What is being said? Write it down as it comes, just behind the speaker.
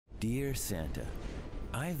Dear Santa,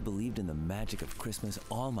 I've believed in the magic of Christmas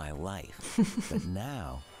all my life. But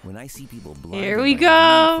now, when I see people blinded by the need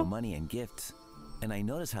for money and gifts, and I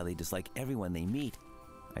notice how they dislike everyone they meet,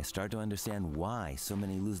 I start to understand why so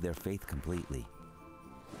many lose their faith completely.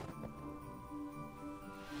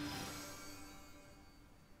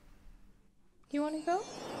 You want to go?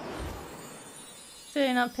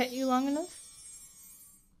 Did I not pet you long enough?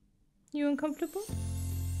 You uncomfortable?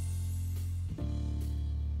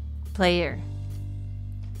 Player.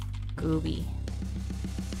 Gooby.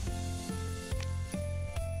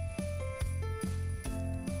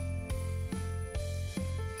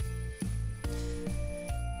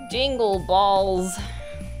 Jingle balls.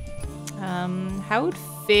 How would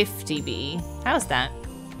 50 be? How's that?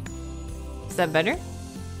 Is that better?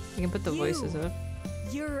 You can put the voices up.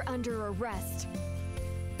 You're under arrest.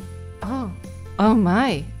 Oh. Oh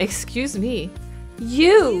my. Excuse me.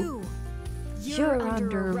 You're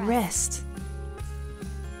under arrest.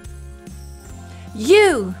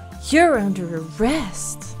 You're under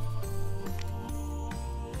arrest.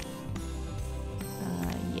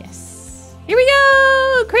 Yes. Here we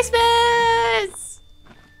go! Christmas!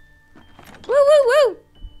 Woo woo woo!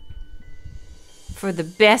 For the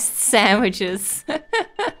best sandwiches.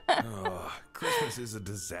 Oh, Christmas is a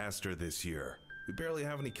disaster this year. We barely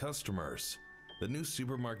have any customers. The new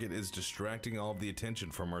supermarket is distracting all of the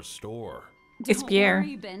attention from our store. It's Pierre. Don't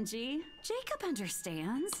worry, Benji. Jacob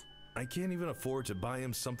understands. I can't even afford to buy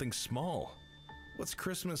him something small. What's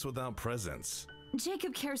Christmas without presents?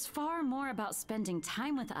 Jacob cares far more about spending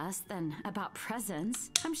time with us than about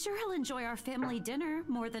presents. I'm sure he'll enjoy our family dinner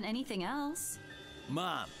more than anything else.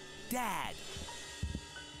 Mom, Dad.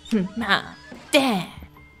 Mom, Dad.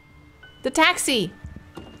 The taxi.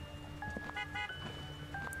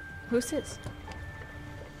 Who's this?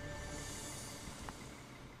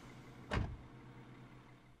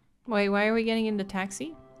 Wait, why are we getting in the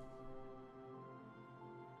taxi?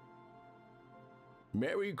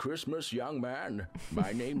 Merry Christmas, young man.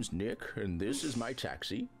 My name's Nick, and this is my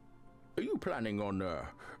taxi. Are you planning on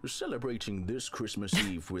celebrating this Christmas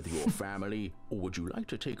Eve with your family, or would you like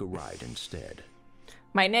to take a ride instead?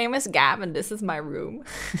 My name is Gavin. This is my room.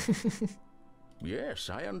 Yes,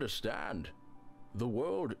 I understand. The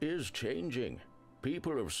world is changing.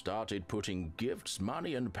 People have started putting gifts,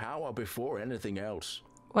 money, and power before anything else.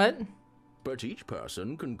 What? But each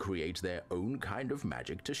person can create their own kind of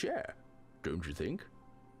magic to share, don't you think?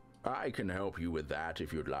 I can help you with that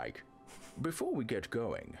if you'd like. Before we get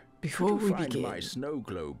going, could you find my snow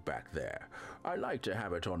globe back there? I like to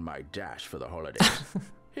have it on my dash for the holidays.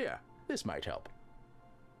 Here, this might help.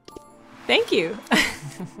 Thank you.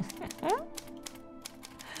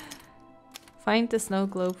 Find the snow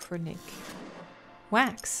globe for Nick.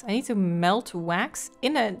 Wax. I need to melt wax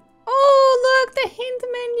in a... Oh, look, the hint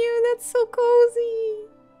menu. That's so cozy.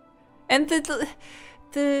 And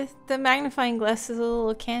the magnifying glass is a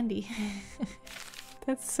little candy.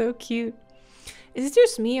 That's so cute. Is it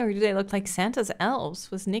just me or do they look like Santa's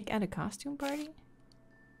elves? Was Nick at a costume party?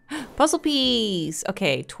 Puzzle piece.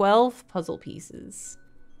 Okay, 12 puzzle pieces.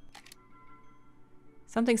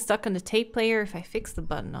 Something stuck on the tape player. If I fix the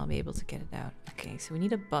button, I'll be able to get it out. Okay, so we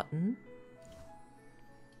need a button.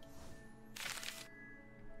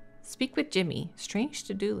 Speak with Jimmy. Strange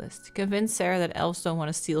to-do list. Convince Sarah that elves don't want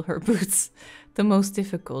to steal her boots. The most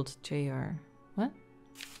difficult. JR. What?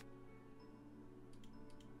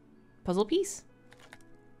 Puzzle piece?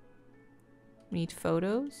 We need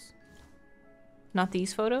photos. Not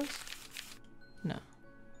these photos? No.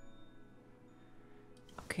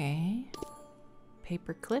 Okay.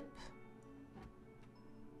 Paper clip.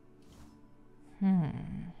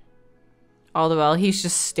 All the while, he's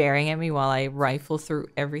just staring at me while I rifle through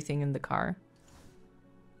everything in the car.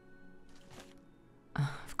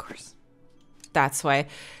 Of course. That's why.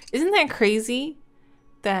 Isn't that crazy?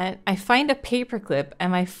 That I find a paperclip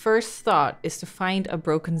and my first thought is to find a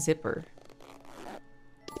broken zipper.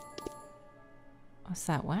 What's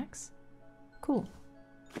that, wax? Cool.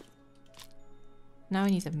 Now I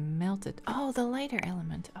need to melt it. Oh, the lighter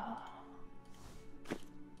element. Oh.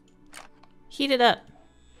 Heat it up.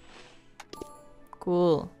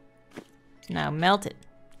 Cool. Now melt it.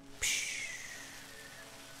 Psh.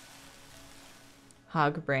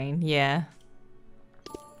 Hog brain, yeah.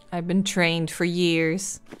 I've been trained for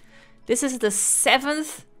years. This is the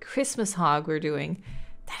 7th Christmas hog we're doing.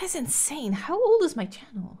 That is insane. How old is my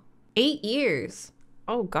channel? 8 years.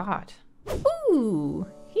 Oh god. Ooh,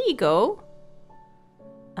 here you go.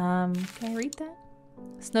 Can I read that?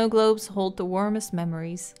 Snow globes hold the warmest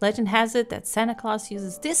memories. Legend has it that Santa Claus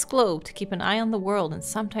uses this globe to keep an eye on the world and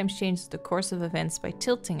sometimes changes the course of events by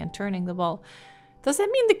tilting and turning the ball. Does that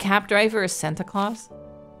mean the cab driver is Santa Claus?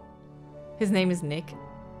 His name is Nick.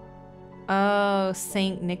 Oh,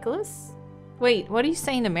 Saint Nicholas? Wait, what do you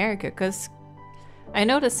say in America? Because I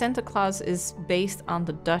know that Santa Claus is based on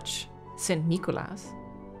the Dutch Sint Nicolaas.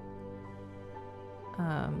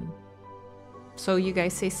 So you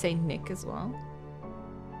guys say Saint Nick as well?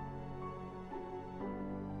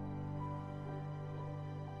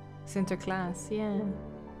 Sinterklaas, yeah.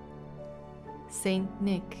 Saint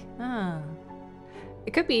Nick. Ah.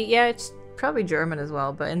 It could be, yeah, it's probably German as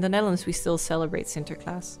well, but in the Netherlands we still celebrate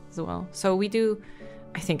Sinterklaas as well. So we do,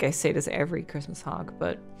 I think I say this every Christmas hog,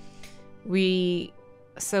 but we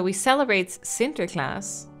celebrate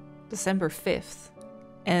Sinterklaas December 5th.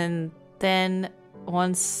 And then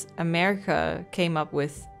once America came up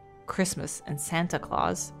with Christmas and Santa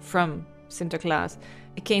Claus from Sinterklaas,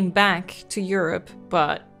 it came back to Europe,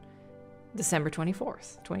 but December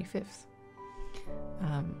 24th, 25th.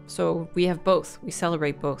 So we have both. We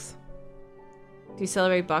celebrate both. Do you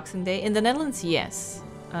celebrate Boxing Day? In the Netherlands, yes.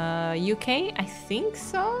 UK, I think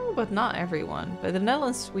so, but not everyone. But the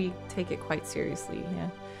Netherlands, we take it quite seriously, yeah.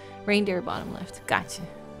 Reindeer bottom left. Gotcha.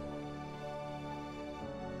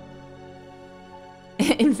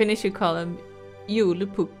 In Finnish, you call him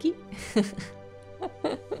Julepukki.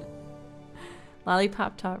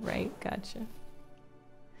 Lollipop top right. Gotcha.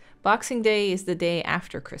 Boxing Day is the day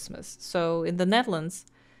after Christmas. So in the Netherlands,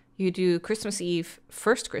 you do Christmas Eve,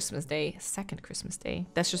 first Christmas Day, second Christmas Day.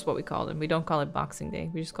 That's just what we call them. We don't call it Boxing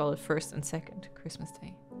Day. We just call it first and second Christmas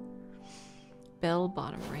Day. Bell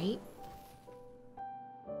bottom right.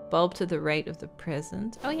 Bulb to the right of the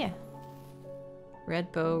present. Oh yeah.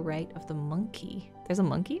 Red bow right of the monkey. There's a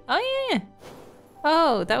monkey? Oh yeah.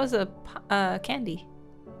 Oh, that was a candy.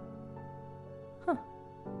 Huh.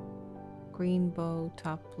 Green bow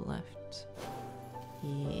top left.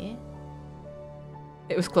 Yeah.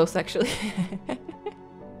 It was close actually.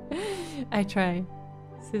 I try.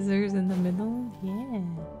 Scissors in the middle. Yeah.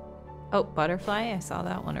 Oh, butterfly. I saw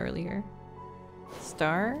that one earlier.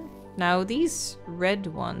 Star. Now these red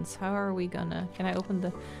ones, how are we gonna... Can I open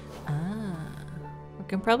the... Ah. We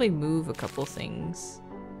can probably move a couple things.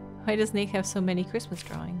 Why does Nick have so many Christmas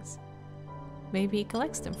drawings? Maybe he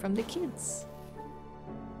collects them from the kids.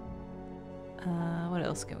 What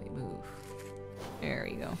else can we move? There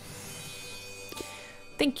we go.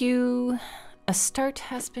 Thank you. A start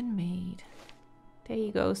has been made. There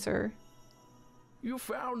you go, sir. You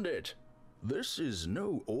found it. This is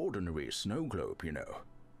no ordinary snow globe, you know.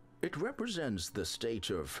 It represents the state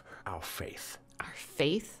of our faith. Our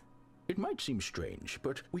faith? It might seem strange,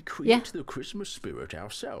 but we create the Christmas spirit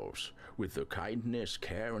ourselves with the kindness,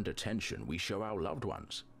 care, and attention we show our loved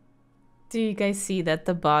ones. Do you guys see that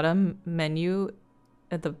the bottom menu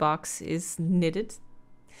at the box is knitted?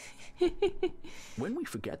 When we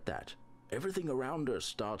forget that, everything around us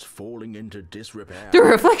starts falling into disrepair. The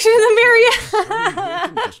reflection in the mirror, yeah!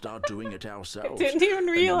 So to start doing it ourselves. I didn't even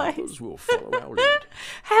realize. And others will follow our lead.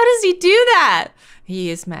 How does he do that? He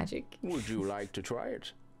is magic. Would you like to try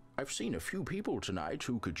it? I've seen a few people tonight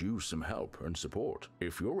who could use some help and support.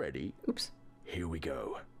 If you're ready. Oops. Here we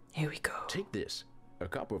go. Here we go. Take this. A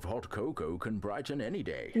cup of hot cocoa can brighten any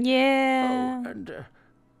day. Yeah. Oh, and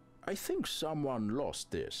I think someone lost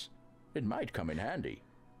this. It might come in handy.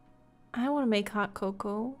 I want to make hot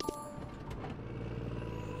cocoa.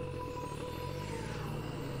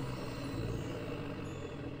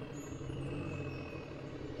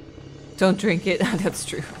 Don't drink it. That's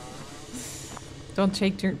true. Don't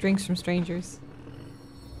take drinks from strangers.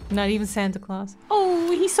 Not even Santa Claus.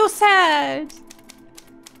 Oh, he's so sad.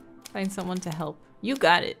 Find someone to help. You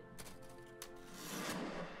got it.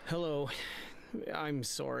 Hello. I'm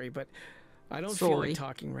sorry, but I don't feel like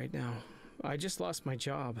talking right now. I just lost my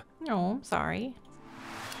job. Oh, I'm sorry.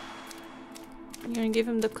 You gonna give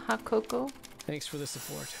him the hot cocoa? Thanks for the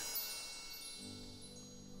support.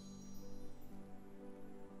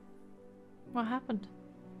 What happened?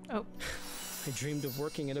 Oh. I dreamed of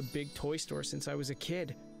working at a big toy store since I was a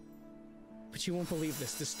kid. But you won't believe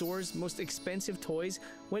this. The store's most expensive toys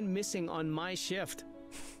went missing on my shift.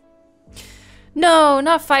 No,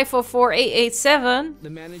 not 544-887. The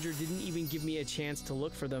manager didn't even give me a chance to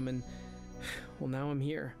look for them, and well, now I'm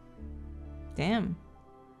here. Damn.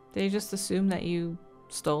 They just assume that you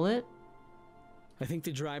stole it? I think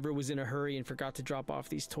the driver was in a hurry and forgot to drop off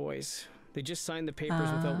these toys. They just signed the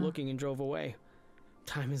papers without looking and drove away.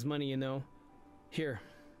 Time is money, you know. Here,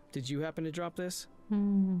 did you happen to drop this?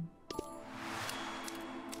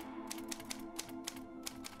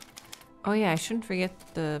 Oh yeah, I shouldn't forget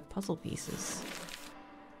the puzzle pieces.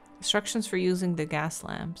 Instructions for using the gas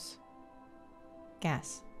lamps.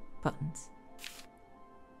 Gas buttons.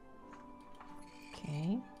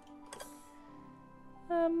 Okay.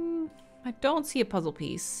 I don't see a puzzle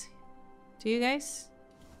piece. Do you guys?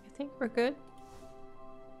 I think we're good.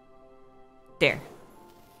 There.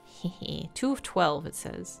 2 of 12 it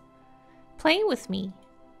says. Play with me.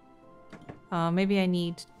 Maybe I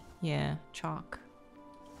need, yeah, chalk.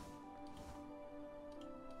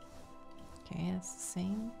 Okay, that's the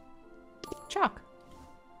same. Chalk.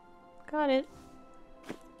 Got it.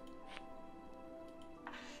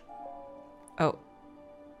 Oh.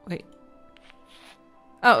 Wait.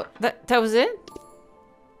 Oh, that was it?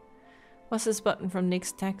 What's this button from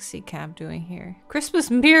Nick's taxi cab doing here?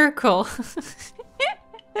 Christmas miracle!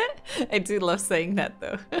 I do love saying that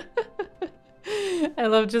though. I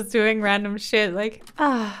love just doing random shit like,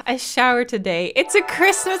 I showered today. It's a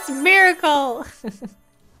Christmas miracle!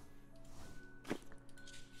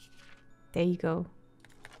 There you go.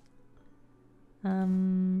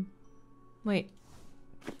 Wait.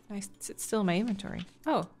 It's still in my inventory.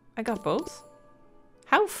 Oh, I got both?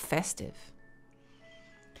 How festive.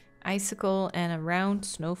 Icicle and a round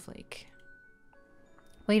snowflake.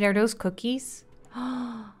 Wait, are those cookies?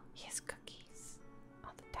 Oh, yes, cookies.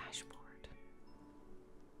 On the dashboard.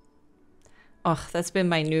 Oh, that's been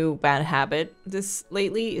my new bad habit. This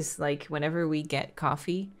lately is like whenever we get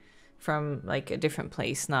coffee from like a different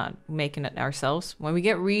place, not making it ourselves. When we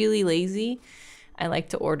get really lazy, I like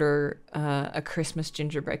to order a Christmas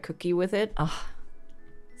gingerbread cookie with it. Oh,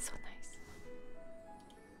 so nice.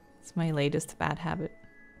 It's my latest bad habit.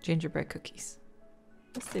 Gingerbread cookies.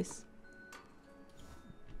 What's this?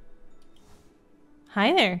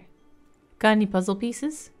 Hi there. Got any puzzle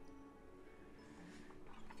pieces?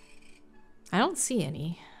 I don't see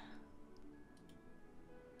any.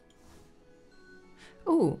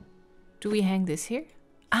 Ooh. Do we hang this here?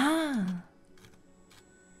 Ah.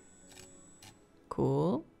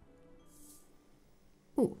 Cool.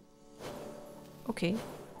 Ooh. Okay.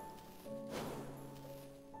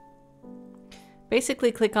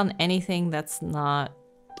 Basically click on anything that's not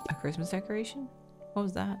a Christmas decoration. What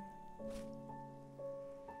was that?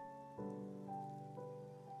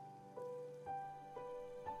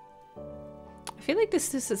 I feel like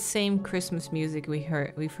this is the same Christmas music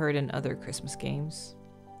we've heard in other Christmas games.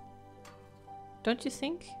 Don't you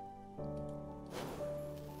think? Oh,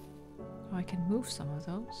 I can move some of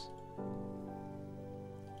those.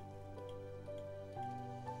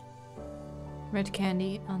 Red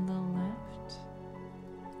candy on the left.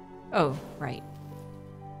 Oh, right.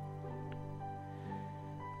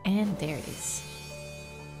 And there it is.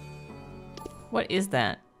 What is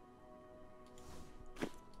that?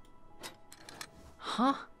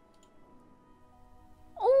 Huh?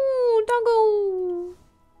 Oh, doggo!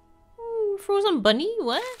 Oh, frozen bunny?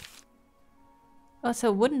 What? Oh, it's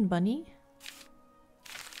a wooden bunny.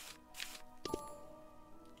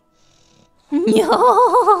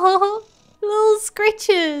 Yo! Little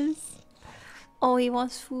scritches! Oh, he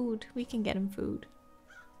wants food. We can get him food.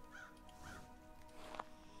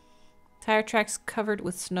 Tire tracks covered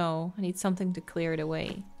with snow. I need something to clear it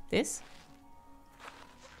away. This?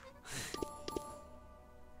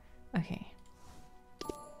 Okay.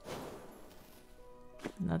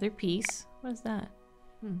 Another piece. What is that?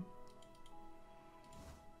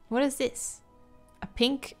 What is this? A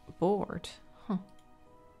pink board. Huh.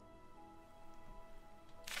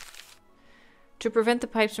 To prevent the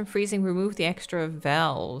pipes from freezing, remove the extra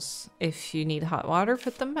valves. If you need hot water,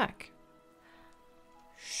 put them back.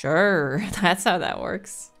 Sure, that's how that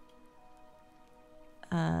works.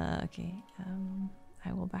 Okay,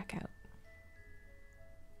 I will back out.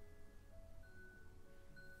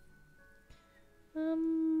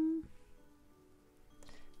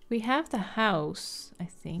 We have the house, I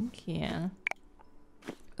think, yeah.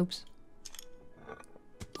 Oops.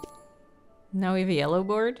 Now we have a yellow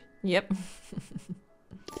board? Yep.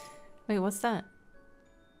 Wait, what's that?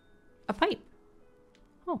 A pipe.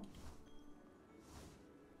 Oh.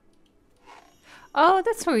 Oh,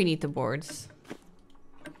 that's where we need the boards.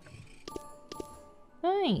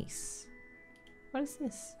 Nice. What is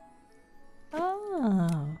this?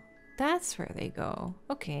 Oh, that's where they go.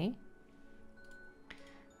 Okay.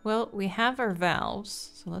 Well, we have our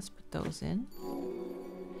valves, so let's put those in.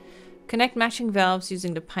 Connect matching valves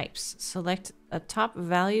using the pipes. Select a top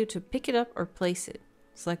value to pick it up or place it.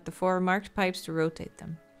 Select the 4 marked pipes to rotate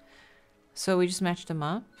them. So we just match them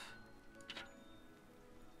up.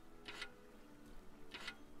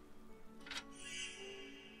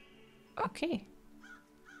 Okay.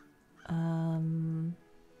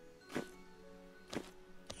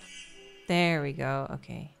 There we go.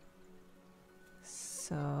 Okay.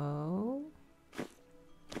 So,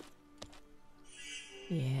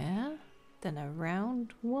 yeah, then a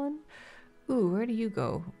round one. Ooh, where do you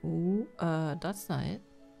go? Ooh, that's not it.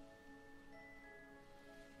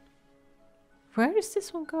 Where does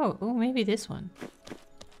this one go? Oh, maybe this one.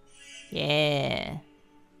 Yeah.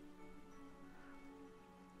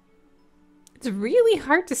 It's really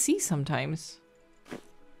hard to see sometimes.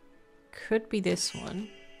 Could be this one.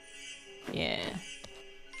 Yeah.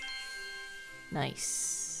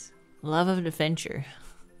 Nice. Love of adventure.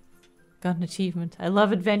 Got an achievement. I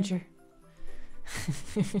love adventure.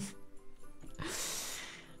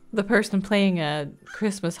 The person playing a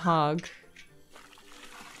Christmas hog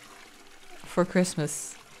for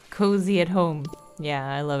Christmas. Cozy at home. Yeah,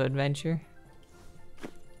 I love adventure.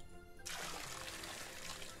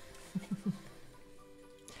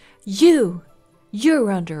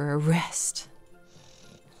 You're under arrest.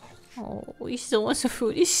 Oh, he still wants some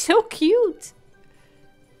food. He's so cute.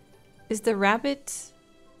 Is the rabbit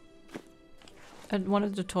one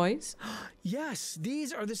of the toys? Yes,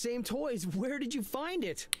 these are the same toys. Where did you find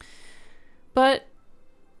it? But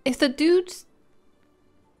if the dude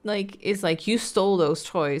is like, you stole those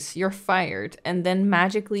toys, you're fired, and then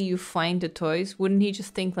magically you find the toys, wouldn't he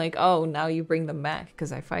just think like, oh, now you bring them back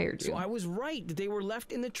because I fired you? So I was right. They were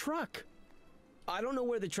left in the truck. I don't know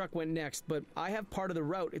where the truck went next, but I have part of the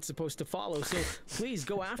route it's supposed to follow, so please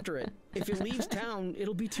go after it. If it leaves town,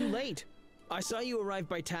 it'll be too late. I saw you arrive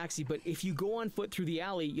by taxi, but if you go on foot through the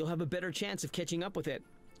alley, you'll have a better chance of catching up with it.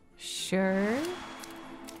 Sure.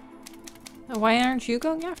 Why aren't you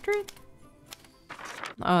going after it?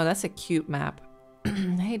 Oh, that's a cute map.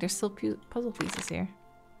 Hey, there's still puzzle pieces here.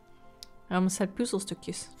 I almost had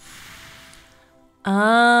puzzelstukjes.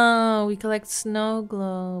 Oh, we collect snow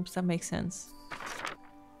globes. That makes sense.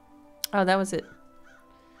 Oh, that was it.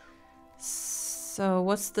 So,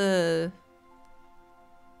 what's the...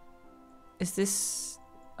 Is this...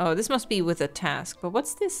 Oh, this must be with a task. But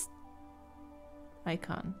what's this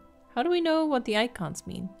icon? How do we know what the icons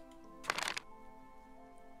mean?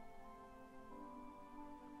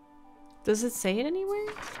 Does it say it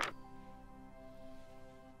anywhere?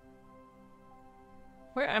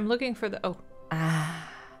 Where? I'm looking for the... Oh.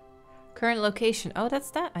 Ah. Current location. Oh, that's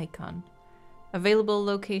that icon. Available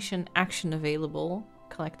location, action available,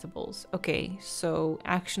 collectibles. Okay, so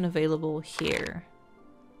action available here.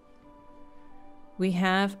 We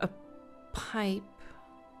have a pipe,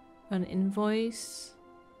 an invoice,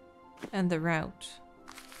 and the route.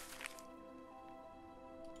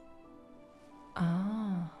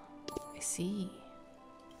 Ah, I see.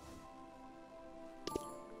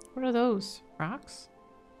 What are those? Rocks?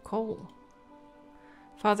 Coal.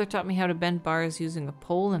 Father taught me how to bend bars using a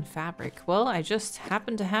pole and fabric. Well, I just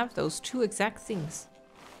happen to have those two exact things.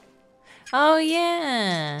 Oh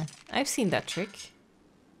yeah, I've seen that trick.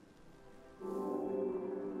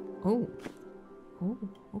 Oh. Oh,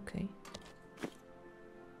 okay.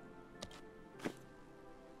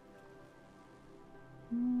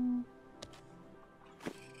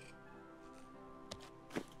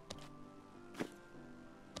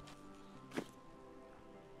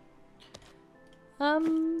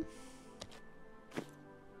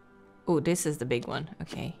 Oh, this is the big one.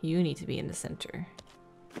 Okay, you need to be in the center.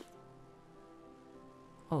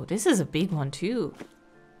 Oh, this is a big one too.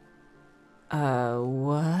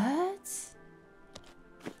 What?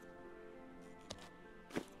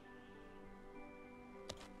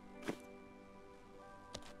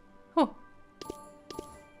 Oh.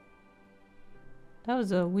 That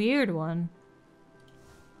was a weird one.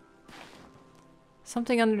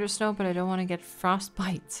 Something under the snow, but I don't want to get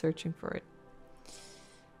frostbite searching for it.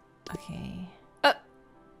 Okay.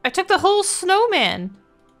 I took the whole snowman!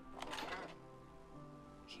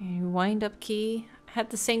 Okay, wind up key. I had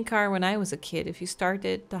the same car when I was a kid. If you start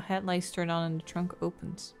it, the headlights turn on and the trunk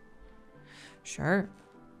opens. Sure.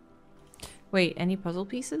 Wait, any puzzle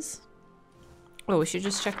pieces? Oh, we should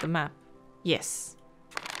just check the map. Yes.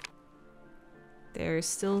 There's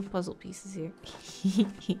still puzzle pieces here.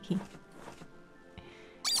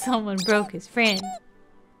 Someone broke his friend.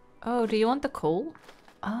 Oh, do you want the coal?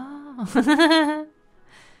 Oh.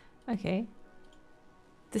 Okay.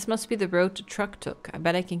 This must be the road the truck took. I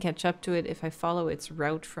bet I can catch up to it if I follow its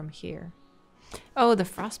route from here. Oh, the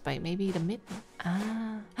frostbite. Maybe the mitten.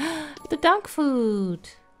 Ah. The dog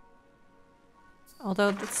food.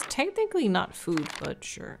 Although that's technically not food, but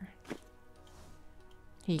sure.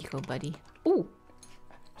 Here you go, buddy. Ooh.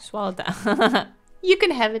 Swallowed that. You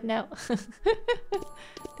can have it now.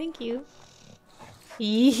 Thank you. There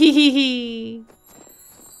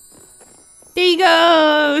he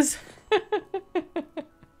goes!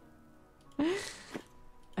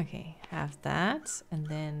 Okay, have that. And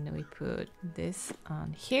then we put this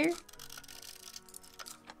on here.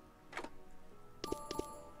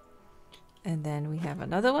 And then we have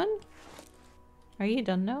another one. Are you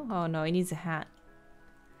done now? Oh no, he needs a hat.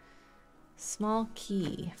 Small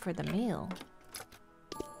key for the mail.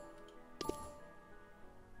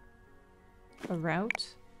 A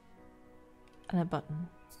route. And a button.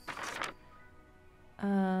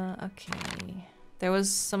 Okay. There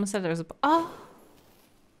was, someone said there was a, oh!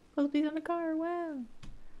 Buzzbees on the car, wow.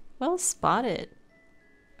 Well spotted.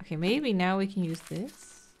 Okay, maybe now we can use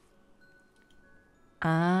this.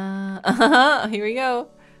 Here we go.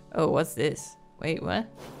 Oh, what's this? Wait, what?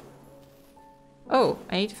 Oh,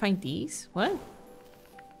 I need to find these? What?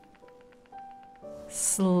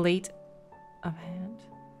 Slate of hand.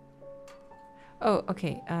 Oh,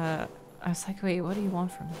 okay. I was like, wait, what do you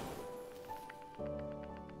want from me?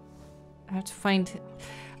 I have to find...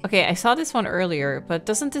 Okay, I saw this one earlier, but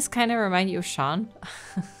doesn't this kind of remind you of Sean?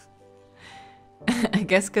 I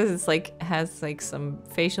guess because it's like, has like some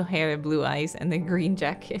facial hair and blue eyes and the green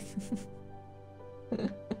jacket.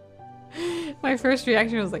 My first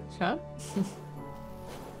reaction was like, Sean?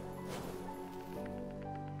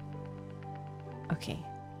 Okay.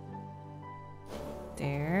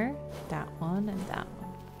 There, that one, and that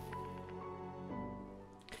one.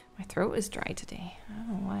 My throat is dry today. I don't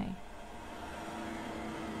know why.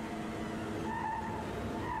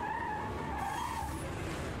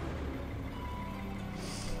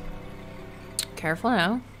 Careful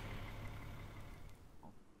now.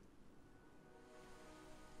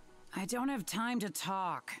 I don't have time to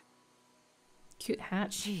talk. Cute hat.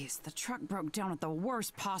 Jeez, the truck broke down at the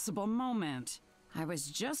worst possible moment. I was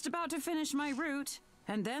just about to finish my route,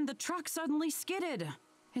 and then the truck suddenly skidded.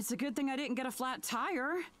 It's a good thing I didn't get a flat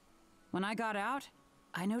tire. When I got out,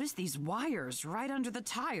 I noticed these wires right under the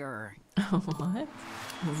tire. What?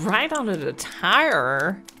 Right under the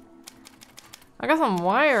tire? I got some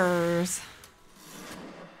wires.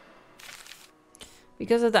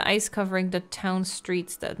 Because of the ice covering the town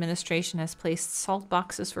streets, the administration has placed salt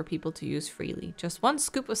boxes for people to use freely. Just one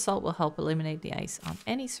scoop of salt will help eliminate the ice on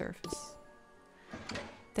any surface.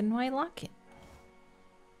 Then why lock it?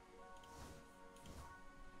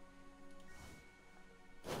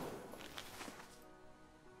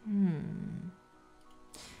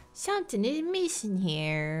 Something is missing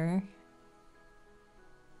here.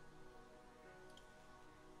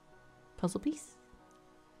 Puzzle piece?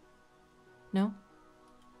 No?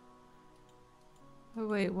 Oh,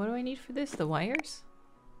 wait, what do I need for this? The wires?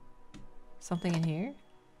 Something in here?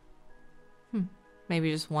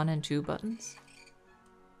 Maybe just 1 and 2 buttons?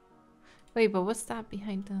 Wait, but what's that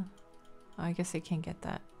behind the... Oh, I guess I can't get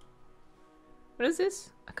that. What is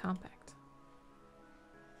this? A compact.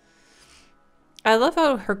 I love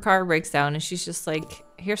how her car breaks down and she's just like,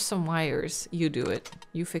 here's some wires. You do it.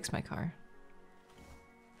 You fix my car.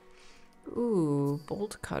 Ooh,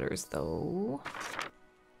 bolt cutters though.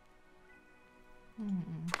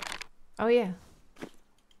 Oh yeah.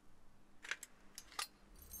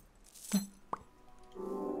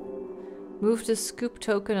 Move the scoop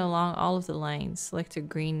token along all of the lines. Select a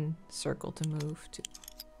green circle to move to.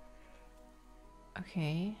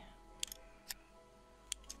 Okay.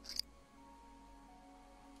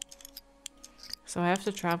 So I have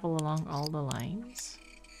to travel along all the lines.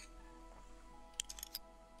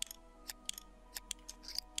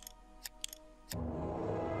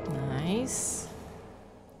 Nice.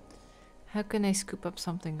 How can I scoop up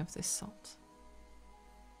something of this salt?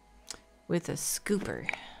 With a scooper.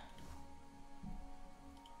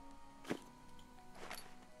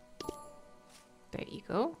 There you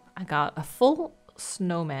go. I got a full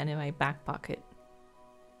snowman in my back pocket.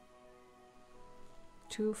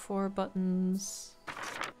 2, 4 buttons.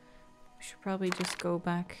 We should probably just go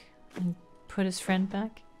back and put his friend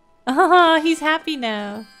back. Ah, he's happy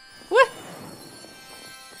now. What?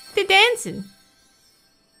 They're dancing.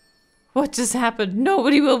 What just happened?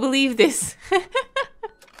 Nobody will believe this.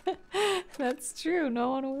 That's true. No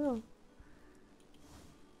one will.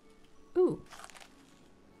 Ooh.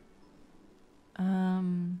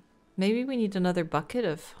 Maybe we need another bucket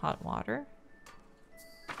of hot water.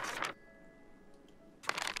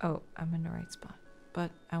 Oh, I'm in the right spot. But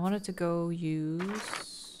I wanted to go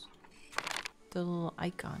use the little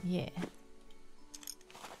icon. Yeah.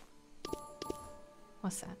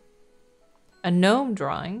 What's that? A gnome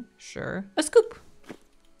drawing? Sure. A scoop.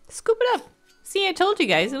 Scoop it up. See, I told you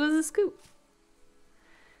guys it was a scoop.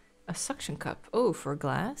 A suction cup. Oh, for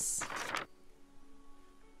glass?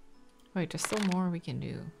 Wait, there's still more we can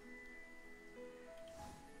do.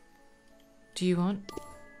 Do you want...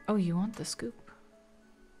 Oh, you want the scoop.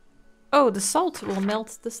 Oh, the salt will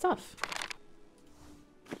melt the stuff.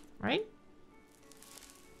 Right?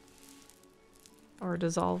 Or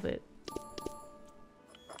dissolve it.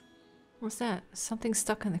 What's that? Something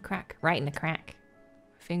stuck in the crack. Right in the crack.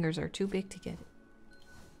 Fingers are too big to get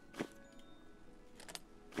it.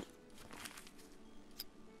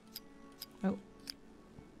 Oh.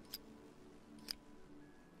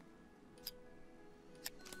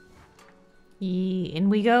 In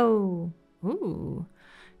we go. Ooh.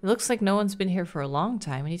 It looks like no one's been here for a long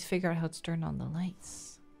time. I need to figure out how to turn on the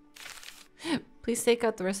lights. Please take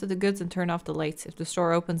out the rest of the goods and turn off the lights. If the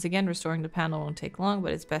store opens again, restoring the panel won't take long,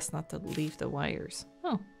 but it's best not to leave the wires.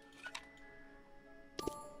 Oh.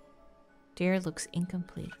 Deer looks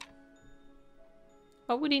incomplete.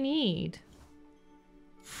 What would he need?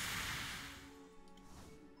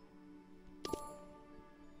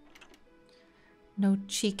 No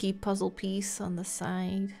cheeky puzzle piece on the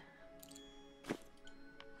side.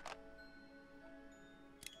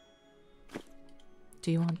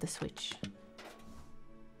 Do you want the switch?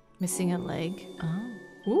 Missing a leg. Oh.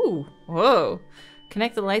 Ooh. Whoa.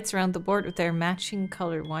 Connect the lights around the board with their matching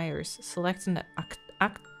color wires. Select an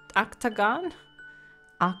octagon?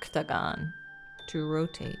 Octagon. To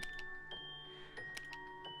rotate.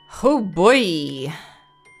 Oh boy.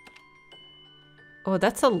 Oh,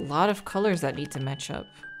 that's a lot of colors that need to match up.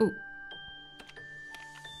 Ooh.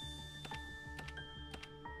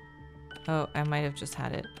 Oh, I might have just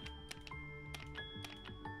had it.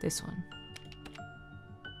 This one.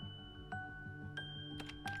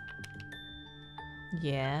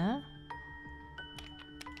 Yeah.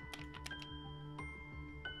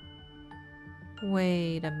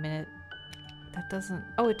 Wait a minute. That doesn't...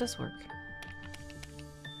 Oh, it does work.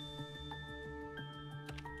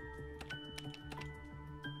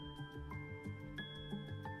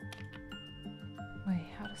 Wait,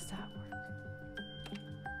 how does that work?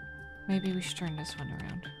 Maybe we should turn this one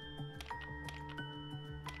around.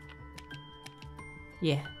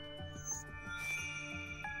 Yeah.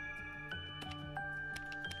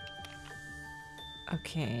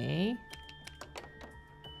 Okay.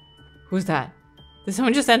 Who's that? Did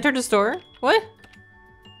someone just enter the store? What?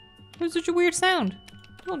 It was such a weird sound.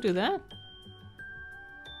 Don't do that.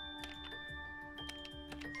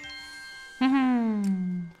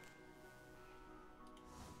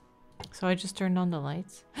 So I just turned on the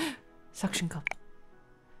lights. Suction cup.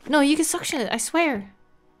 No, you can suction it, I swear.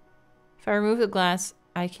 If I remove the glass,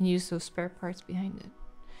 I can use those spare parts behind it.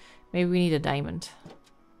 Maybe we need a diamond.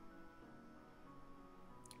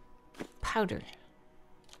 Powder.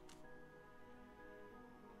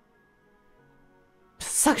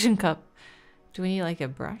 Suction cup. Do we need like a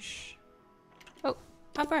brush? Oh,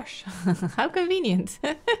 a brush. How convenient.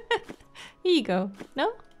 Here you go.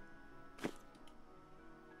 No?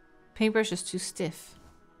 Paintbrush is too stiff.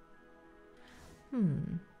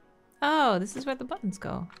 Oh, this is where the buttons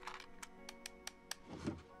go.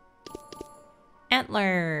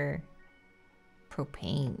 Antler.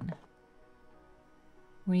 Propane.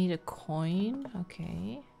 We need a coin.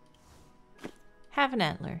 Okay. Have an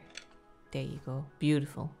antler. There you go.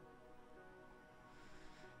 Beautiful.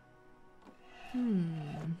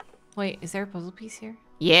 Wait, is there a puzzle piece here?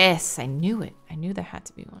 Yes, I knew it. I knew there had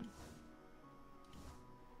to be one.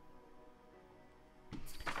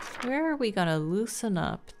 Where are we gonna loosen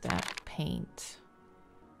up that paint?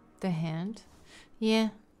 The hand? Yeah.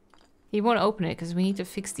 He won't open it because we need to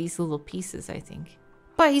fix these little pieces, I think.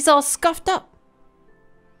 But he's all scuffed up.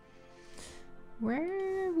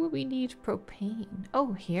 Where would we need propane?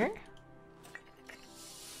 Oh, here?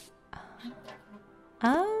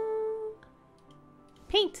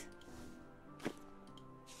 Paint.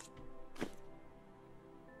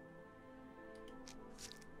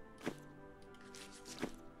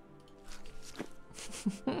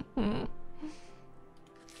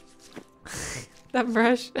 That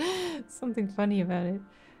brush. Something funny about it.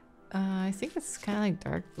 I think it's kind of like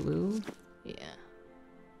dark blue. Yeah.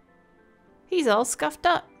 He's all scuffed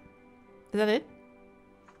up. Is that it?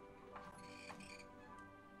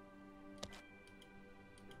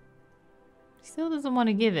 Still doesn't want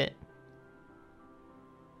to give it.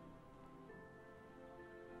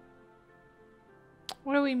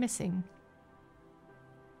 What are we missing?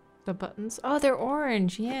 The buttons? Oh, they're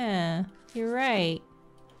orange. Yeah, you're right.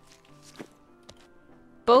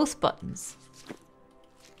 Both buttons.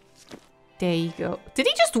 There you go. Did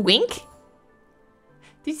he just wink?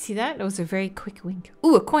 Did you see that? That was a very quick wink.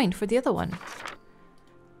 Ooh, a coin for the other one.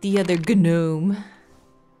 The other gnome.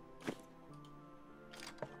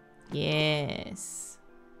 Yes.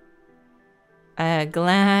 A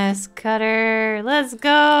glass cutter. Let's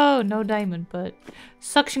go. No diamond, but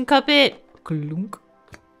suction cup it. Clunk.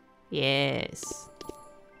 Yes.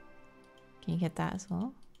 Can you get that as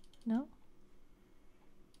well? No?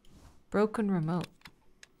 Broken remote.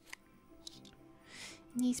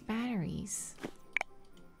 These batteries.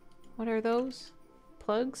 What are those?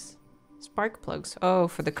 Plugs? Spark plugs. Oh,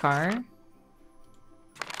 for the car?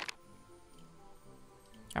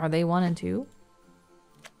 Are they 1 and 2?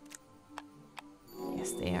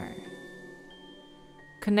 Yes, they are.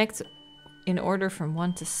 Connect in order from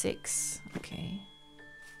 1 to 6. Okay.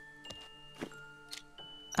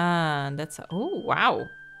 And that's a, oh, wow.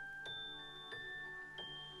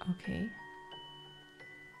 Okay.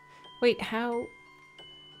 Wait, how?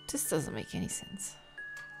 This doesn't make any sense.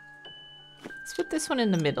 Let's put this one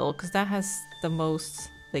in the middle because that has the most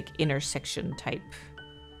like intersection type.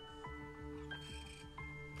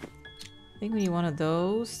 I think we need one of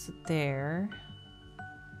those there.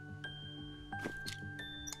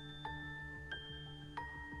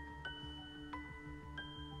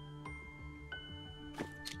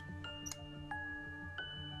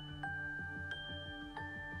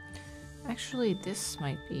 Actually, this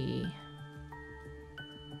might be...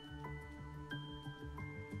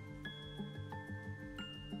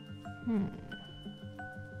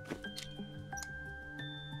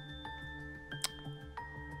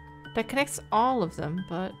 That connects all of them,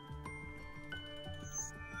 but...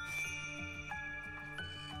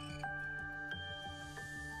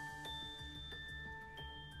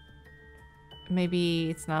 Maybe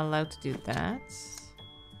it's not allowed to do that.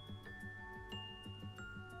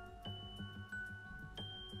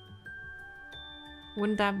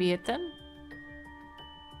 Wouldn't that be it then?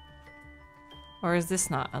 Or is this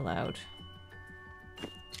not allowed?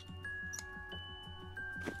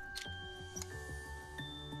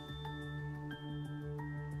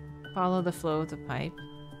 Follow the flow of the pipe.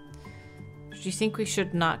 Do you think we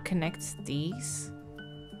should not connect these?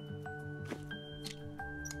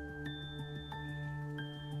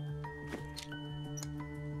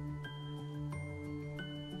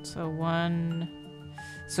 So 1...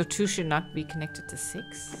 So 2 should not be connected to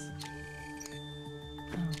 6?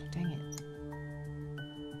 Oh, dang it.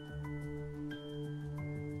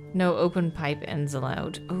 No open pipe ends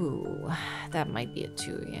allowed. Ooh, that might be it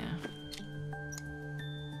too, yeah.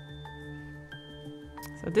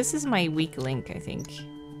 So this is my weak link, I think.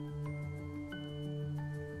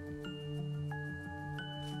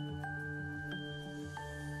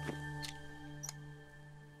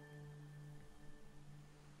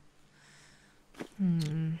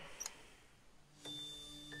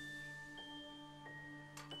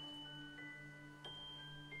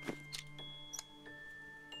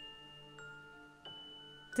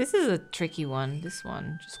 This is a tricky one, this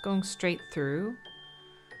one. Just going straight through.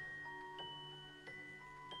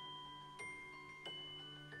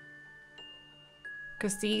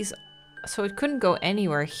 Because these... So it couldn't go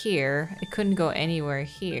anywhere here. It couldn't go anywhere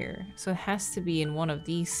here. So it has to be in one of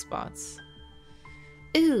these spots.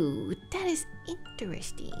 Ooh, that is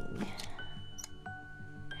interesting.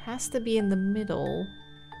 Has to be in the middle.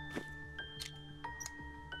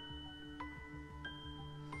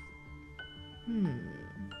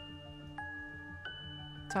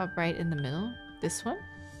 Top right in the middle. This one?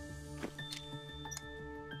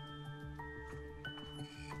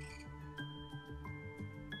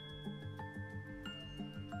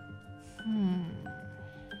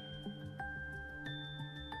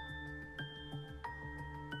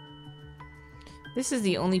 This is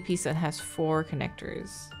the only piece that has 4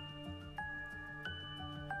 connectors.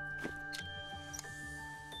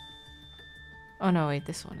 Oh no, wait,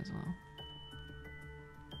 this one as well.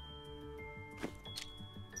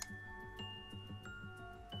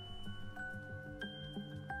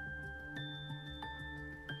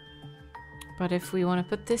 But if we want to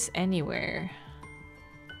put this anywhere,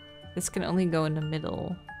 this can only go in the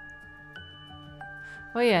middle.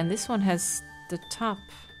 Oh yeah, and this one has the top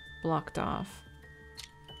blocked off.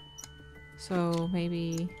 So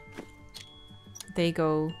maybe they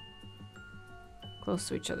go close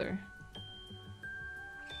to each other.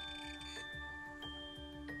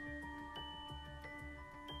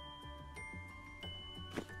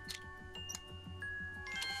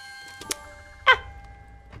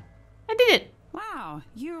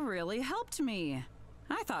 You really helped me.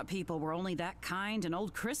 I thought people were only that kind in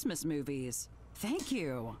old Christmas movies. Thank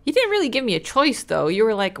you. You didn't really give me a choice, though. You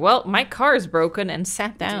were like, well, my car is broken, and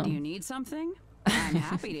sat down. Did you need something? I'm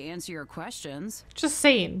happy to answer your questions. Just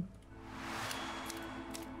saying.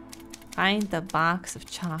 Find the box of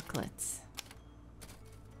chocolates.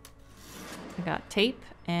 I got tape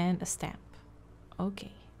and a stamp.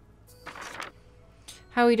 Okay.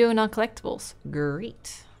 How are we doing on collectibles?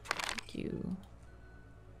 Great. Thank you.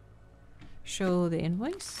 Show the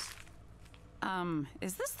invoice.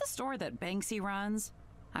 Is this the store that Banksy runs?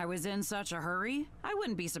 I was in such a hurry, I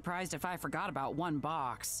wouldn't be surprised if I forgot about one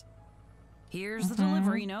box. Here's the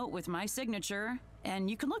delivery note with my signature.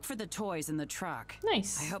 And you can look for the toys in the truck.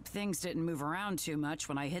 Nice. I hope things didn't move around too much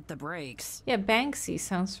when I hit the brakes. Yeah, Banksy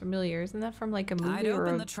sounds familiar. Isn't that from like a movie? I'd or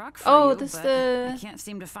open a... the truck for you, this but the I can't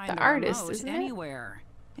seem to find the artist, remote isn't it? anywhere.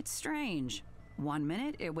 It's strange. One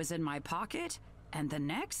minute it was in my pocket, and the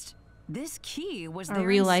next, this key was there A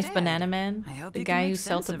real life instead. banana man. I hope The you can guy make who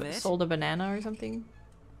sense of it. sold a banana or something.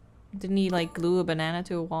 Didn't he like glue a banana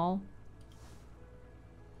to a wall?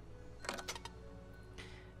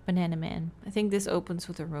 Banana man. I think this opens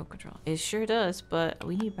with a remote control. It sure does, but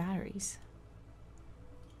we need batteries.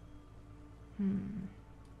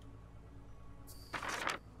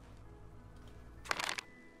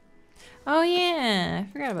 Oh yeah,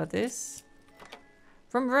 I forgot about this.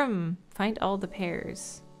 Vroom vroom. Find all the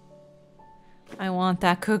pears. I want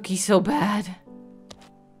that cookie so bad.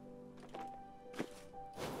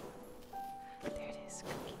 There it is,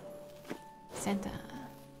 cookie. Santa.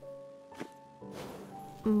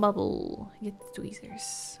 Bubble. Get the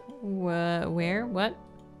tweezers. Where? What?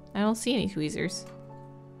 I don't see any tweezers.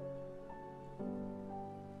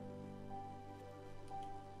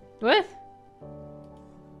 What?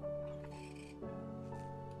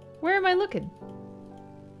 Where am I looking?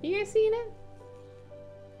 You guys seeing it?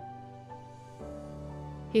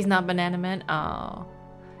 He's not Banana Man? Oh,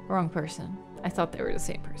 wrong person. I thought they were the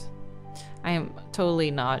same person. I am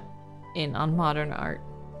totally not in on modern art.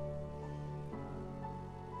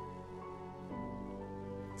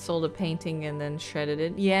 Sold a painting and then shredded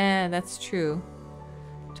it. Yeah, that's true.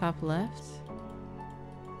 Top left.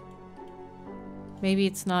 Maybe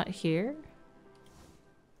it's not here?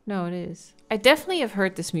 No, it is. I definitely have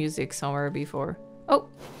heard this music somewhere before. Oh!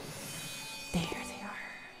 There they are.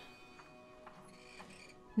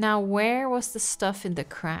 Now, where was the stuff in the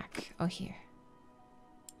crack? Oh, here.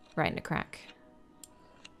 Right in the crack.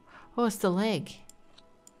 Oh, it's the leg.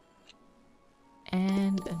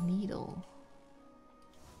 And a needle.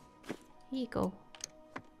 Here you go.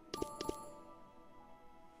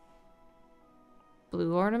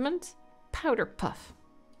 Blue ornament. Powder puff.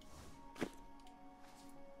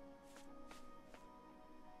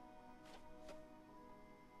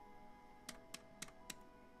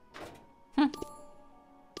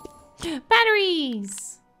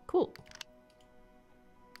 Batteries! Cool.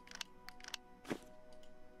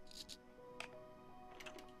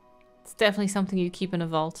 It's definitely something you keep in a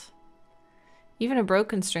vault. Even a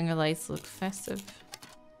broken string of lights look festive.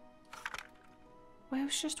 Well, it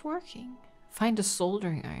was just working. Find a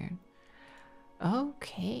soldering iron.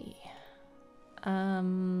 Okay.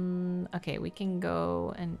 Okay, we can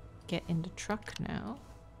go and get in the truck now.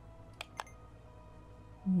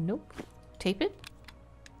 Nope. Tape it?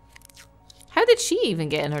 How did she even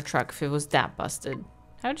get in her truck if it was that busted?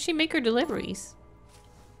 How did she make her deliveries?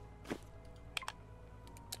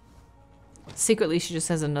 Secretly, she just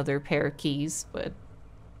has another pair of keys, but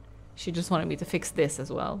she just wanted me to fix this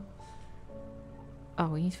as well. Oh,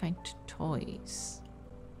 we need to find toys.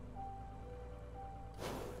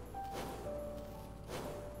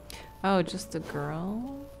 Oh, just a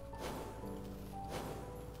girl?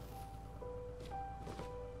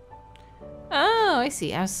 Oh, I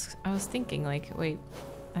see. I was thinking like, wait,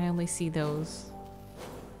 I only see those.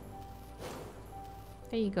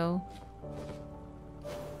 There you go.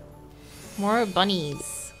 More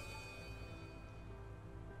bunnies.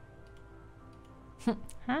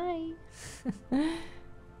 Hi.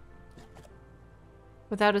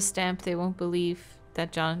 Without a stamp, they won't believe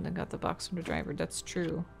that Jonathan got the box from the driver. That's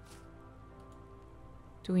true.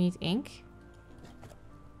 Do we need ink?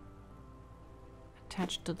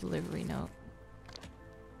 Attach the delivery note.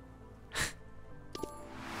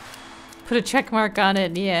 Put a check mark on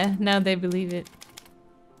it. Yeah, now they believe it.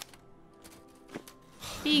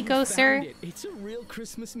 Here you go, sir. It's a real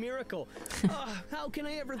Christmas miracle. How can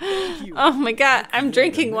I ever thank you? Oh my god, I'm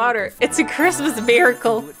drinking water. It's a Christmas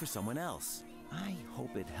miracle. Do it for someone else. I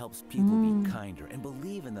hope it helps people be kinder and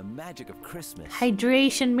believe in the magic of Christmas.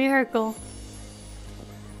 Hydration miracle.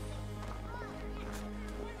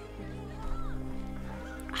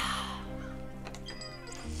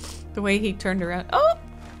 The way he turned around. Oh!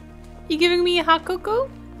 You giving me a hot cocoa?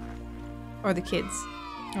 Or the kids?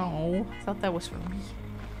 Oh, I thought that was for me.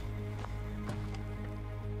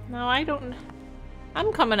 No, I don't.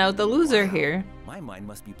 I'm coming out the loser here. My mind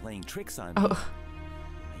must be playing tricks on me. Oh.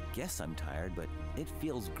 I guess I'm tired, but it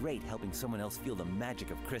feels great helping someone else feel the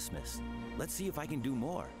magic of Christmas. Let's see if I can do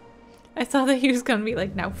more. I thought that he was gonna be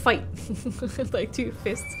like, now fight. Like 2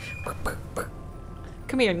 fists.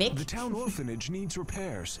 Come here, Nick. The town orphanage needs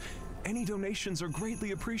repairs. Any donations are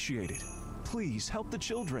greatly appreciated. Please help the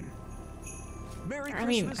children. Merry I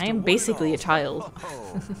mean, Christmas I to am one basically a and all. child.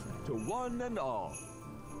 Oh, to one and all.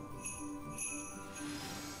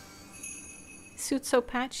 Suit's so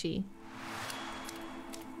patchy.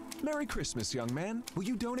 Merry Christmas, young man. Will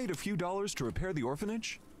you donate a few dollars to repair the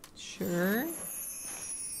orphanage? Sure.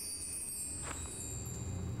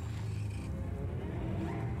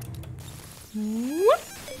 What?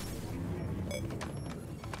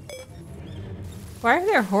 Why are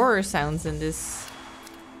there horror sounds in this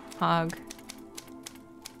hog?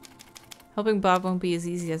 Helping Bob won't be as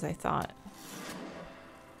easy as I thought.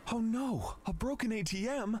 Oh no, a broken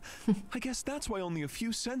ATM? I guess that's why only a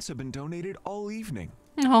few cents have been donated all evening.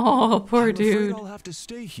 Oh, poor I'm dude. afraid I'll have to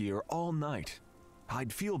stay here all night.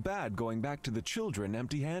 I'd feel bad going back to the children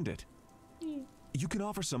empty-handed. You can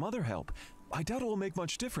offer some other help. I doubt it will make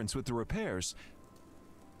much difference with the repairs.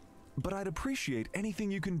 But I'd appreciate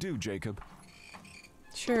anything you can do, Jacob.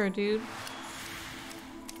 Sure, dude.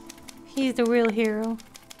 He's the real hero.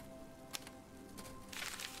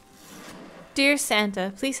 Dear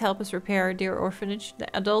Santa, please help us repair our dear orphanage.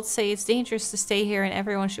 The adults say it's dangerous to stay here and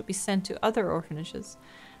everyone should be sent to other orphanages.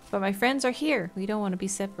 But my friends are here. We don't want to be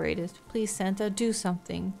separated. Please, Santa, do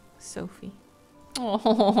something. Sophie.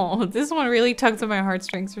 Oh, this one really tugs at my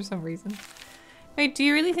heartstrings for some reason. Wait, do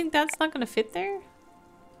you really think that's not going to fit there?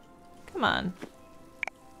 Come on.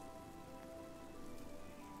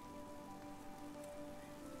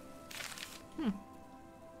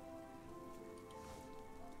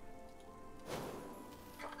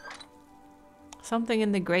 Something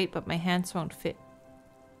in the grate, but my hands won't fit.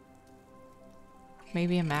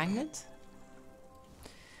 Maybe a magnet?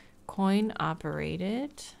 Coin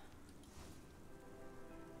operated.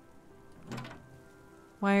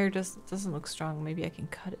 Wire doesn't look strong. Maybe I can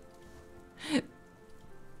cut it.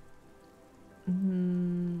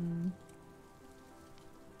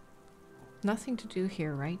 Nothing to do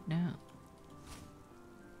here right now.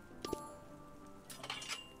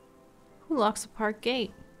 Who locks the park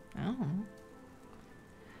gate? Oh.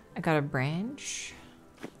 I got a branch.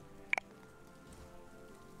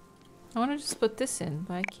 I want to just put this in,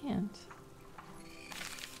 but I can't.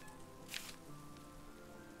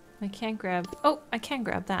 I can't grab... Oh, I can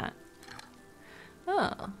grab that.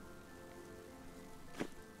 Oh.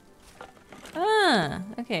 Ah,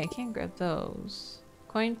 okay, I can't grab those.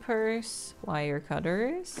 Coin purse, wire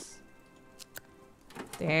cutters.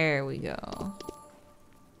 There we go.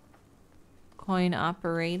 Coin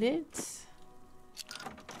operated.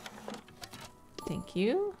 Thank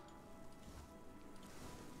you.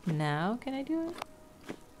 Now can I do it?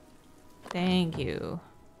 Thank you.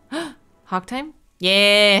 Hog time?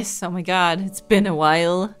 Yes! Oh my god, it's been a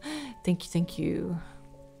while. Thank you, thank you.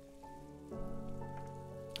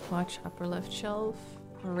 Watch upper left shelf.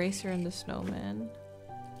 Eraser and the snowman.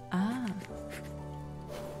 Ah.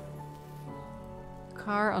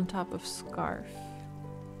 Car on top of scarf.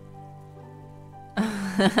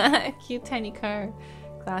 Cute tiny car.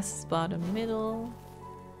 Glasses bottom middle.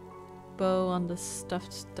 Bow on the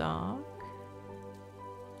stuffed dog.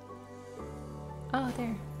 Oh,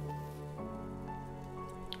 there.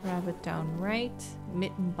 Rabbit down right.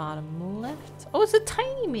 Mitten bottom left. Oh, it's a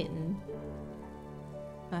tiny mitten.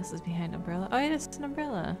 Glasses behind umbrella. Oh, yeah, that's an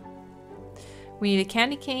umbrella. We need a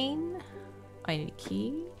candy cane. I need a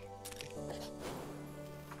key.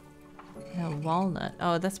 And a walnut.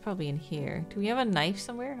 Oh, that's probably in here. Do we have a knife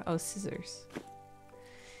somewhere? Oh, scissors.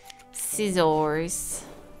 Scissors.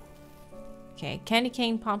 Okay, candy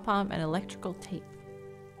cane, pom-pom, and electrical tape.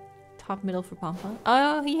 Top middle for pom-pom.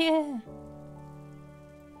 Oh, yeah.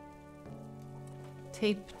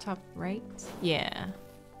 Tape top right. Yeah.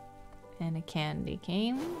 And a candy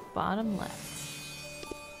cane, bottom left.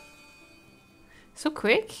 So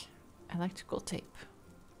quick. Electrical tape.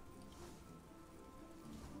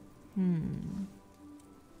 Do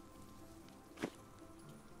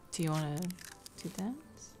you want to do that?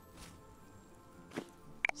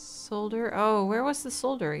 Solder. Oh, where was the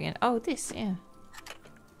solder again? Oh, this, yeah.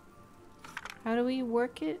 How do we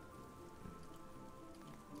work it?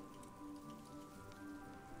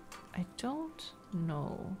 I don't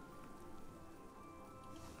know.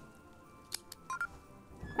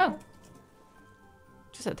 Oh.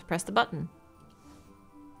 Just have to press the button.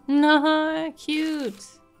 Nah, cute.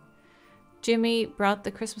 Jimmy brought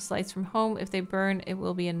the Christmas lights from home. If they burn, it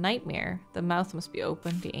will be a nightmare. The mouth must be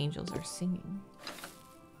open. The angels are singing.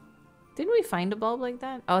 Didn't we find a bulb like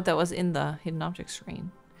that? Oh, that was in the hidden object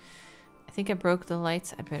screen. I think I broke the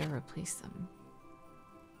lights. I better replace them.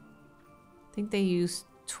 I think they used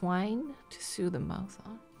twine to sew the mouth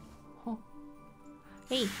on. Oh.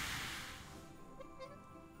 Hey.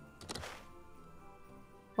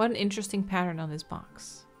 What an interesting pattern on this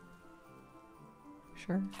box.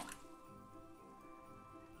 Sure.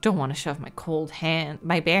 Don't want to shove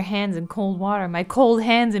my bare hands in cold water. My cold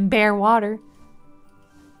hands in bare water.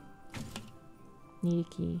 Need a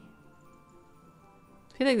key.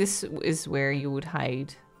 I feel like this is where you would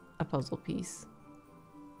hide a puzzle piece.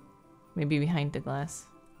 Maybe behind the glass.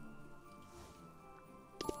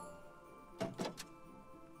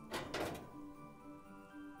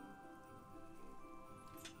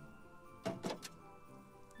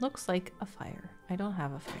 Looks like a fire. I don't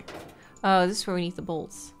have a fire. Oh, this is where we need the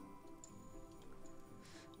bolts.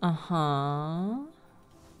 Uh-huh.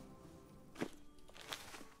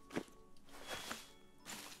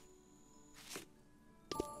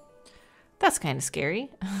 That's kind of scary.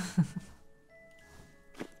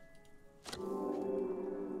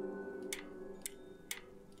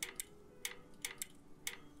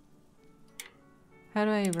 How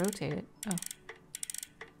do I rotate it? Oh.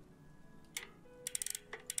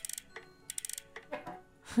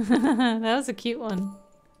 That was a cute one.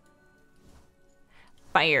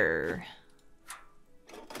 Fire.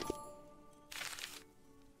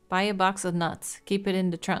 Buy a box of nuts. Keep it in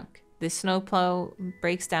the trunk. This snowplow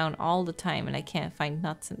breaks down all the time and I can't find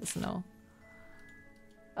nuts in the snow.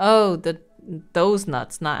 Oh, those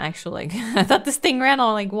nuts, not actual like I thought this thing ran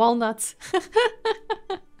on like walnuts.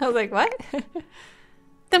 I was like, what?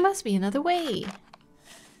 There must be another way.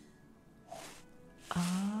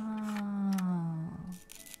 Oh.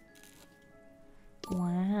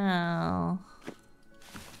 Wow.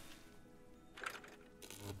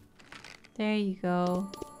 There you go.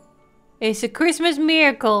 It's a Christmas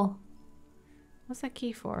miracle. What's that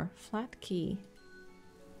key for? Flat key.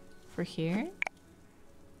 For here?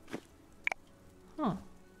 Huh.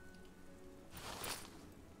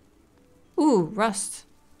 Ooh, rust.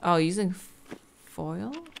 Oh, using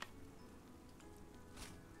foil?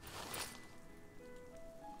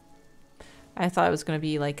 I thought it was going to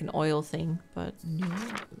be like an oil thing, but no.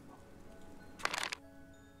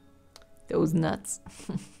 Those nuts.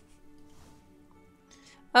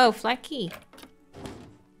 Oh, flat key.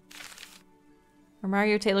 Our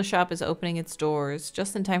Mario Tailor shop is opening its doors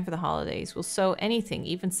just in time for the holidays. We'll sew anything,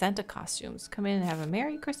 even Santa costumes. Come in and have a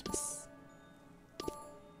Merry Christmas.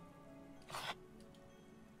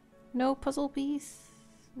 No puzzle piece?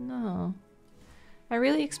 No. I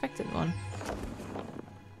really expected one.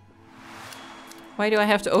 Why do I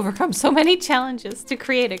have to overcome so many challenges to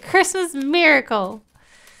create a Christmas miracle?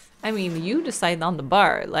 I mean, you decide on the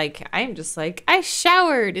bar. Like, I'm just like, I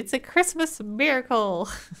showered. It's a Christmas miracle.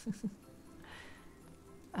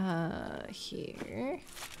 Here.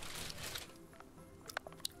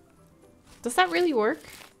 Does that really work?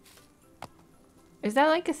 Is that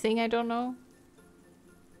like a thing I don't know?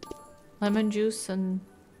 Lemon juice and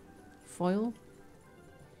foil?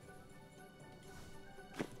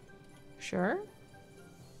 Sure.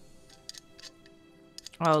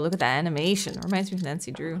 Oh, look at that animation. It reminds me of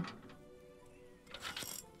Nancy Drew.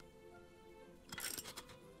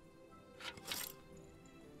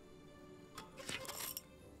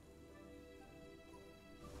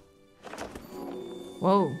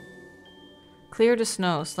 Whoa. Clear the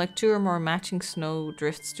snow. Select 2 or more matching snow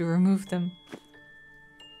drifts to remove them.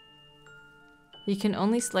 You can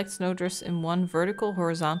only select snow drifts in one vertical,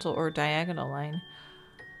 horizontal, or diagonal line.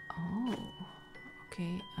 Oh.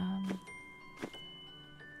 Okay,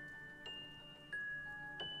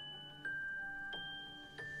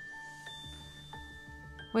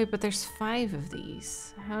 Wait, but there's 5 of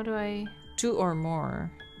these. How do I... 2 or more.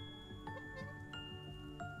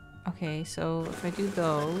 Okay, so if I do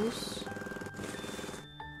those...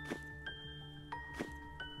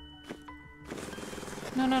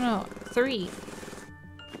 No. 3.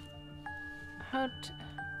 How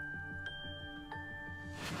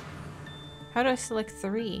do I select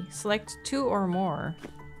 3? Select 2 or more.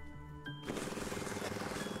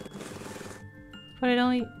 But it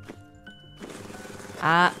only...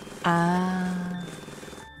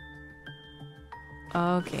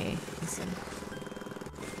 Okay, I see.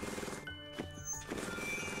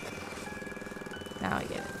 Now I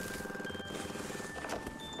get it.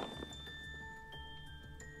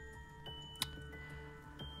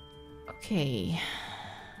 Okay.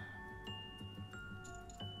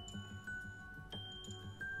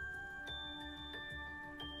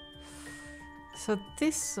 So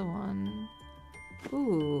this one...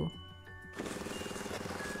 Ooh.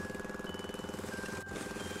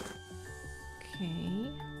 Okay.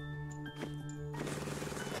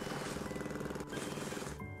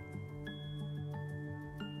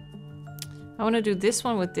 I want to do this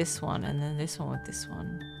one with this one, and then this one with this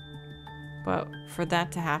one. But for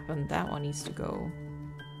that to happen, that one needs to go.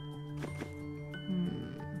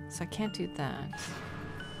 So I can't do that.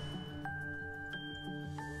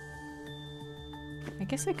 I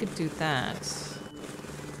guess I could do that.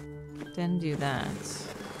 Then do that.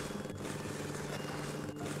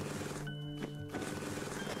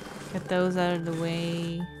 Get those out of the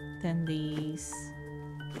way. Then these.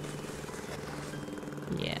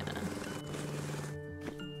 Yeah.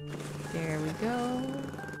 There we go.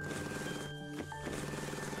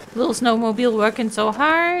 Little snowmobile working so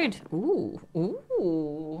hard. Ooh,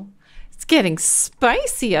 ooh. It's getting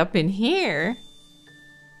spicy up in here.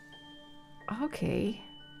 Okay.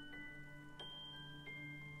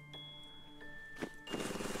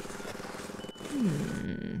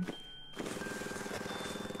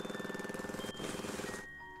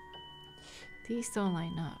 These don't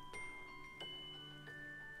line up.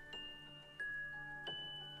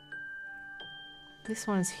 This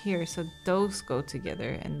one is here, so those go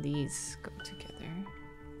together and these go together.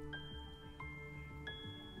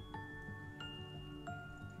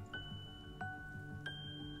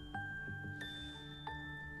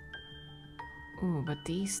 Ooh, but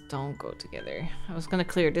these don't go together. I was gonna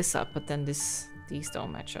clear this up, but then these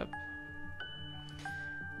don't match up.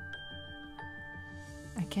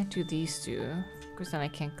 I can't do these two, because then I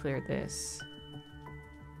can't clear this.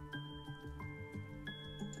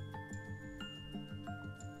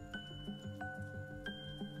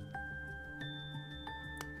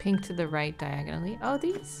 Pink to the right diagonally. Oh,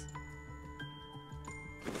 these?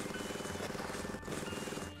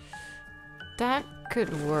 That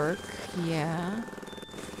could work, yeah.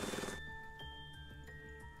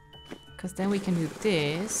 Because then we can do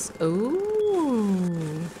this.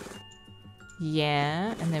 Ooh.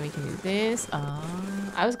 Yeah, and then we can do this.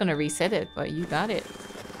 I was gonna reset it, but you got it.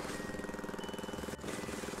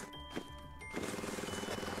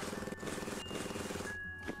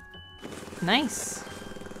 Nice.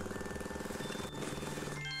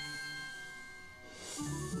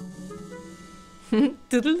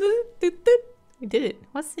 We did it.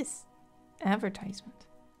 What's this? Advertisement.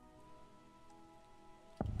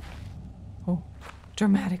 Oh,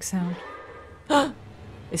 dramatic sound.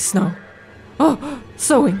 It's snow. Oh,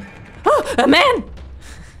 sewing. Oh, a man!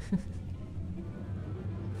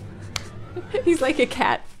 He's like a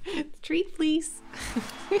cat. Treat, please.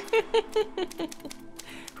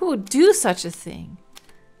 Who would do such a thing?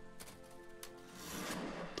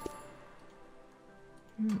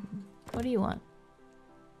 What do you want?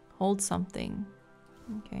 Hold something.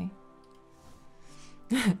 Okay.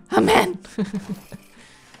 A man!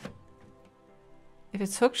 If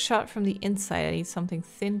it's hooked shut from the inside, I need something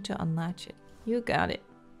thin to unlatch it. You got it.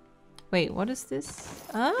 Wait, what is this?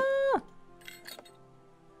 Ah! Oh,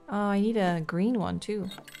 I need a green one too.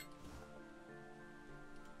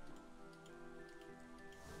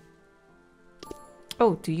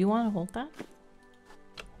 Oh, do you want to hold that?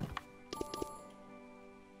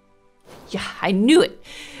 Yeah, I knew it.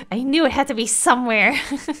 I knew it had to be somewhere.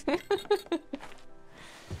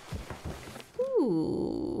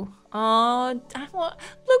 Ooh. Oh, I want.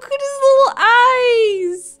 Look at his little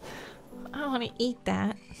eyes. I want to eat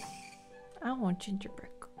that. I want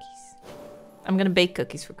gingerbread cookies. I'm gonna bake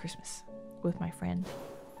cookies for Christmas with my friend.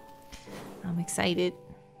 I'm excited.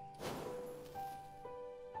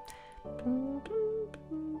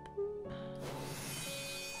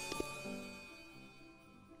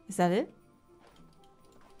 Is that it?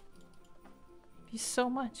 Thank you so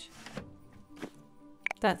much.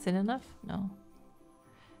 That's it enough? No.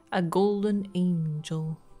 A golden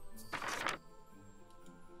angel.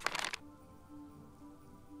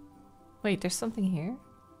 Wait, there's something here?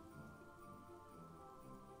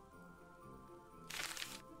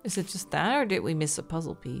 Is it just that, or did we miss a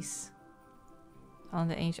puzzle piece? On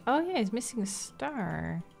the angel. Oh yeah, he's missing a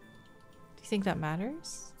star. Do you think that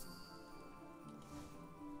matters?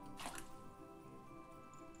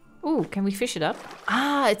 Ooh, can we fish it up?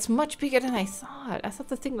 Ah, it's much bigger than I thought. I thought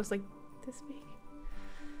the thing was like this big.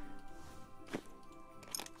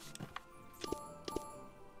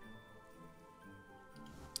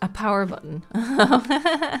 A power button.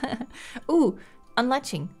 Ooh,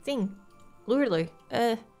 unlatching. Thing. Lure.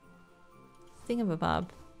 Thingamabob.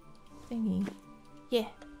 Thingy. Yeah.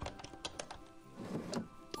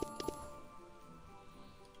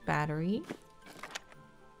 Battery.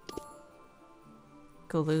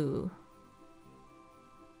 Glue.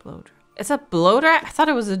 Blow dryer. It's a blow dryer? I thought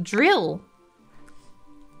it was a drill.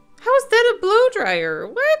 How is that a blow dryer?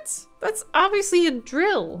 What? That's obviously a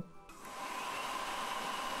drill.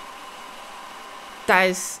 That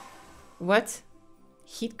is... What?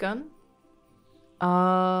 Heat gun?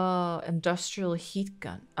 Oh, industrial heat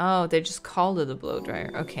gun. Oh, they just called it a blow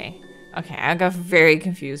dryer. Okay. Okay, I got very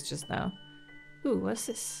confused just now. Ooh, what's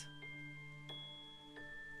this?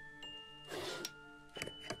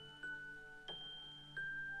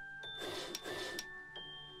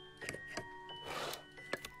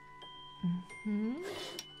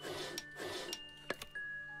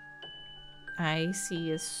 I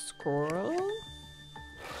see a squirrel.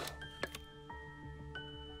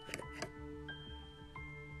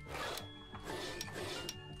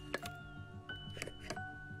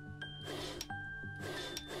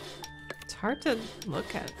 It's hard to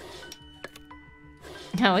look at.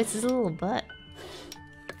 Oh, it's his little butt.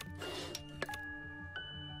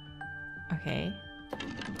 Okay.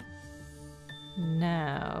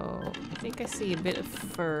 Now, I think I see a bit of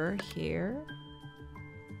fur here.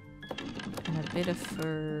 And a bit of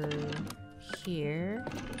fur here.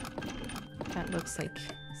 That looks like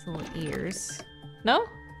his little ears. No?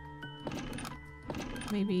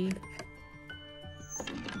 Maybe...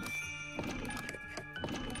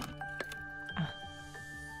 Ah.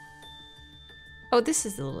 Oh, this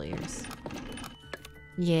is the little ears.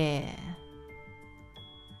 Yeah.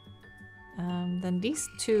 Then these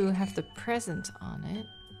two have the present on it.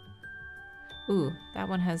 Ooh, that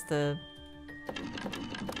one has the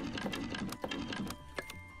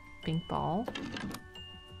pink ball.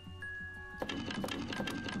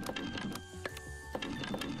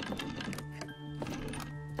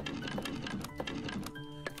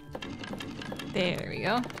 There we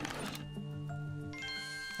go.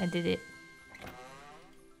 I did it.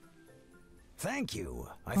 Thank you.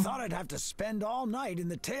 I thought I'd have to spend all night in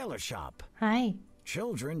the tailor shop. Hi.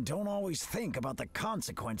 Children don't always think about the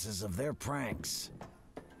consequences of their pranks.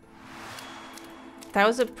 That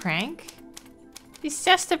was a prank? It's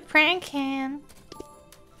just a prank, Han.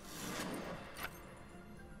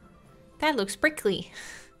 That looks prickly.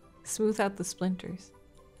 Smooth out the splinters.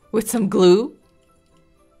 With some glue.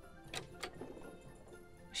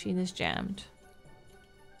 Machine is jammed.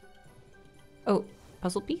 Oh,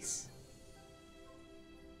 puzzle piece?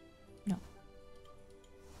 No.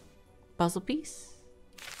 Puzzle piece?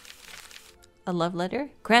 A love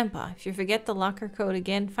letter? Grandpa, if you forget the locker code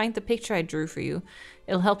again, find the picture I drew for you.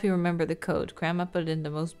 It'll help you remember the code. Grandma put it in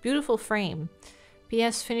the most beautiful frame.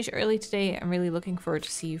 P.S. Finish early today. I'm really looking forward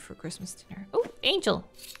to see you for Christmas dinner. Oh, Angel!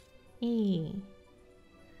 Hey.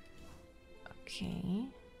 Okay.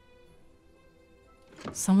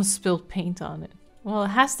 Someone spilled paint on it. Well, it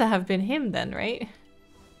has to have been him then, right?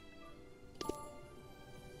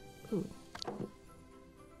 Ooh.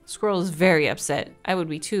 Squirrel is very upset. I would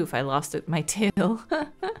be too if I lost my tail.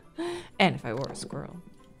 And if I wore a squirrel.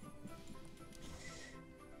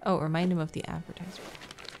 Oh, remind him of the advertisement.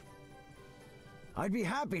 I'd be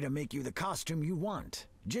happy to make you the costume you want.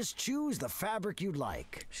 Just choose the fabric you'd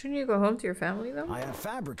like. Shouldn't you go home to your family, though? I have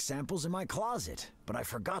fabric samples in my closet, but I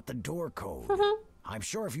forgot the door code. I'm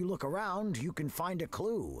sure if you look around, you can find a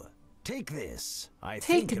clue. Take this. I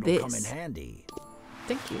think it'll come in handy.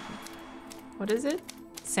 Thank you. What is it?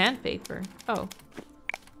 Sandpaper. Oh.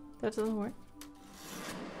 That doesn't work.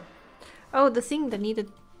 Oh, the thing that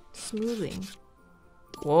needed smoothing.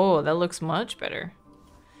 Whoa, that looks much better.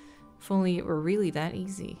 If only it were really that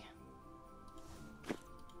easy.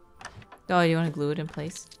 Oh, you want to glue it in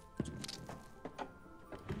place?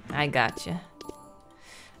 I gotcha.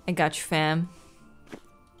 I got you, fam.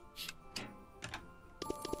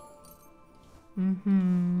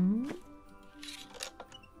 Mm-hmm.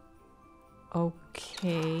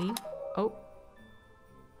 Okay. Oh.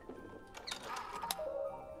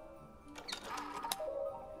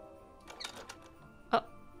 Oh.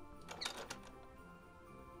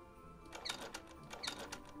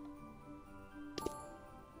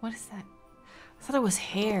 What is that? I thought it was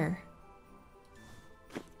hair.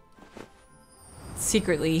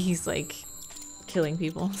 Secretly, he's like killing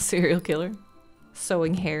people. Serial killer.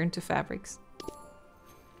 Sewing hair into fabrics.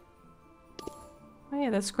 Oh yeah,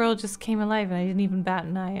 that squirrel just came alive and I didn't even bat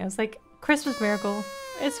an eye. I was like, Christmas miracle.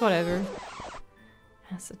 It's whatever.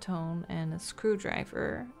 Acetone and a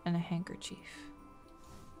screwdriver and a handkerchief.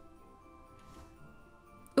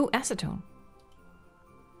 Ooh, acetone.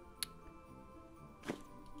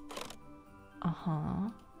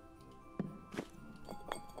 Uh-huh.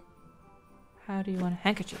 How do you want a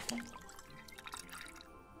handkerchief?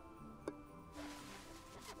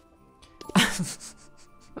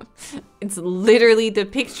 It's literally the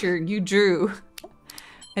picture you drew.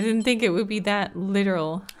 I didn't think it would be that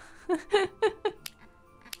literal. I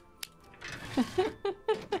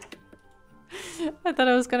thought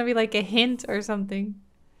it was gonna be like a hint or something.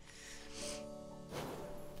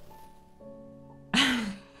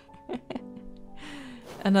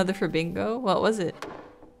 Another for bingo? What was it?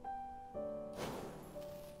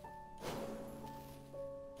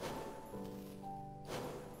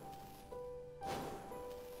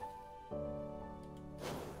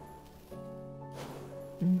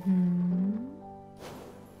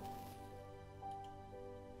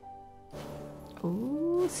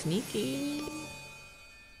 Ooh, sneaky.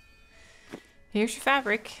 Here's your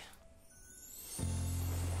fabric.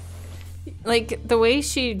 Like, the way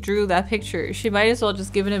she drew that picture, she might as well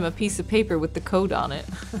just given him a piece of paper with the code on it.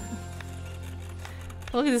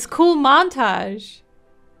 Look at this cool montage.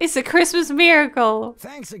 It's a Christmas miracle.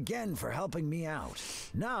 Thanks again for helping me out.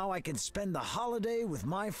 Now I can spend the holiday with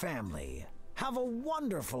my family. Have a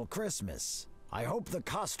wonderful Christmas. I hope the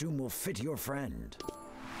costume will fit your friend.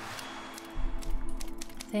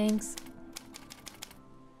 Thanks.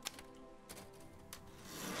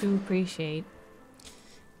 Do appreciate.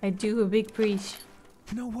 I do a big appreciate.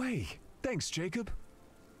 No way. Thanks, Jacob.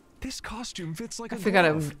 This costume fits like a glove. I forgot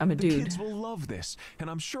I'm a dude. The kids will love this, and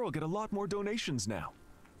I'm sure I'll get a lot more donations now.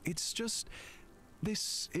 It's just,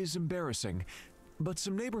 this is embarrassing, but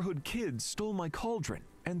some neighborhood kids stole my cauldron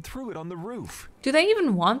and threw it on the roof. Do they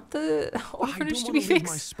even want the orphanage to be fixed? I don't want to leave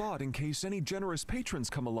my spot in case any generous patrons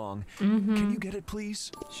come along. Can you get it,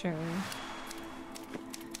 please? Sure.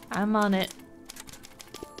 I'm on it.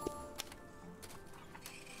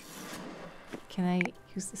 Can I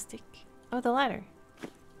use the stick? Oh, the ladder.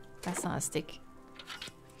 That's not a stick.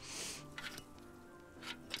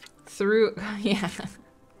 Through, yeah.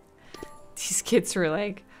 These kids were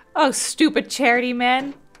like, oh, stupid charity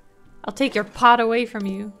man. I'll take your pot away from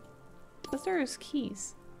you. But there's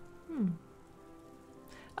keys.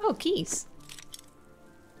 Oh, keys.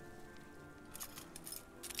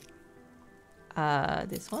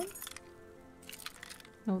 This one?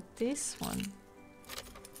 No, this one.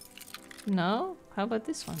 No? How about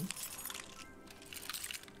this one?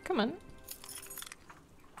 Come on.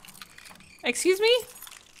 Excuse me?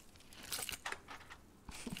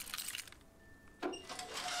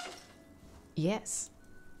 Yes.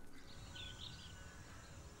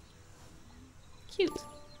 Cute.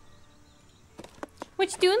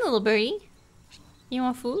 What you doing, little birdie? You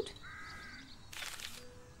want food?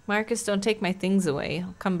 Marcus, don't take my things away.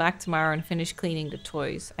 I'll come back tomorrow and finish cleaning the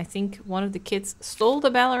toys. I think one of the kids stole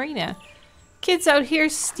the ballerina. Kids out here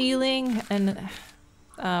stealing and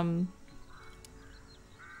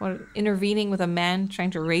intervening with a man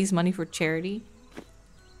trying to raise money for charity.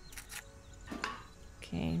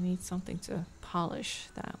 Okay, I need something to polish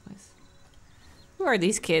that with. Who are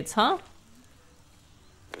these kids, huh?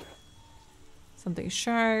 Something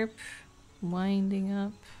sharp, winding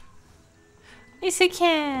up. It's a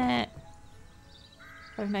cat.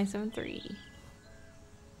 5973.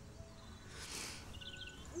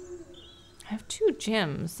 I have 2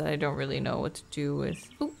 gems that I don't really know what to do with.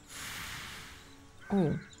 Ooh.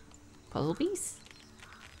 Oh, puzzle piece?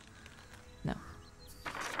 No.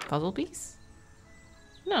 Puzzle piece?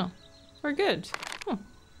 No, we're good.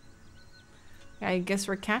 I guess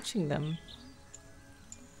we're catching them.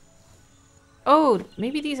 Oh,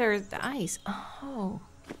 maybe these are the eyes. Oh.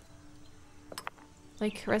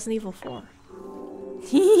 Like Resident Evil 4.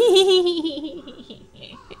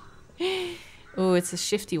 Oh, it's a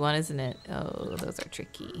shifty one, isn't it? Oh, those are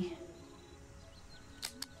tricky.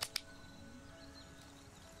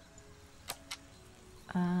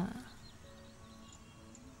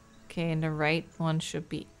 Okay, and the right one should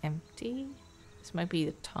be empty. This might be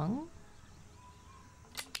the tongue.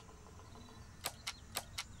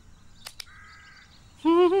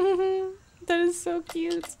 That is so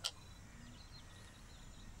cute.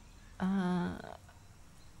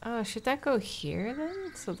 Oh, should that go here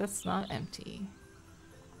then? So that's not empty.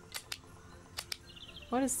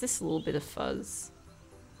 What is this little bit of fuzz?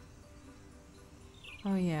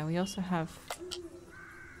 Oh yeah, we also have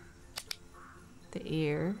the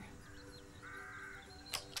ear.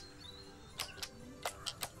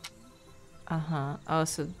 Uh-huh. Oh,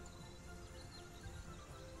 so...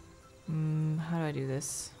 how do I do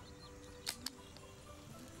this?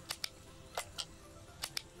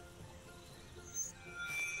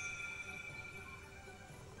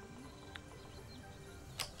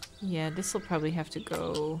 Yeah, this will probably have to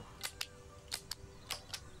go...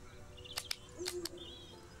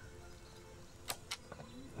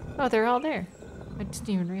 Oh, they're all there. I didn't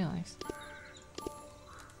even realize.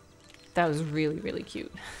 That was really, really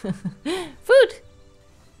cute. Food!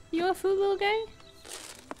 You want food, little guy?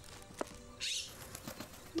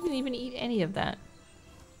 You didn't even eat any of that.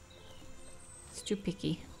 It's too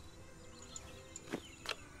picky.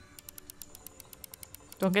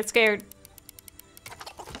 Don't get scared.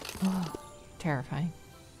 Oh, terrifying.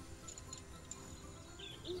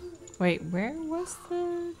 Wait, where was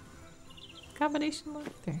the combination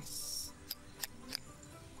look? There.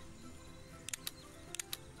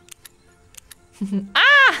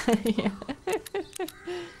 Ah! Yeah.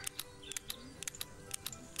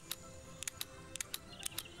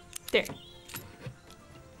 There.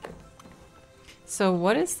 So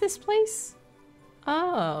what is this place?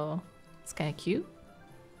 Oh, It's kind of cute.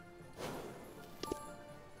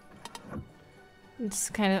 It's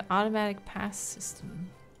kind of automatic pass system.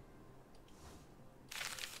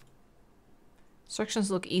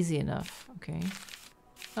 Instructions look easy enough. Okay.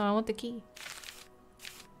 Oh, I want the key.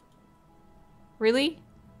 Really?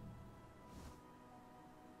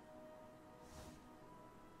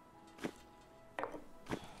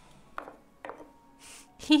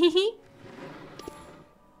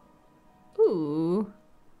 Ooh.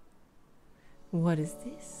 What is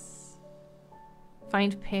this?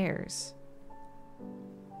 Find pairs.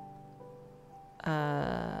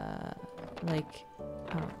 Like,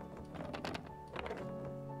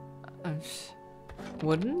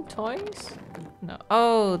 wooden toys? No.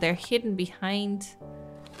 Oh, they're hidden behind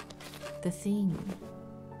the thing.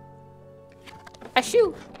 A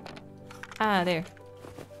shoe! Ah, there.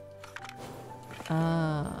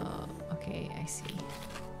 Oh, okay, I see.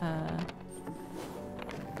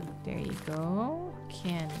 There you go.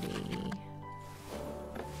 Candy.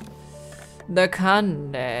 The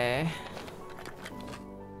candy.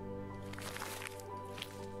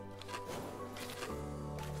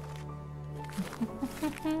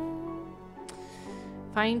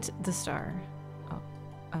 Find the star. Oh.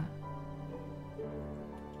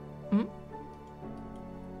 Hmm?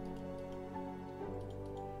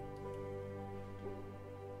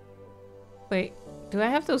 Wait, do I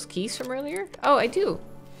have those keys from earlier? Oh, I do.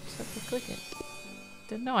 Just have to click it.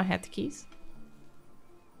 Didn't know I had the keys.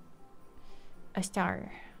 A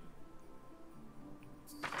star.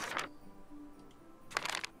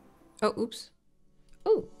 Oh, oops.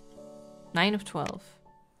 Oh. 9 of 12.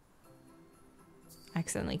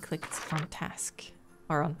 Accidentally clicked on task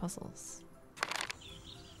or on puzzles.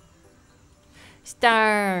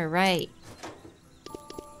 Star, right.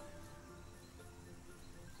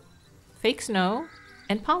 Fake snow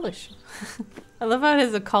and polish. I love how it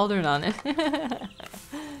has a cauldron on it.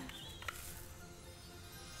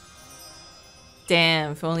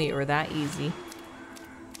 Damn, if only it were that easy.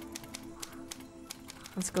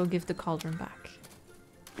 Let's go give the cauldron back.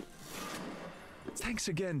 Thanks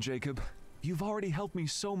again, Jacob. You've already helped me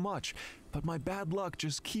so much, but my bad luck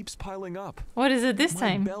just keeps piling up. What is it this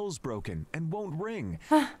time? My bell's broken and won't ring.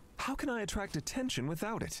 How can I attract attention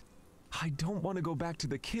without it? I don't want to go back to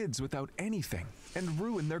the kids without anything and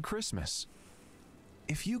ruin their Christmas.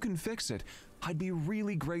 If you can fix it, I'd be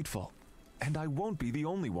really grateful. And I won't be the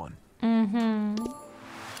only one. Mm-hmm.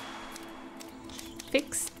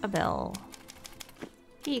 Fix a bell.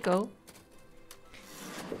 Here you go.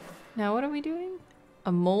 Now what are we doing?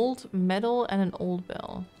 A mold, metal, and an old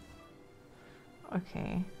bell.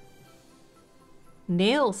 Okay.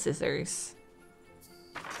 Nail scissors.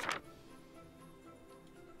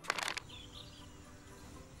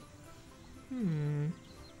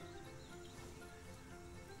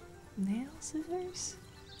 Nail scissors?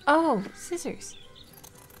 Oh, scissors.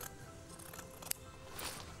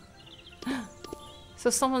 So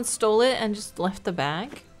someone stole it and just left the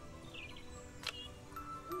bag?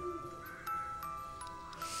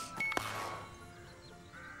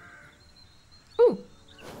 Ooh.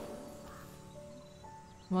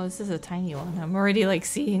 Well, this is a tiny one. I'm already like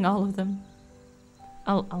seeing all of them.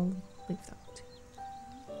 I'll leave that one too.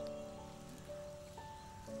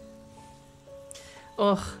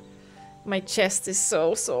 Ugh. My chest is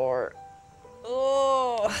so sore.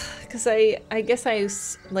 Oh, because I guess I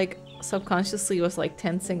like subconsciously was like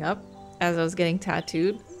tensing up as I was getting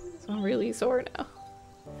tattooed. So I'm really sore now.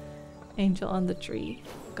 Angel on the tree.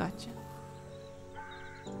 Gotcha.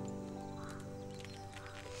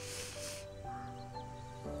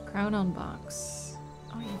 Crown on box.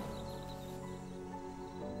 Oh yeah.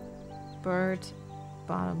 Bird,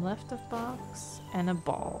 bottom left of box, and a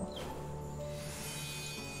ball.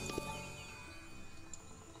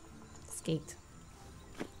 Skate.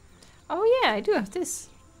 Oh yeah, I do have this.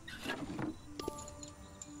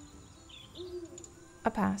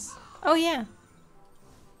 A pass. Oh yeah.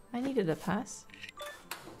 I needed a pass.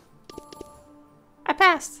 I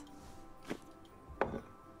passed.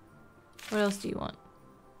 What else do you want?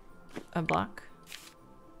 A block.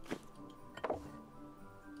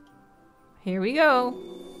 Here we go.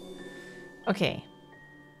 Okay.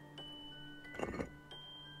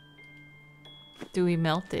 Do we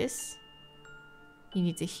melt this? You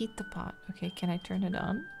need to heat the pot. Okay, can I turn it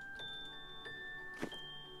on?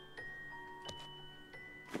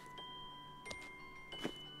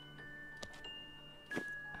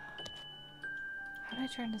 How do I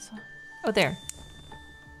turn this on? Oh, there.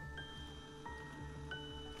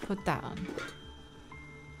 Put that on.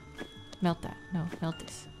 Melt that. No, melt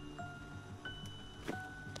this.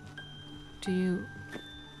 Do you...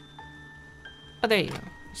 Oh, there you go.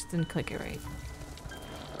 Just didn't click it right.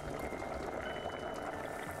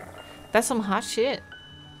 That's some hot shit.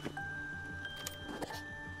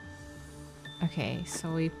 Okay,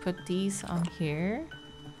 so we put these on here.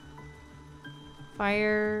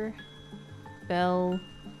 Fire, bell.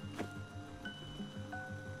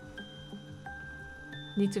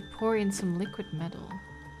 Need to pour in some liquid metal.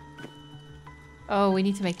 Oh, we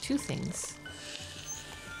need to make 2 things.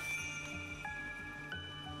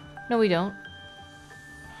 No, we don't.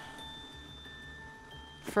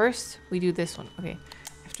 First, we do this one. Okay,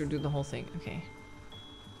 I have to do the whole thing. Okay.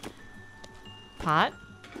 Pot.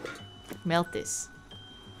 Melt this.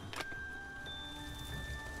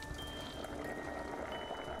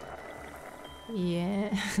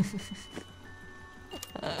 Yeah.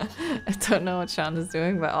 I don't know what Sean is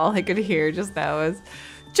doing, but all I could hear just now was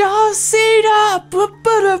John Cena! Come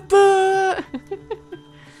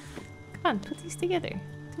on, put these together.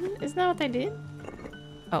 Isn't that what I did?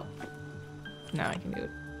 Oh. Now I can do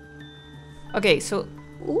it. Okay, so...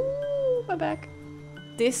 Ooh, my back.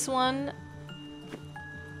 This one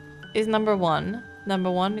is number 1.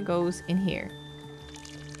 Number 1 goes in here.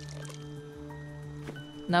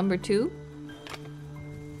 Number 2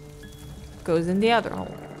 goes in the other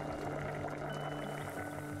hole.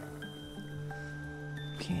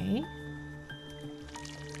 Okay.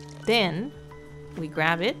 Then we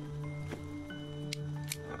grab it,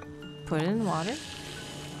 put it in water,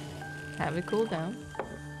 have it cool down,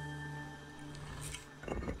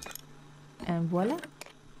 and voila,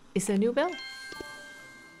 it's a new bell.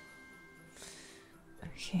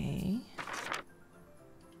 Okay.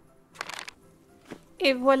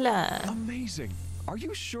 Et voila. Amazing. Are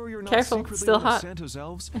you sure you're not Careful, secretly still one of hot. Santa's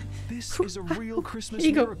elves? This is a real Christmas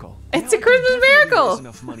Here you go. miracle. It's Now a I can Christmas definitely miracle! raise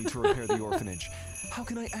enough money to repair the orphanage. How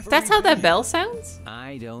can I ever That's how repay that you? bell sounds?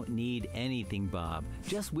 I don't need anything, Bob.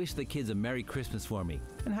 Just wish the kids a Merry Christmas for me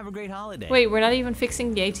and have a great holiday. Wait, we're not even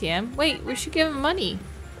fixing the ATM? Wait, we should give him money.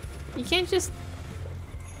 You can't just...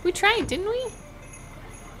 We tried, didn't we?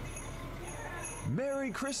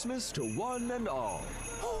 Merry Christmas to one and all.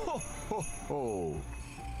 Ho, ho, ho.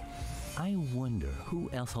 I wonder who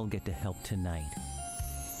else I'll get to help tonight.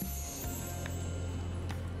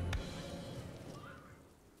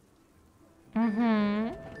 Mm-hmm.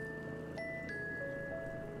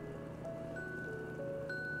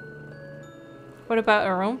 What about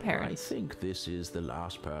our own I parents? think this is the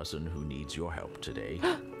last person who needs your help today.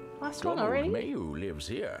 Last one Donald already? Mayu lives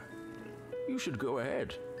here. You should go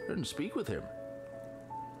ahead and speak with him.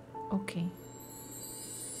 Okay.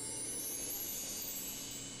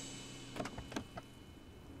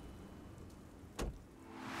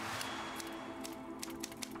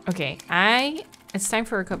 Okay, it's time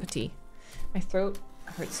for a cup of tea. My throat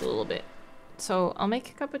hurts a little bit. So I'll make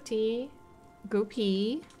a cup of tea, go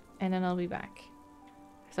pee, and then I'll be back.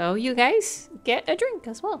 So you guys get a drink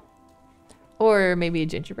as well. Or maybe a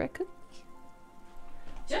gingerbread cookie.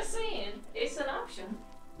 Just saying, it's an option.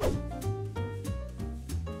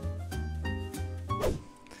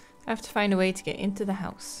 I have to find a way to get into the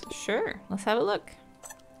house. Sure, let's have a look.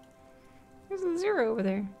 There's a 0 over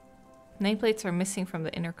there. Nameplates are missing from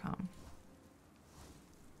the intercom.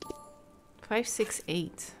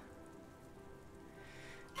 568.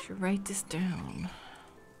 Should write this down.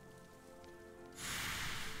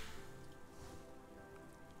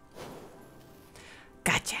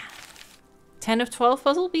 Gotcha. 10 of 12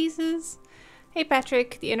 puzzle pieces. Hey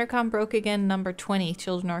Patrick, the intercom broke again. Number 20.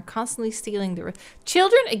 Children are constantly stealing the...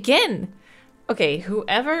 Children again! Okay,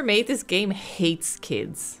 whoever made this game hates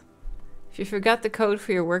kids. If you forgot the code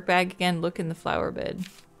for your work bag again, look in the flower bed.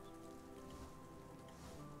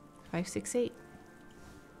 568.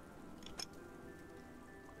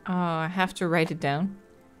 Oh, I have to write it down.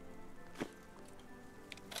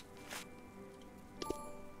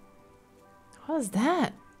 What is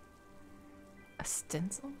that? A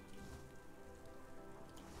stencil?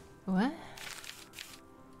 What?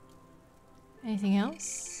 Anything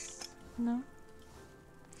else? No.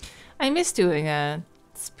 I miss doing a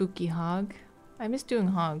spooky hog. I miss doing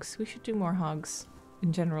hogs. We should do more hogs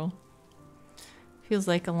in general. Feels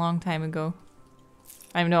like a long time ago.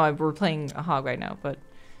 I know we're playing a hog right now, but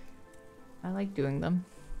I like doing them.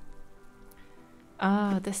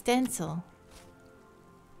 Ah, the stencil.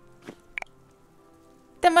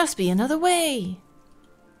 There must be another way.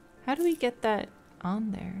 How do we get that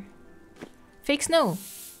on there? Fake snow.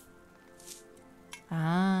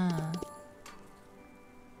 Ah.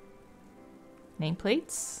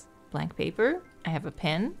 Nameplates. Blank paper. I have a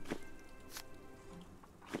pen.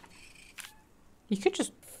 You could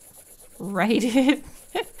just write it.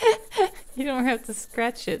 You don't have to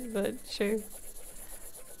scratch it, but sure.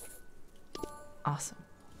 Awesome.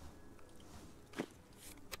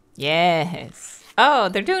 Yes. Oh,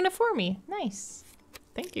 they're doing it for me. Nice.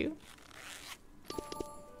 Thank you.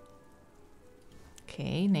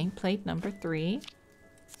 Okay, nameplate number 3.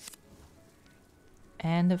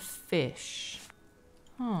 And a fish.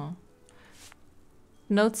 Huh.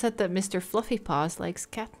 Note said that Mr. Fluffy Paws likes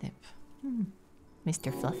catnip.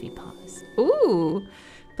 Mr. Fluffy Paws. Ooh!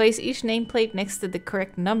 Place each nameplate next to the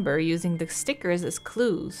correct number using the stickers as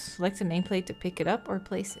clues. Select the nameplate to pick it up or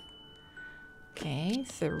place it. Okay,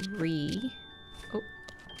 3. Oh.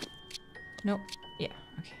 Nope. Yeah,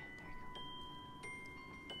 okay.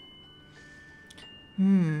 There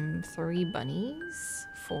we go. 3 bunnies.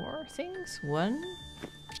 4 things. 1.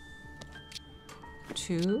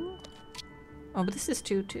 2. Oh, but this is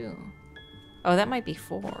 2 too. Oh, that might be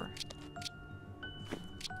 4.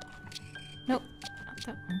 Nope, not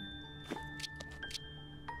that one.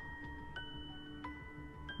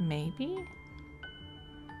 Maybe?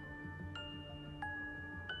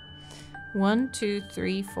 1, 2,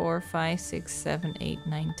 3, 4, 5, 6, 7, 8,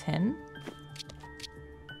 9, 10.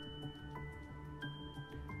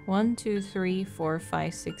 1, 2, 3, 4,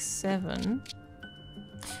 5, 6, 7.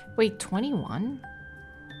 Wait, 21?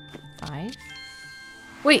 5?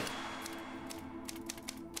 Wait!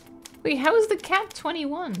 Wait, how is the cat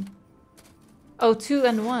 21? Oh, 2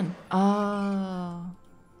 and 1. Oh.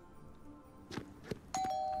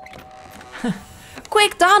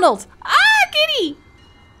 Quick, Donald! Ah, kitty!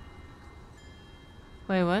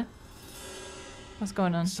 Wait, what? What's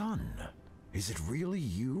going on? Son, is it really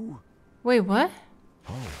you? Wait, what?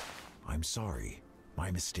 Oh, I'm sorry. My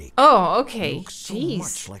mistake. Oh, okay. Jeez, so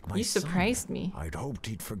much like my you son. surprised me. I'd hoped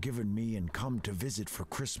he'd forgiven me and come to visit for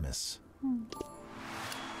Christmas.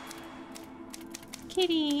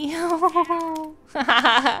 Kitty.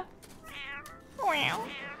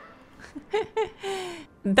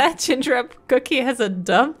 That ginger up cookie has a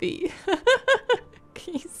dumpy.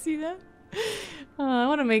 Can you see that? Oh, I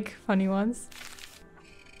want to make funny ones.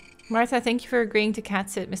 Martha, thank you for agreeing to cat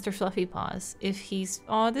sit Mr. Fluffy Paws. If he's...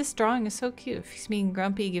 Oh, this drawing is so cute. If he's being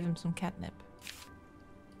grumpy, give him some catnip.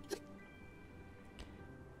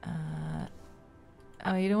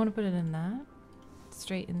 Oh, you don't want to put it in that?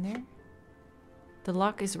 Straight in there? The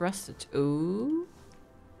lock is rusted. Ooh.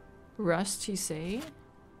 Rust, you say?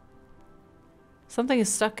 Something is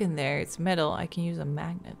stuck in there. It's metal. I can use a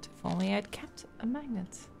magnet. If only I'd kept a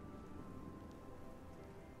magnet.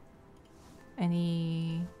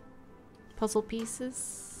 Any puzzle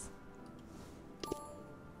pieces?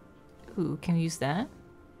 Ooh, can we use that?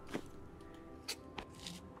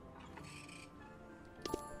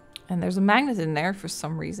 And there's a magnet in there for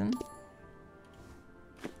some reason.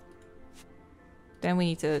 Then we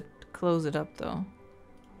need to close it up though.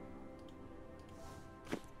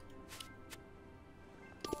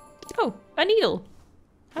 Oh, a needle!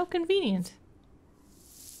 How convenient.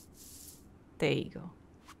 There you go.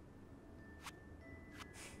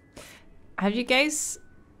 Have you guys...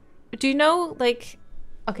 Do you know, like...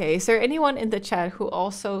 Okay, is there anyone in the chat who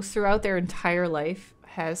also, throughout their entire life,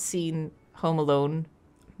 has seen Home Alone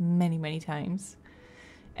many, many times?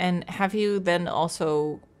 And have you then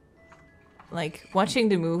also... Like, watching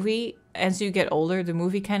the movie, as you get older, the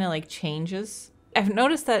movie kind of, like, changes. I've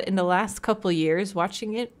noticed that in the last couple years,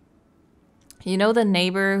 watching it, you know the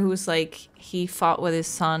neighbor who's, like, he fought with his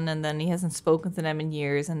son and then he hasn't spoken to them in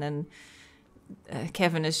years, and then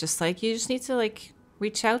Kevin is just like, you just need to, like,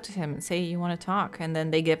 reach out to him and say you want to talk, and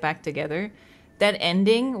then they get back together. That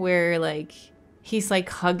ending where, like, he's, like,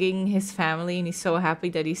 hugging his family and he's so happy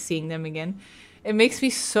that he's seeing them again. It makes me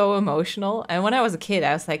so emotional. And when I was a kid,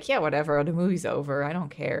 I was like, yeah, whatever, the movie's over, I don't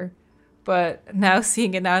care. But now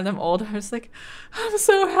seeing it now that I'm older, I was like, I'm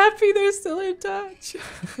so happy they're still in touch.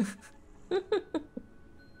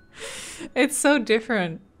 It's so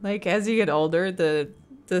different. Like, as you get older, the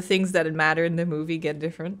things that matter in the movie get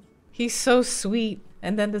different. He's so sweet.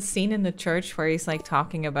 And then the scene in the church where he's, like,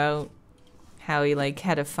 talking about how he, like,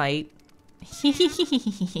 had a fight.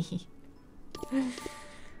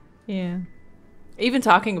 Yeah. Even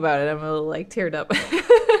talking about it, I'm a little, like, teared up.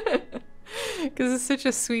 Because it's such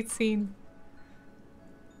a sweet scene.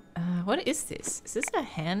 What is this? Is this a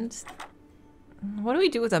hand? What do we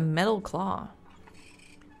do with a metal claw?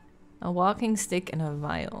 A walking stick and a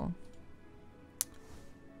vial.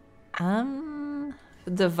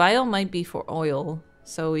 The vial might be for oil,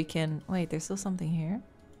 so we can... Wait, there's still something here.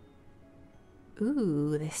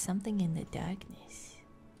 Ooh, there's something in the darkness.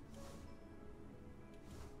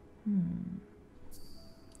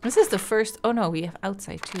 This is the first... Oh no, we have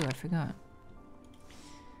outside too, I forgot.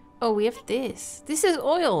 Oh, we have this. This is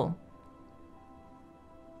oil.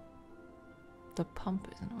 The pump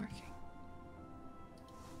isn't working.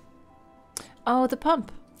 Oh, the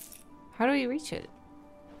pump. How do we reach it?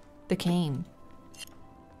 The cane.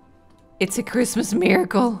 It's a Christmas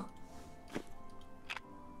miracle.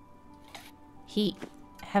 Heat.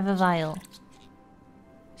 Have a vial.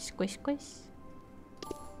 Squish, squish.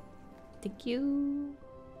 Thank you.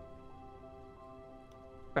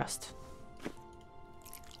 Rust.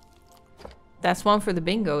 That's one for the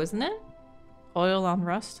bingo, isn't it? Oil on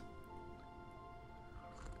rust.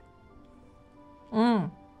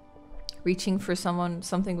 Reaching for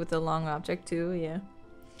something with a long object too, yeah.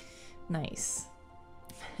 Nice.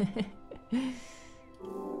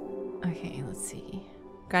 Okay, let's see.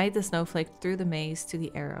 Guide the snowflake through the maze to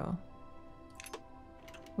the arrow.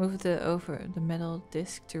 Move over the metal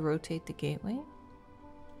disc to rotate the gateway.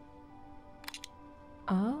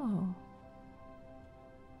 Oh.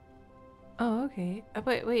 Oh, okay.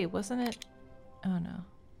 Wait, wasn't it? Oh no.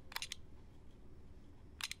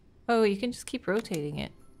 Oh, you can just keep rotating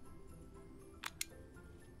it.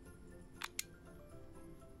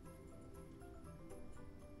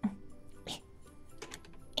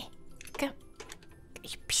 Go.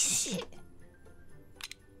 You piece of shit.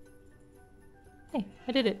 Hey,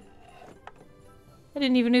 I did it. I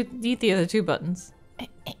didn't even need the other two buttons.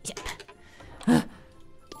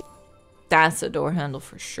 That's a door handle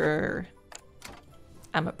for sure.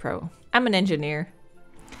 I'm a pro. I'm an engineer.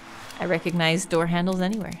 I recognize door handles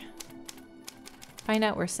anywhere. Find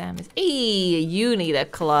out where Sam is. Hey, you need a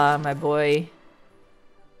claw, my boy.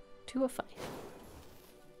 2 of 5.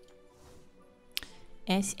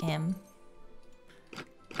 SM.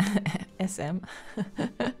 SM.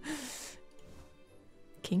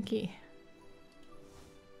 Kinky.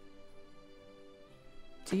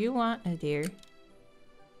 Do you want a deer?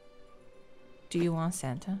 Do you want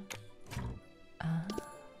Santa?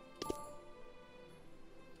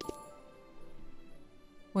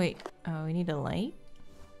 Wait, oh, we need a light?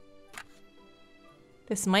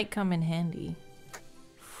 This might come in handy.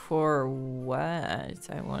 For what,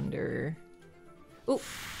 I wonder? Ooh,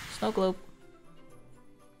 snow globe.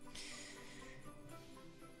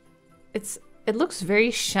 It looks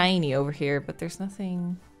very shiny over here, but there's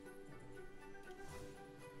nothing.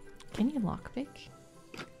 Can you lockpick?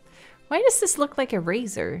 Why does this look like a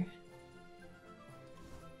razor?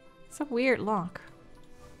 It's a weird lock.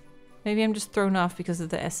 Maybe I'm just thrown off because of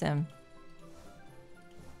the SM.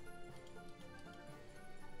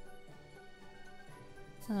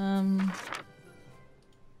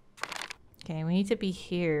 Okay, we need to be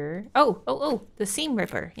here. Oh, the seam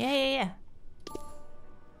ripper. Yeah.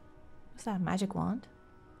 What's that, magic wand?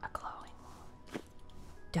 A glowing wand.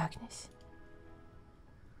 Darkness.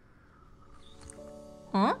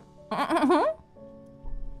 Huh?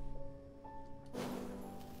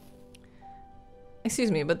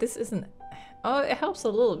 Excuse me, but this isn't... Oh, it helps a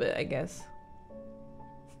little bit, I guess.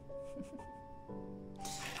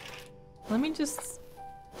 Let me just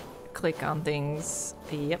click on things.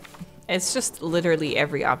 Yep. It's just literally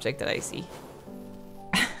every object that I see.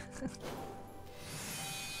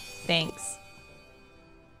 Thanks.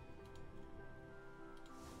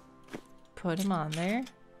 Put him on there.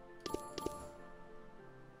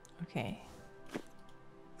 Okay.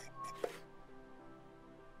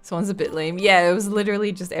 This one's a bit lame. Yeah, it was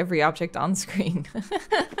literally just every object on screen.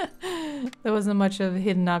 There wasn't much of a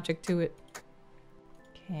hidden object to it.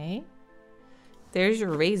 Okay. There's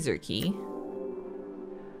your razor key.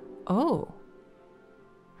 Oh.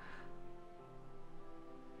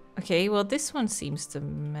 Okay, well this one seems to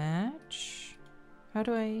match. How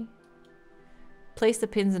do I... Place the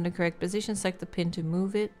pins in the correct position, select the pin to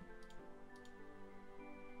move it.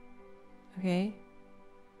 Okay.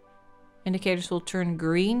 Indicators will turn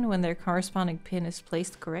green when their corresponding pin is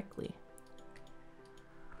placed correctly.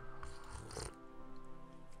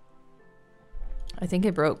 I think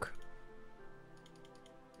it broke.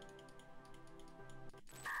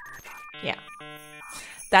 Yeah.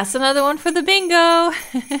 That's another one for the bingo!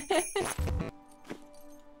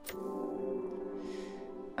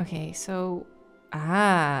 Okay, so...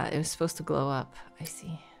 Ah, it was supposed to glow up. I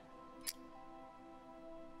see.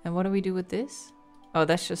 And what do we do with this? Oh,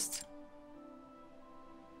 that's just...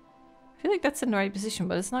 I feel like that's in the right position,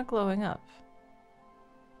 but it's not glowing up.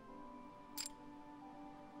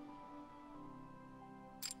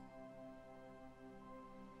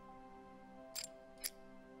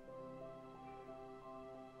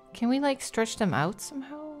 Can we like stretch them out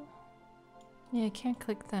somehow? Yeah, I can't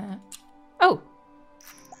click that. Oh!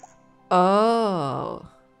 Oh!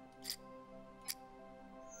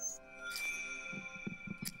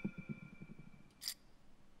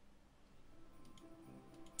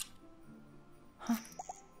 Huh.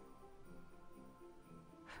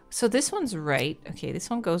 So this one's right. Okay, this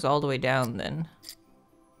one goes all the way down then.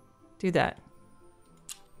 Do that.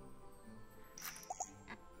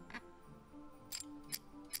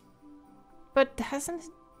 But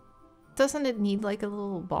doesn't it need like a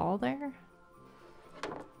little ball there?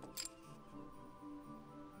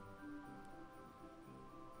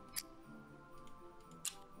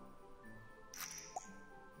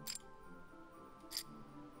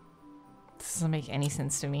 This doesn't make any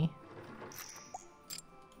sense to me.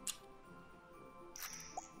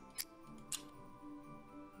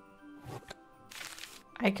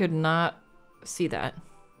 I could not see that.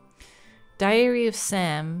 Diary of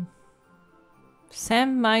Sam.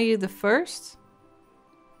 Sam Mayu the First?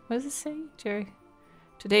 What does it say, Jerry?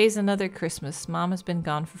 Today is another Christmas. Mom has been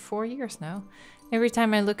gone for 4 years now. Every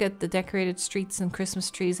time I look at the decorated streets and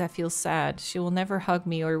Christmas trees, I feel sad. She will never hug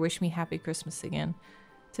me or wish me happy Christmas again.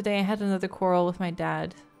 Today I had another quarrel with my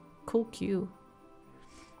dad. Cool cue.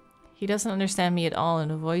 He doesn't understand me at all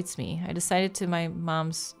and avoids me. I decided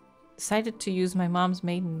to use my mom's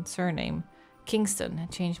maiden surname, Kingston,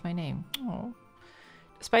 and change my name. Aww.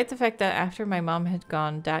 Despite the fact that after my mom had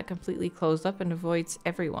gone, Dad completely closed up and avoids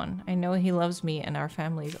everyone. I know he loves me and our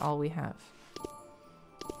family is all we have.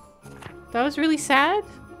 That was really sad.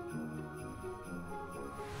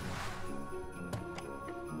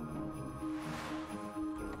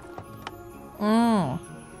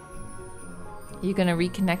 You gonna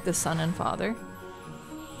reconnect the son and father?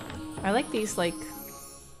 I like these like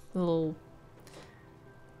little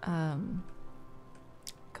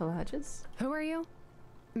collages. Who are you?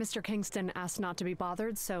 Mr. Kingston asked not to be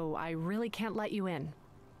bothered, so I really can't let you in.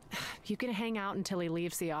 You can hang out until he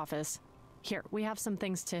leaves the office. Here, we have some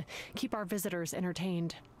things to keep our visitors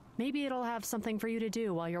entertained. Maybe it'll have something for you to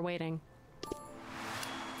do while you're waiting.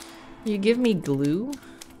 You give me glue?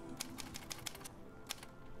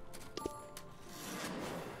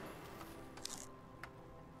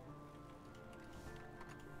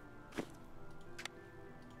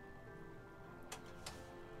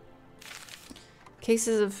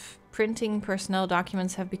 Cases of printing personnel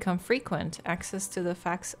documents have become frequent. Access to the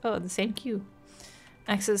fax... Oh, the same queue.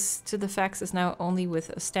 Access to the fax is now only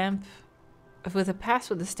with a stamp... With a pass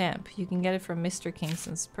with a stamp. You can get it from Mr.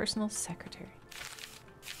 Kingston's personal secretary.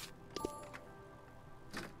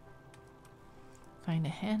 Find a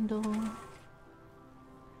handle.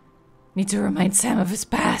 Need to remind Sam of his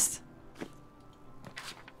past.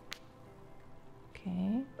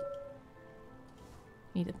 Okay.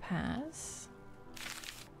 Need a pass.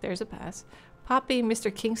 There's a pass. Poppy,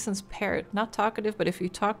 Mr. Kingston's parrot. Not talkative, but if you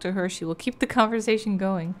talk to her, she will keep the conversation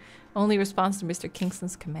going. Only responds to Mr.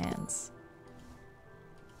 Kingston's commands.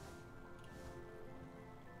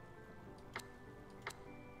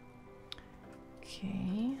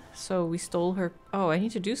 Okay. So we stole her... Oh, I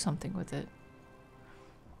need to do something with it.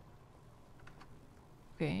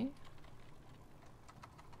 Okay.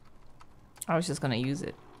 I was just gonna use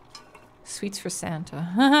it. Sweets for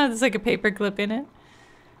Santa. There's like a paper clip in it.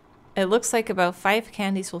 It looks like about 5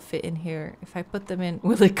 candies will fit in here. If I put them in,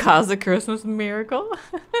 will it cause a Christmas miracle?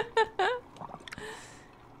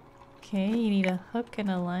 Okay, you need a hook and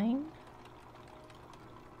a line.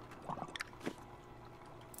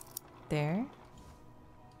 There.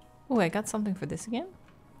 Oh, I got something for this again.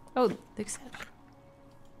 Oh, fix it.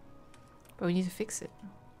 But we need to fix it.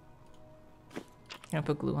 Can I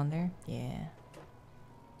put glue on there? Yeah.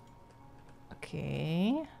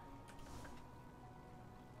 Okay.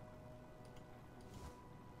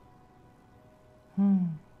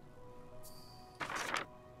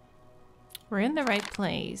 We're in the right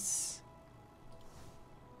place.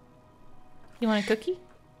 You want a cookie?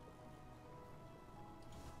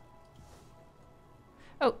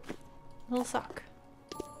 Oh, little sock.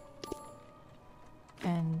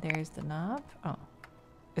 And there's the knob. Oh.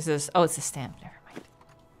 Is this? Oh, it's a stamp. Never mind.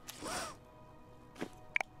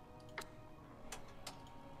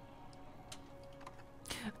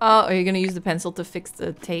 Oh, are you gonna use the pencil to fix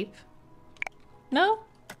the tape? No?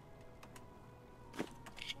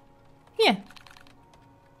 Yeah.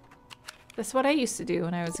 That's what I used to do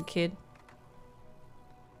when I was a kid.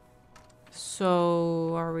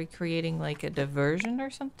 So, are we creating like a diversion or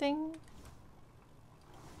something?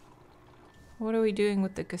 What are we doing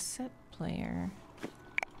with the cassette player?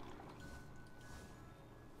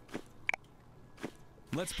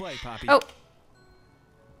 Let's play, Poppy. Oh!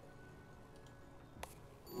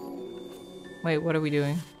 Wait, what are we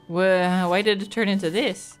doing? Why did it turn into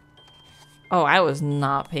this? Oh, I was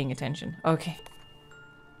not paying attention. Okay.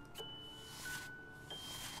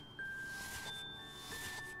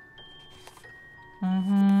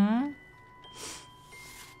 Mm-hmm.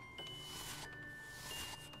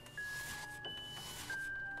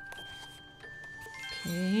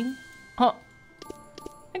 Okay. Oh!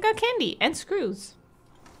 I got candy and screws.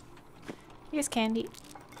 Here's candy.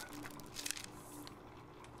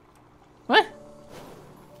 What?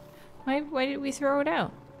 Why did we throw it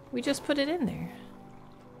out? We just put it in there.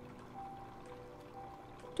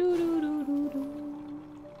 Doo -doo -doo -doo -doo.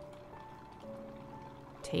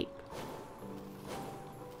 Tape.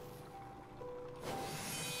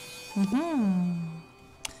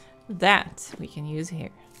 That we can use here.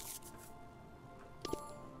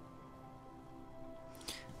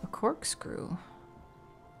 A corkscrew.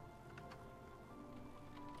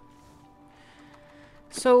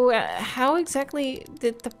 So, how exactly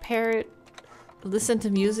did the parrot listen to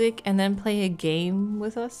music and then play a game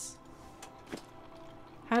with us?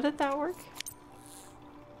 How did that work?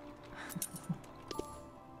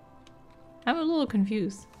 I'm a little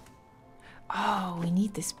confused. Oh, we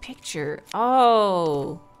need this picture.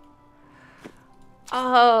 Oh.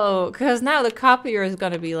 Oh, because now the copier is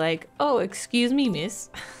gonna be like, oh, excuse me, miss.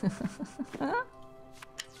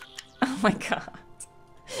 Oh my god.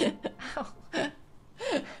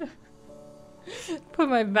 Put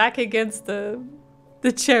my back against the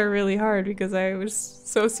chair really hard because I was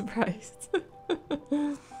so surprised.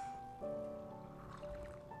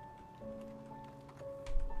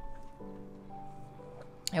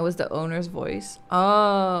 It was the owner's voice.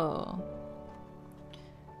 Oh.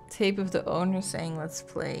 Tape of the owner saying let's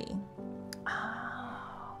play.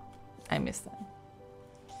 Oh. I missed that.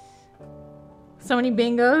 So many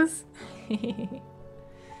bingos.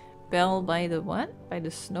 Bell by the what? By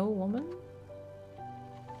the snow woman?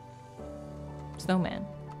 Snowman.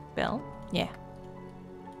 Bell? Yeah.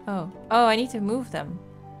 Oh. Oh, I need to move them.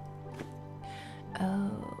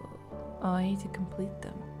 Oh. Oh, I need to complete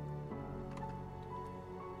them.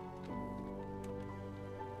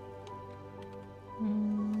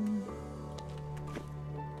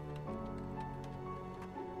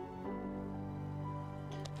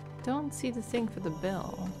 Don't see the thing for the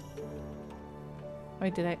bell.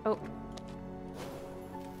 Wait, did I? Oh.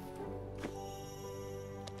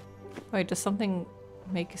 Wait, does something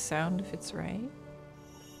make a sound if it's right?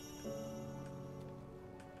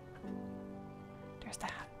 There's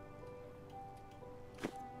that.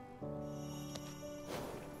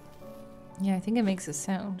 Yeah, I think it makes a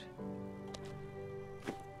sound.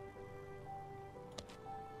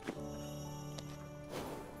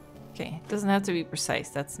 Okay, it doesn't have to be precise.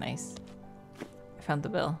 That's nice. I found the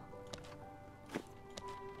bell.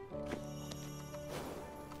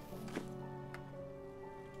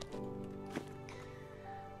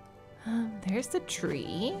 There's the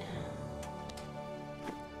tree.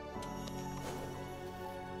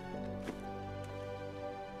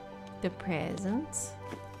 The presents.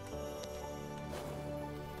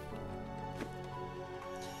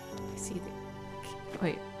 I see the...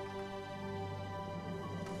 Wait.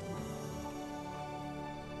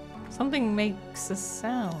 Something makes a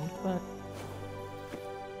sound, but...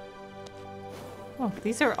 Oh,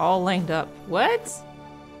 these are all lined up. What?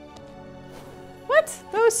 What?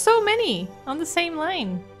 There was so many on the same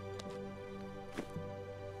line.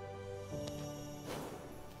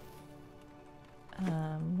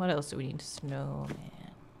 What else do we need? Snowman.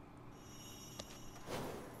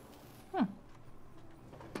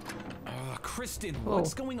 Kristen,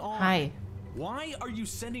 what's going on? Hi. Why are you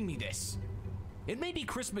sending me this? It may be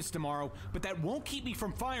Christmas tomorrow, but that won't keep me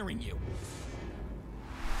from firing you.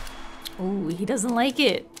 Ooh, he doesn't like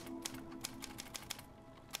it.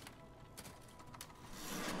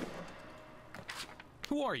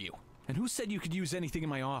 Who are you? And who said you could use anything in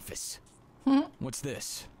my office? What's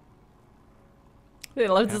this? I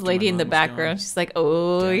love this lady in the background. She's like,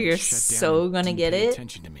 "Oh, you're so gonna get it."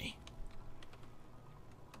 Attention to me.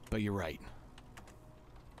 But you're right.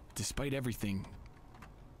 Despite everything,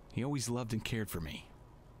 he always loved and cared for me.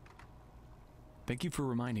 Thank you for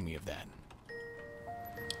reminding me of that.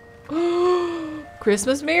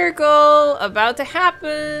 Christmas miracle about to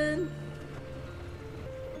happen.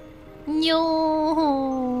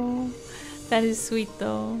 Yo, that is sweet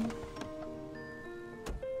though.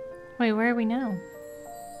 Wait, where are we now?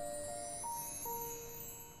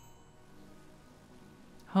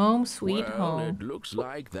 Home sweet home. It looks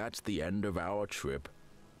like that's the end of our trip.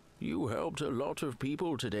 You helped a lot of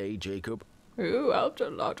people today, Jacob. You helped a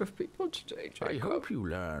lot of people today, Jacob. I hope you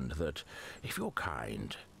learned that if you're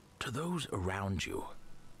kind to those around you,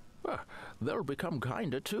 they'll become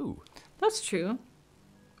kinder too. That's true.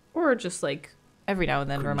 Or just like every now and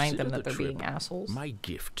then remind them that Consider they're the being trip assholes. My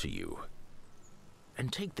gift to you.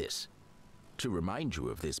 And take this to remind you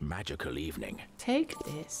of this magical evening. Take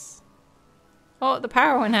this. Oh, the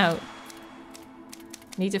power went out.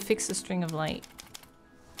 Need to fix the string of light.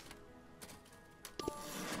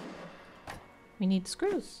 We need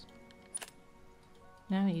screws.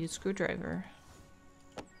 Now we need a screwdriver.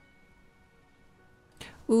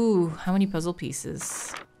 Ooh, how many puzzle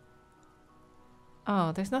pieces?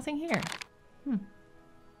 Oh, there's nothing here.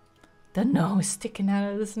 The nose sticking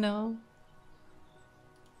out of the snow.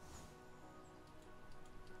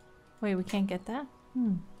 Wait, we can't get that?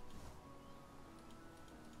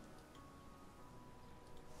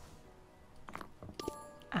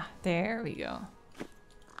 Ah, there we go.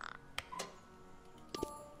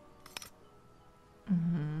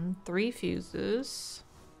 3 fuses.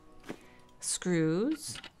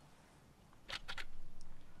 Screws.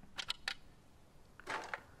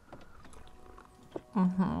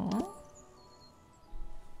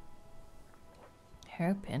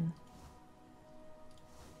 Hairpin.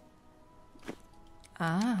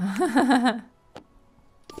 Ah.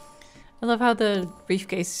 I love how the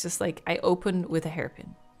briefcase is just like, I opened with a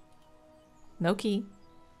hairpin. No key,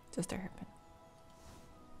 just a hairpin.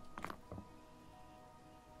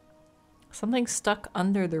 Something stuck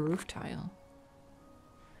under the roof tile.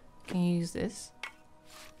 Can you use this?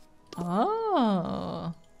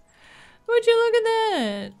 Oh. Would you look at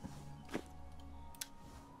that?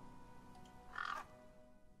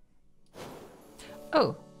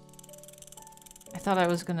 Oh. I thought I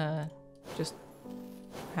was gonna just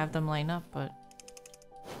have them line up, but...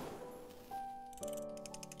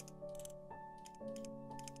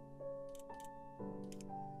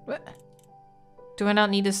 What? Do I not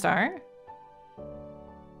need a star?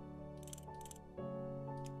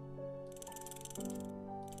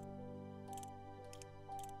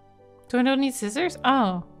 Do I not need scissors?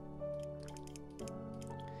 Oh.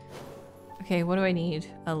 Okay, what do I need?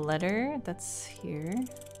 A letter? That's here.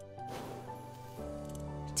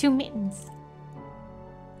 2 mittens.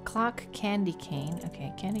 Clock, candy cane.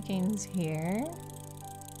 Okay, candy cane's here.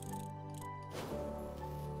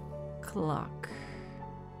 Clock.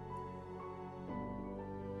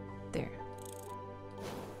 There.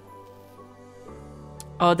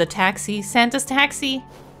 Oh, the taxi. Santa's taxi.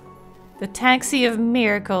 The taxi of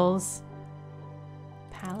miracles.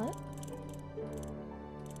 Palette?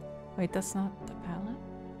 Wait, that's not the palette?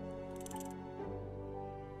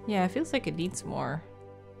 Yeah, it feels like it needs more.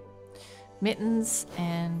 Mittens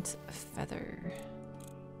and a feather.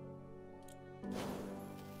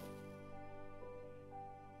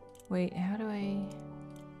 Wait, how do I...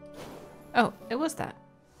 Oh, it was that.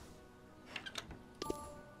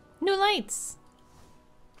 New lights!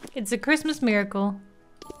 It's a Christmas miracle.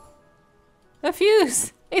 A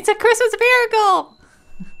fuse! It's a Christmas miracle!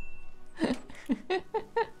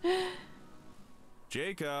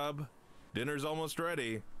 Jacob, dinner's almost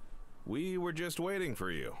ready. We were just waiting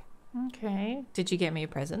for you. Okay. Did you get me a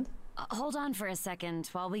present? Hold on for a second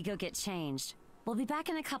while we go get changed. We'll be back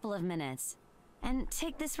in a couple of minutes. And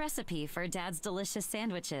take this recipe for Dad's delicious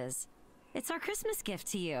sandwiches. It's our Christmas gift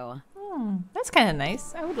to you. That's kind of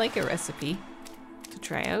nice. I would like a recipe to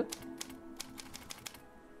try out.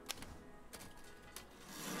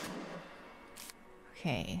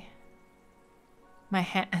 Okay.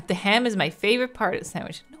 The ham is my favorite part of the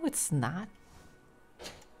sandwich. No, it's not.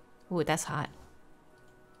 Ooh, that's hot.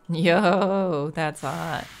 Yo, that's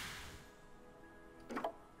hot.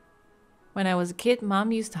 When I was a kid,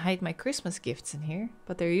 Mom used to hide my Christmas gifts in here,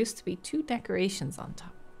 but there used to be 2 decorations on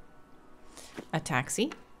top. A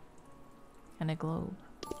taxi and a globe.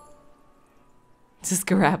 Just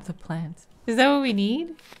grab the plant. Is that what we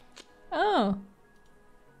need? Oh.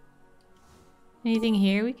 Anything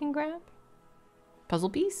here we can grab? Puzzle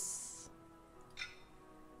piece?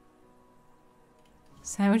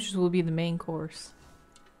 Sandwiches will be the main course.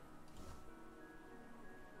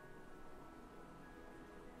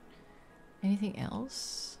 Anything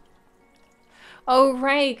else? Oh,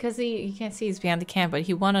 right, because you can't see he's behind the cam, but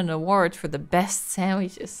he won an award for the best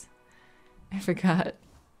sandwiches. I forgot.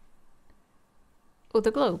 Oh, the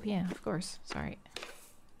globe. Yeah, of course. Sorry.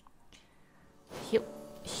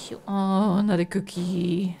 Oh, another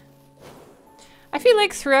cookie. I feel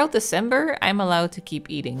like throughout December, I'm allowed to keep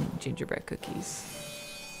eating gingerbread cookies.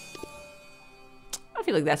 I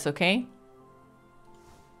feel like that's okay.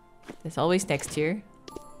 There's always next year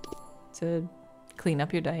to clean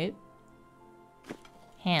up your diet.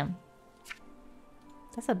 Ham.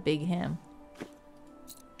 That's a big ham.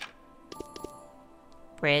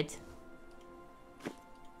 Bread.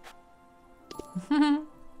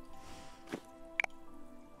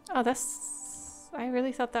 Oh, that's... I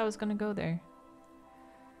really thought that was gonna go there.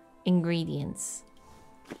 Ingredients.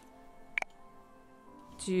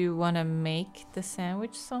 Do you want to make the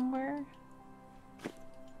sandwich somewhere?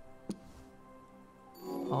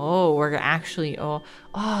 Oh, we're actually... Oh,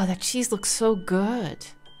 that cheese looks so good.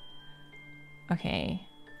 Okay.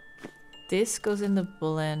 This goes in the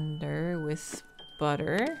blender with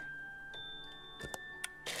butter.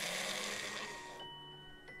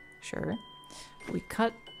 Sure. We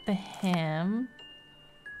cut the ham,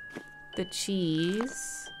 the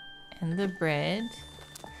cheese, and the bread.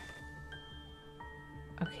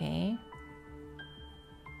 Okay.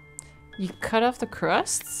 You cut off the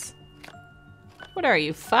crusts? What are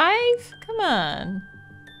you, 5? Come on.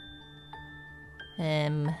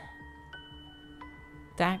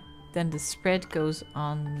 Then the spread goes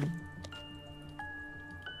on.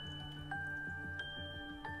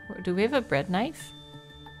 Do we have a bread knife?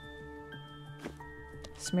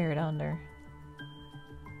 Smear it on there.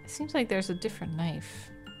 It seems like there's a different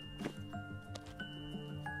knife.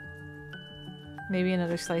 Maybe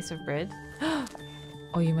another slice of bread?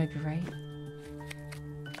 Oh, you might be right.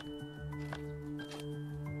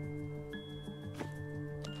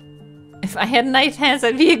 If I had knife hands,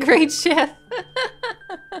 I'd be a great chef.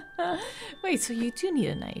 Wait, so you do need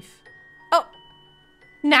a knife? Oh,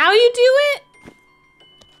 now you do it?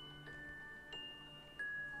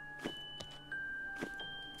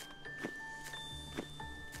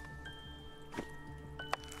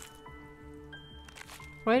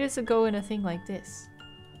 Why does it go in a thing like this?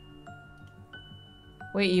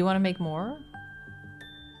 Wait, you want to make more?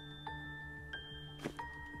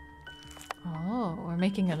 Oh, we're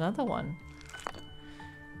making another one.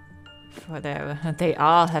 For they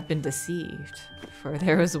all have been deceived. For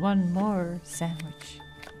there is one more sandwich.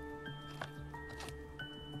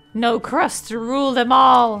 No crust to rule them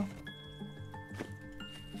all!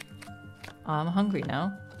 Oh, I'm hungry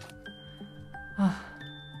now. Oh.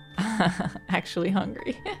 Actually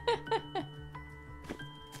hungry.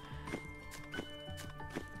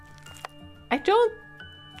 I don't...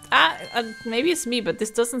 maybe it's me, but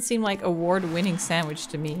this doesn't seem like award-winning sandwich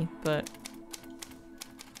to me, but...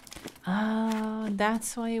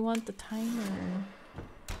 that's why you want the timer.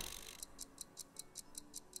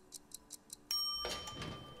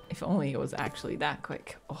 If only it was actually that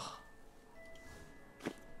quick. Oh.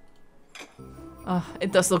 Oh,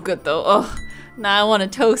 it does look good though. Oh, now I want a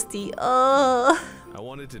toasty. Oh. I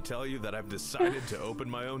wanted to tell you that I've decided to open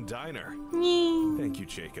my own diner. Thank you,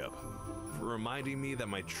 Jacob, for reminding me that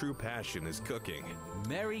my true passion is cooking.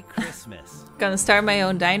 Merry Christmas. Gonna start my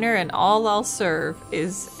own diner and all I'll serve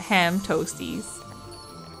is ham toasties.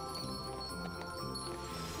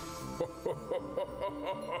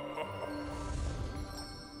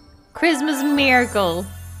 Christmas miracle.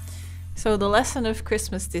 So the lesson of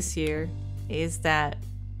Christmas this year is that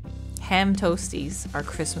ham toasties are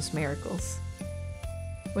Christmas miracles.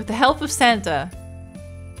 With the help of Santa,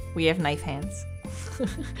 we have knife hands.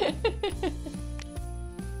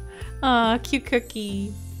 Aw, cute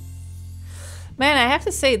cookie. Man, I have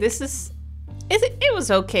to say, this is... It was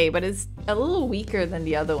okay, but it's a little weaker than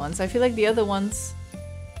the other ones. I feel like the other ones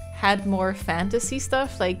had more fantasy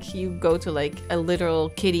stuff. Like, you go to like a literal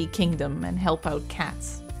kitty kingdom and help out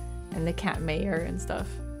cats. And the cat mayor and stuff.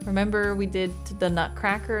 Remember we did the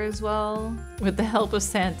Nutcracker as well? With the help of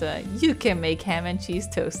Santa, you can make ham and cheese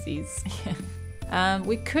toasties.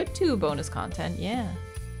 We could do bonus content, yeah.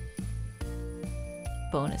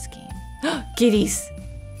 Bonus game. Kitties!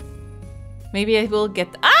 Maybe I will get...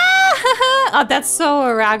 Ah! Oh, that's so a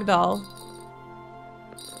ragdoll.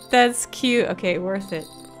 That's cute. Okay, worth it.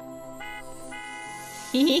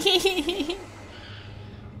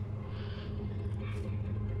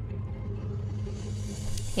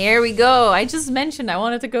 Here we go. I just mentioned I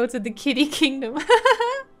wanted to go to the kitty kingdom.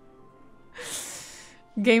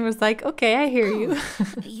 Gamer's like, okay, I hear you.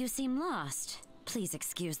 You seem lost. Please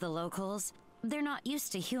excuse the locals. They're not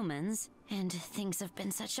used to humans, and things have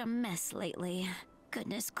been such a mess lately.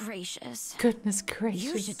 Goodness gracious. Goodness gracious.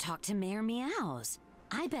 You should talk to Mayor Meows.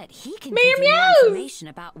 I bet he can Mayor give you more information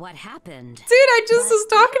about what happened. Dude, I just was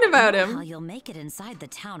talking about him. How you'll make it inside the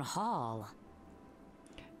town hall.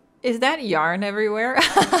 Is that yarn everywhere?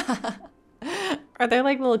 Are there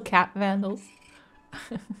like little cat vandals?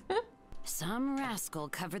 Some rascal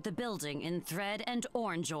covered the building in thread and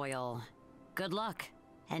orange oil. Good luck.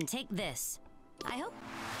 And take this. I hope.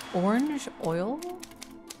 Orange oil?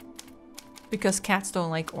 Because cats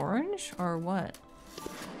don't like orange? Or what?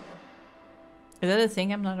 Is that a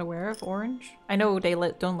thing I'm not aware of, orange? I know they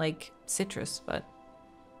don't like citrus, but...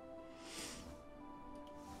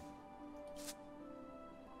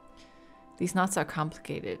 These knots are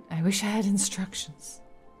complicated. I wish I had instructions.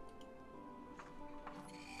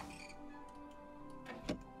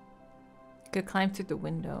 Could climb through the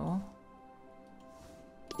window.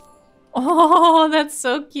 Oh, that's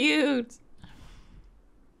so cute.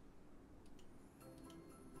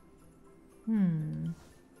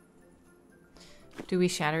 Do we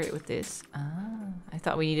shatter it with this? Ah, I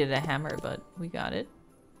thought we needed a hammer, but we got it.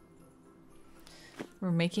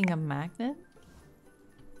 We're making a magnet.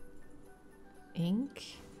 Ink.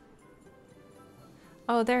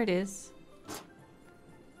 Oh, there it is.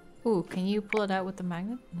 Ooh, can you pull it out with the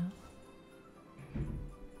magnet? No.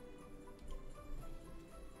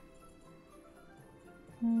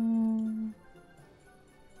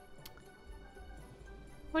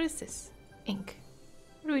 What is this? Ink.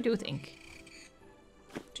 What do we do with ink?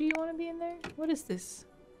 Do you want to be in there? What is this?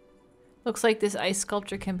 Looks like this ice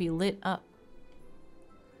sculpture can be lit up.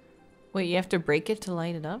 Wait, you have to break it to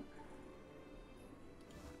light it up?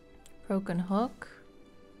 Broken hook.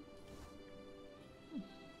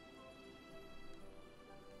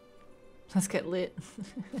 Let's get lit.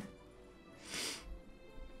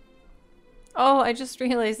 Oh, I just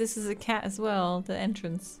realized this is a cat as well, the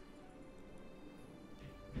entrance.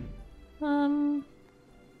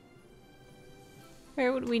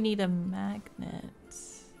 Where would we need a magnet?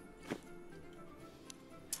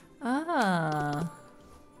 Ah.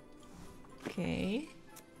 Okay.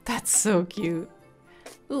 That's so cute.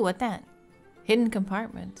 Ooh, what that? Hidden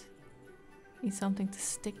compartment. Need something to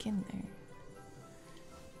stick in there.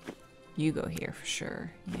 You go here for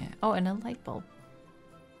sure. Yeah. Oh, and a light bulb.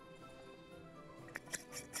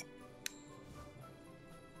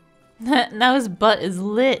 Now his butt is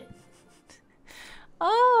lit.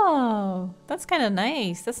 Oh, that's kind of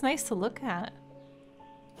nice. That's nice to look at.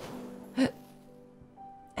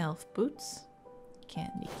 Elf boots.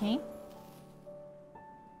 Candy cane.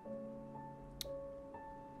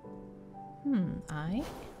 Eye.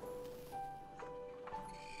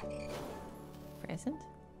 Present.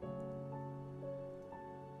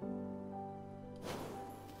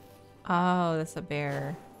 Oh, that's a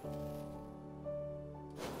bear.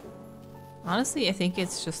 Honestly, I think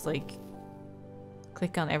it's just like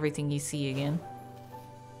click on everything you see again.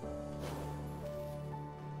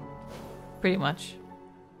 Pretty much.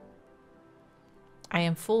 I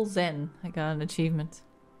am full zen. I got an achievement.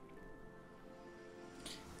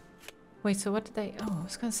 Wait, so what did I... Oh, I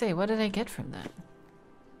was gonna say, what did I get from that?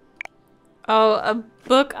 Oh, a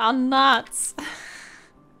book on knots.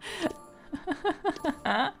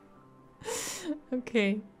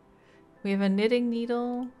 Okay. We have a knitting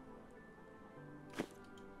needle.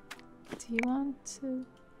 Do you want to...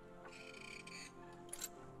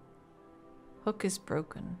 Hook is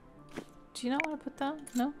broken. Do you not want to put that?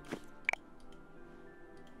 No?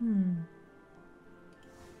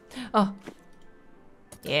 Oh.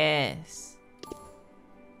 Yes.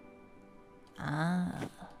 Ah.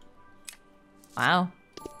 Wow.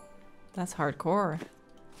 That's hardcore.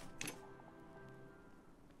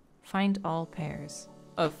 Find all pairs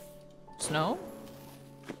of snow.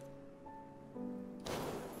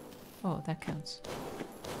 Oh, that counts.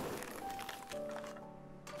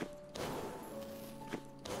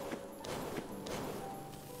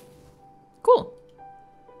 Cool.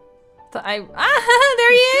 There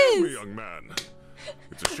he is! Me, young man.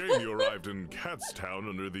 It's a shame you arrived in Catstown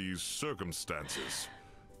under these circumstances.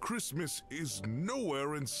 Christmas is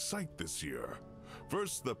nowhere in sight this year.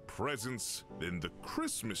 First the presents, then the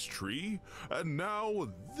Christmas tree, and now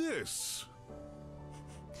this.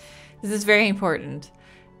 This is very important.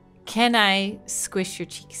 Can I squish your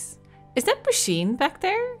cheeks? Is that Pusheen back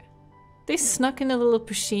there? They snuck in a little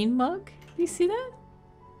Pusheen mug. Do you see that?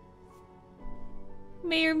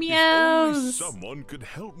 Mayor Meows. If only someone could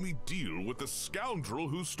help me deal with the scoundrel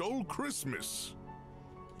who stole Christmas.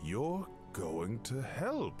 You're going to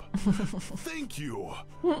help. Thank you.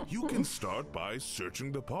 You can start by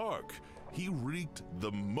searching the park. He wreaked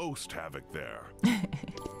the most havoc there.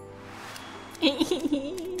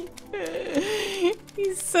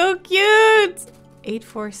 He's so cute.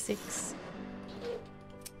 846.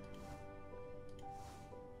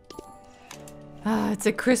 Ah, it's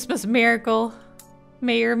a Christmas miracle.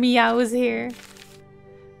 Mayor Meow is here.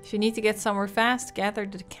 If you need to get somewhere fast, gather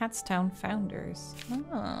the Catstown founders.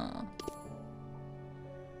 Ah.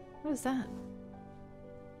 What is that?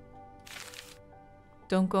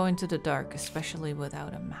 Don't go into the dark, especially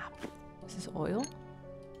without a map. Is this oil?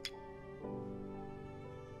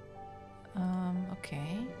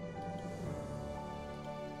 Okay.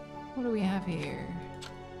 What do we have here?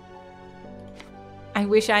 I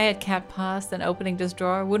wish I had cat paws, then opening this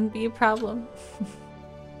drawer wouldn't be a problem.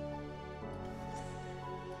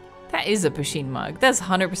 That is a Pusheen mug. That's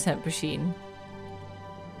 100% Pusheen.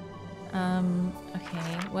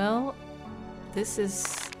 Okay, well, this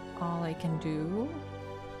is all I can do.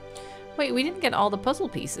 Wait, we didn't get all the puzzle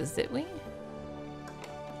pieces, did we?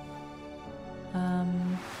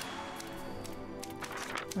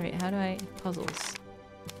 Wait, how do I... Puzzles.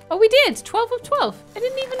 Oh, we did! 12 of 12! I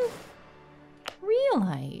didn't even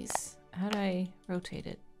realize. How do I rotate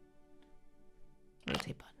it?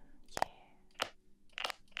 Rotate button.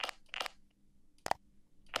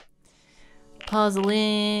 Yeah.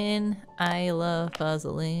 Puzzling. I love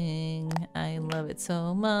puzzling. I love it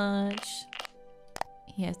so much.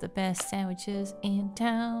 He has the best sandwiches in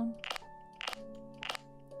town.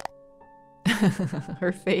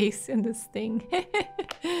 Her face in this thing.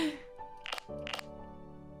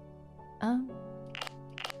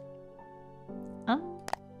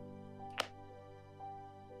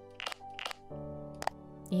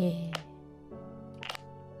 Yeah.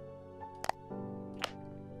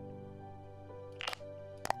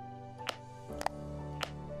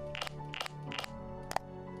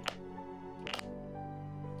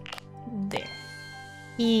 There.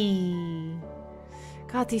 Eee.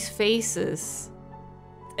 God, these faces.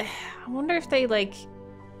 I wonder if they like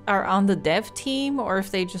are on the dev team or if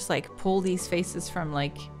they just like pull these faces from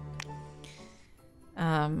like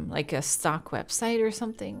a stock website or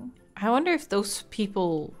something. I wonder if those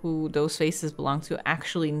people who those faces belong to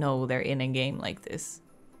actually know they're in a game like this.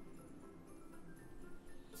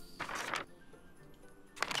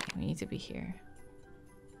 We need to be here.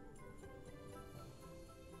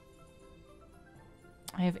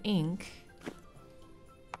 I have ink.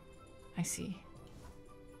 I see.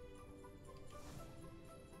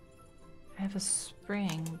 I have a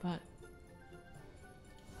spring, but...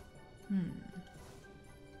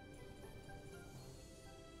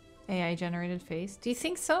 AI generated face? Do you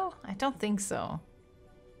think so? I don't think so.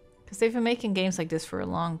 Because they've been making games like this for a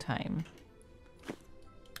long time.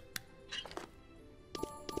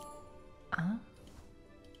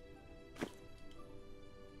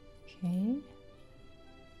 Okay.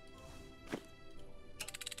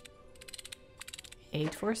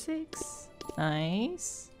 846.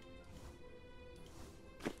 Nice.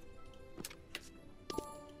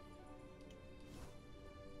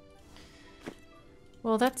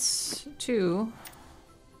 Well, that's 2.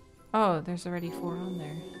 Oh, there's already 4 on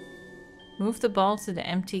there. Move the ball to the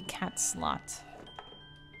empty cat slot.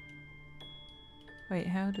 Wait,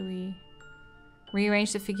 how do we...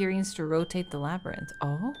 Rearrange the figurines to rotate the labyrinth.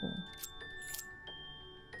 Oh.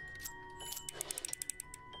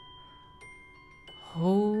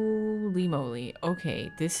 Holy moly.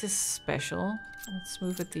 Okay, this is special. Let's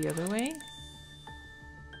move it the other way.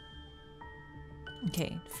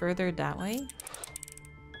 Okay, further that way.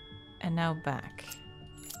 And now back.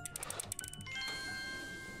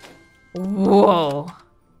 Whoa!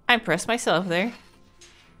 I impressed myself there.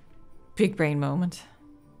 Big brain moment.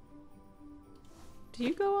 Do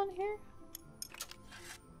you go on here?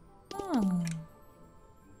 Oh.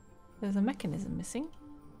 There's a mechanism missing.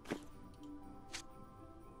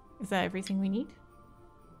 Is that everything we need?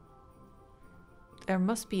 There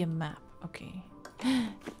must be a map. Okay.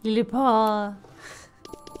 Lillepaw!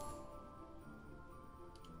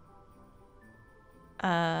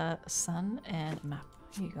 Sun and map.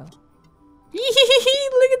 Here you go.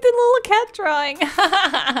 Look at the little cat drawing.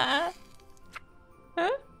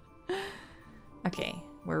 Okay,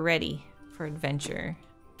 we're ready for adventure.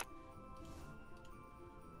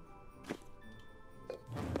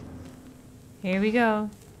 Here we go.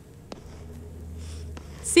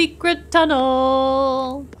 Secret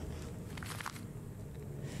tunnel!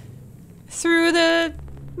 Through the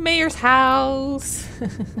mayor's house!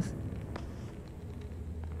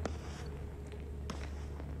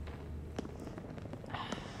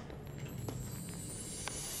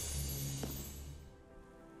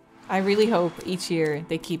 I really hope each year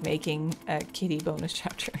they keep making a kitty bonus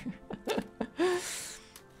chapter.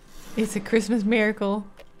 It's a Christmas miracle.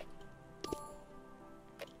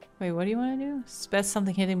 Wait, what do you want to do? Spec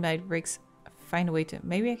something hitting by breaks. Find a way to...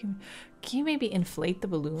 Maybe I can... Can you maybe inflate the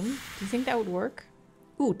balloon? Do you think that would work?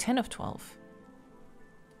 Ooh, 10 of 12.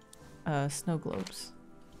 Snow globes.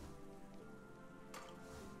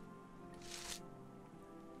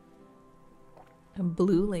 And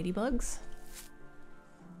blue ladybugs.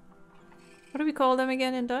 What do we call them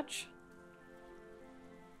again in Dutch?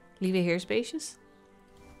 Lieve heersbeestjes?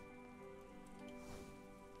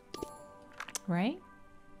 Right?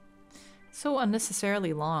 So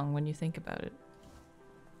unnecessarily long when you think about it.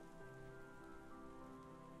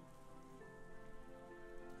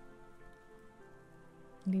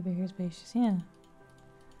 Lieve heersbeestjes, yeah.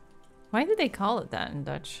 Why did they call it that in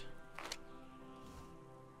Dutch?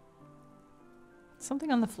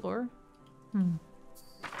 Something on the floor?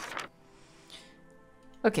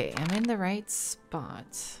 Okay, I'm in the right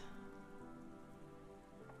spot.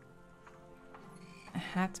 A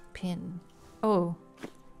hat pin. Oh.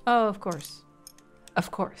 Oh, of course.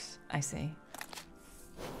 Of course, I say.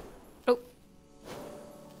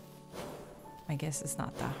 I guess it's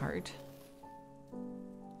not that hard.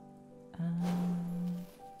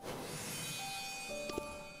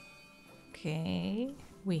 Okay,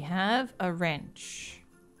 we have a wrench.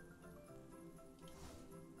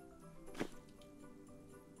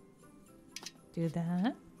 Do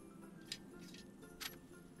that.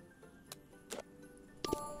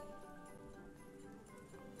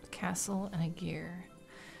 Castle and a gear.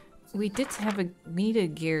 We did have we need a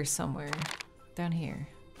gear somewhere. Down here.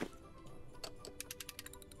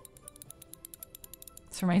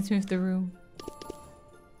 This reminds me of the room.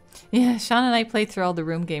 Yeah, Sean and I played through all the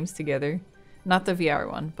room games together. Not the VR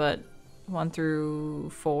one, but 1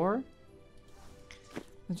 through 4. It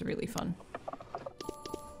was really fun.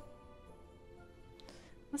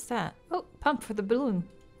 What's that? Oh, pump for the balloon.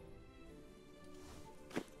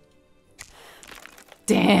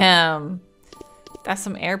 Damn! That's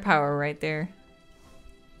some air power right there.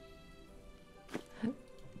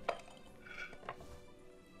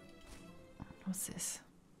 What's this?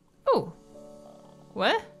 Oh!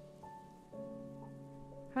 What?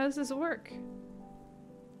 How does this work?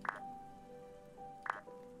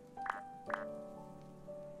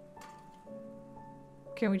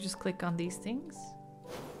 Can we just click on these things?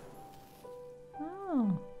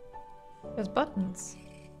 Oh. There's buttons.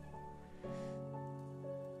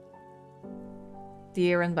 The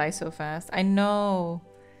year went by so fast. I know.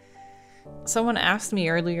 Someone asked me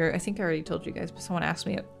earlier, I think I already told you guys, but someone asked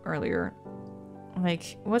me earlier,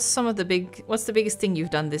 like, what's the biggest thing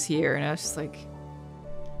you've done this year? And I was just like,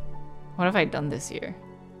 what have I done this year?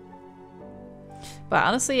 But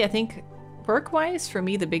honestly, I think work-wise, for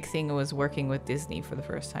me, the big thing was working with Disney for the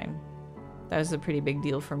first time. That was a pretty big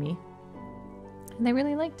deal for me. And they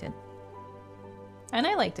really liked it. And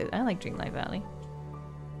I liked it. I like Dreamlight Valley.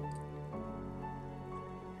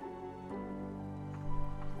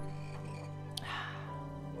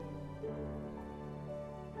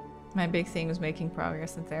 My big thing was making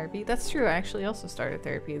progress in therapy. That's true. I actually also started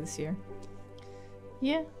therapy this year.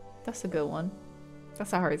 Yeah, that's a good one.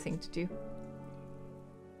 That's a hard thing to do.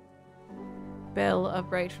 Bell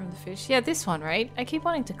upright from the fish. Yeah, this one, right? I keep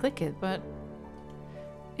wanting to click it, but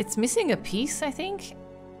it's missing a piece, I think.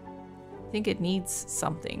 I think it needs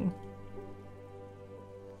something.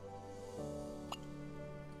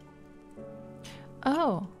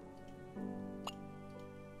 Oh.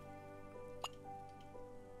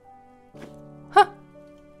 Huh.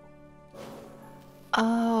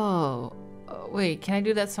 Oh. Wait, can I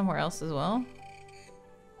do that somewhere else as well?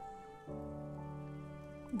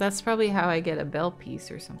 That's probably how I get a bell piece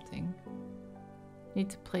or something. Need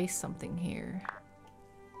to place something here.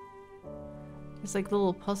 It's like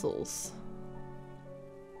little puzzles.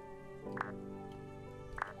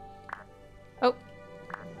 Oh.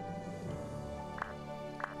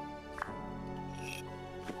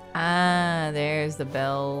 Ah, there's the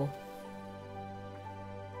bell.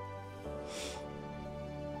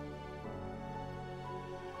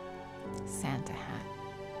 Santa hat.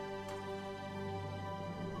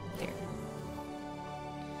 There.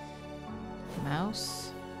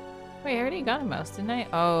 Mouse. Wait, I already got a mouse, didn't I?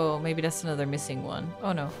 Oh, maybe that's another missing one.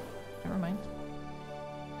 Oh no. Never mind.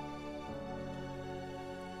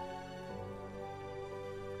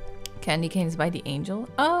 Candy canes by the angel.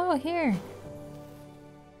 Oh, here.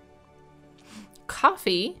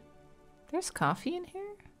 Coffee? There's coffee in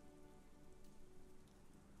here?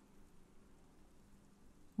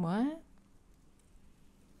 What?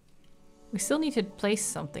 We still need to place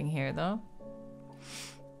something here, though.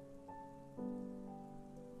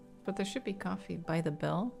 But there should be coffee by the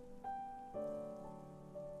bell. I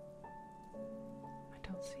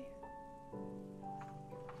don't see it.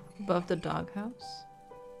 Above the doghouse?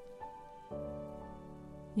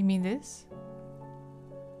 You mean this?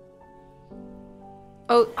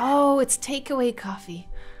 Oh, it's takeaway coffee.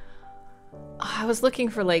 Oh, I was looking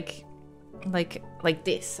for like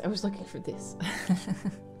this. I was looking for this.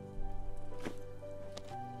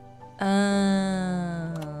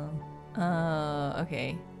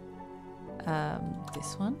 Okay.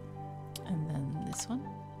 This one, and then this one,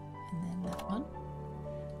 and then that one,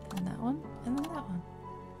 and that one, and then that one.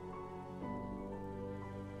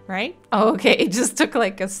 Right? Oh, okay. It just took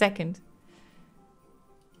like a second.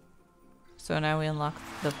 So now we unlock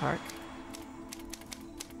the park.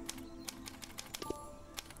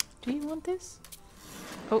 Do you want this?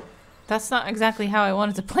 Oh, that's not exactly how I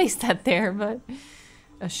wanted to place that there, but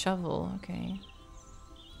a shovel, okay.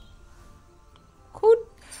 Who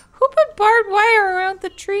put barbed wire around the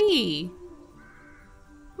tree?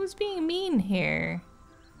 Who's being mean here?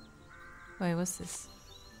 Wait, what's this?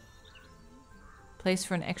 Place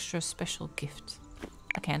for an extra special gift.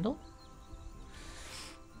 A candle?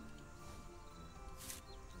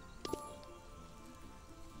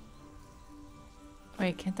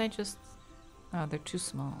 Wait, can't I just... Oh, they're too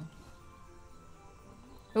small.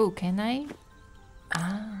 Oh, can I?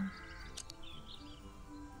 Ah.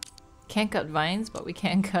 Can't cut vines, but we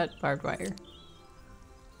can cut barbed wire.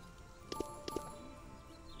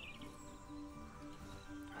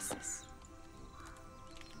 What's this?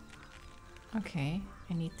 Okay,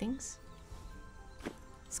 I need things.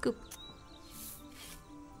 Scoop.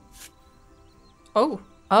 Oh!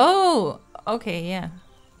 Oh! Okay, yeah.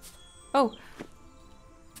 Oh!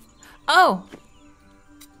 Oh!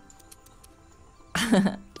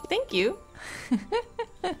 Thank you.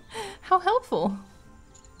 How helpful.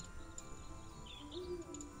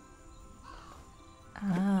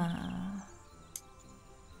 Ah.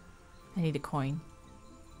 I need a coin.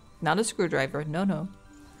 Not a screwdriver. No, no.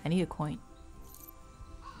 I need a coin.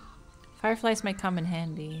 Fireflies might come in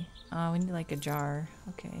handy. We need like a jar.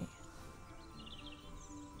 Okay.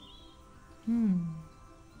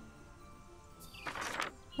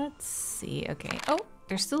 Let's see. Okay. Oh,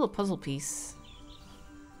 there's still a puzzle piece.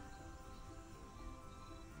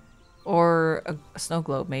 Or a snow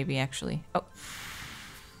globe, maybe, actually. Oh.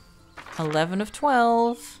 11 of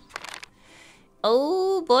 12.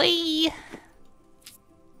 Oh, boy.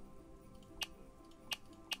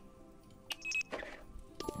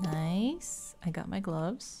 Nice. I got my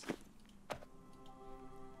gloves.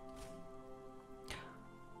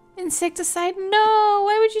 Insecticide? No!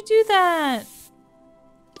 Why would you do that?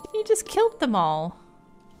 You just killed them all.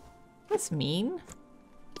 That's mean.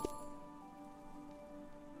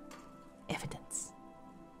 Evidence.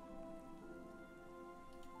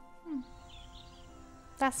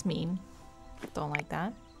 That's mean. Don't like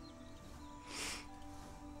that.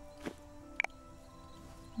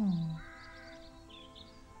 Can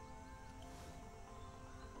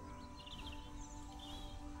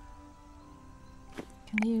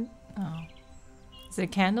you... Oh. Is it a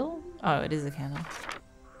candle? Oh, it is a candle.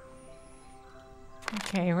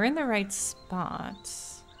 Okay, we're in the right spot.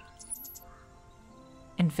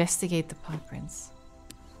 Investigate the paw prints.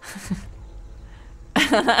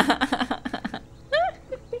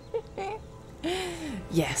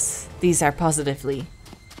 Yes, these are positively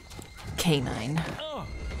canine.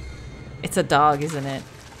 It's a dog, isn't it?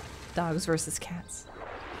 Dogs versus cats.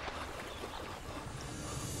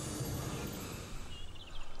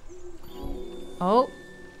 Oh.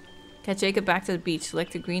 Get Jacob back to the beach.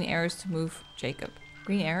 Select the green arrows to move Jacob.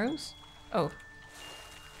 Green arrows? Oh.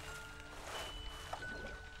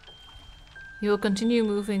 You will continue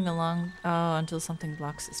moving along until something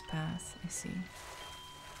blocks his path. I see.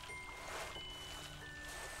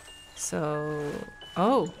 So...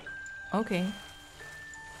 Oh. Okay.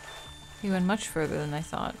 He went much further than I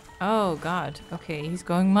thought. Oh god. Okay, he's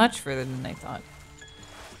going much further than I thought.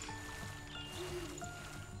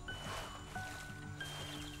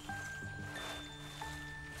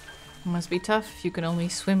 It must be tough if you can only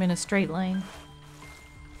swim in a straight line.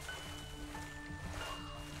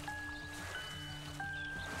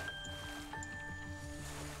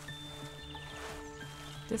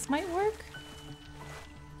 This might work?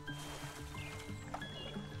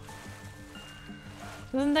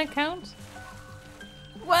 Doesn't that count?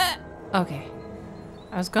 What? Okay.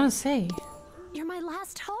 I was gonna say. You're my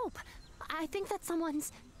last hope. I think that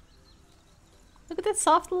someone's... Look at that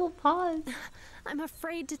soft little paws. I'm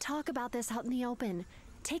afraid to talk about this out in the open.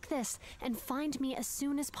 Take this and find me as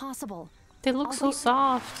soon as possible. They look so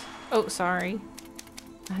soft. Oh, sorry.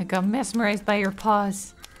 I got mesmerized by your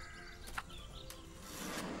paws.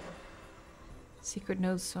 Secret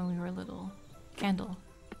notes when we were little. Candle.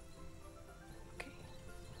 Okay.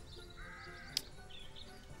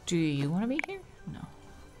 Do you want to be here? No.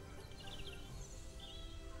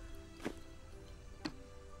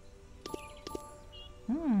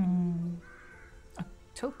 A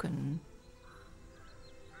token.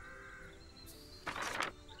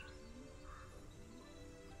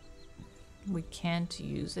 We can't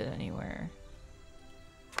use it anywhere.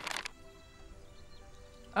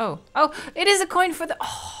 Oh, it is a coin for the...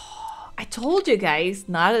 Oh, I told you guys,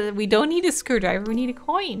 we don't need a screwdriver, we need a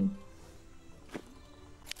coin.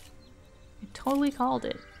 I totally called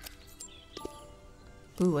it.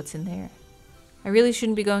 Ooh, what's in there? I really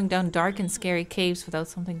shouldn't be going down dark and scary caves without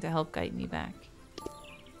something to help guide me back.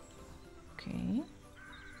 Okay.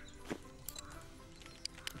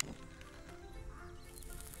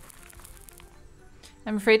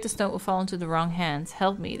 I'm afraid this note will fall into the wrong hands.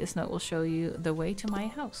 Help me, this note will show you the way to my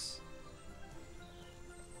house.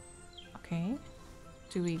 Okay.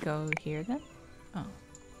 Do we go here then? Oh.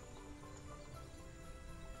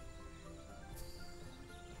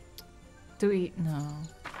 Do we? No.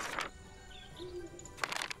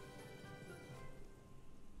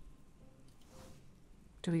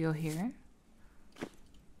 Do we go here?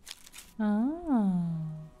 Oh.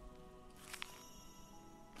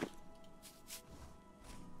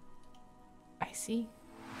 I see.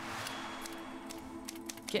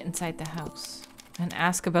 Get inside the house and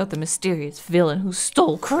ask about the mysterious villain who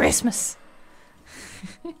stole Christmas.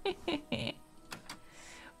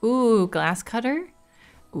 Ooh, glass cutter.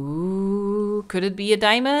 Ooh, could it be a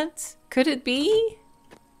diamond? Could it be?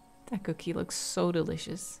 That cookie looks so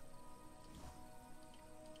delicious.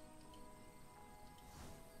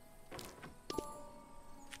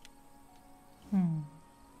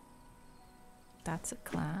 That's a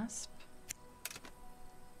clasp.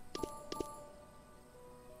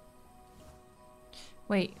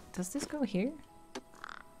 Wait, does this go here?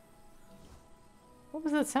 What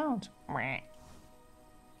was that sound?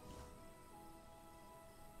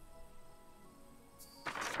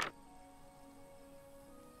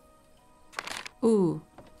 Ooh,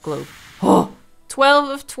 globe. Oh, 12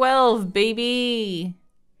 of 12, baby.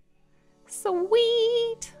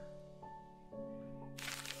 Sweet.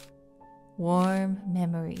 Warm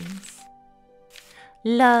memories.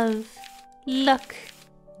 Love, luck,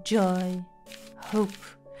 joy, hope,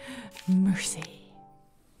 mercy.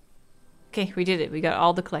 Okay, we did it. We got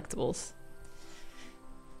all the collectibles.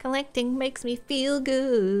 Collecting makes me feel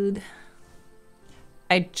good.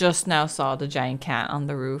 I just now saw the giant cat on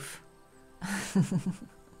the roof.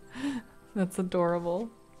 That's adorable.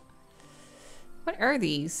 What are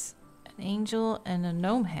these? An angel and a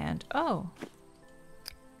gnome hand. Oh.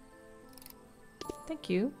 Thank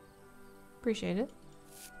you. Appreciate it.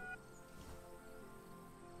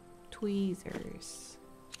 Tweezers.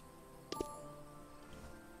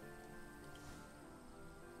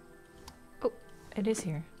 Oh, it is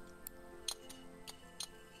here.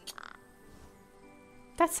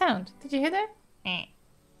 That sound. Did you hear that?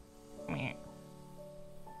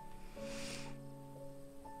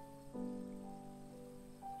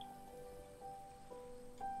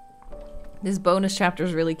 This bonus chapter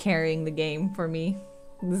is really carrying the game for me.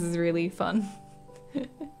 This is really fun.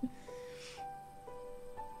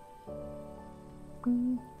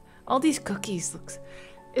 All these cookies looks...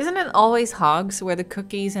 Isn't it always Hogs where the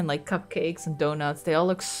cookies and like cupcakes and donuts, they all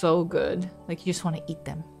look so good. Like you just want to eat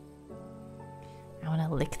them. I want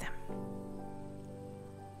to lick them.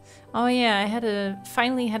 Oh yeah, I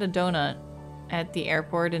finally had a donut at the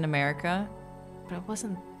airport in America, but it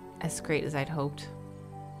wasn't as great as I'd hoped.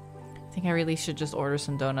 I think I really should just order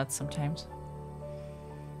some donuts sometimes.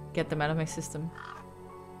 Get them out of my system.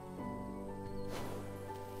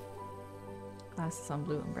 Glasses on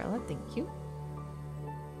blue umbrella, thank you.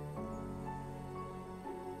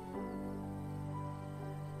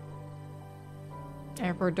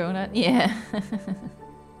 Airport donut, yeah.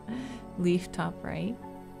 Leaf top right.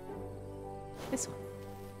 This one.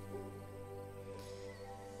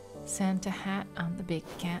 Santa hat on the big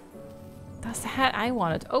cat. That's the hat I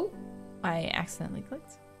wanted. Oh, I accidentally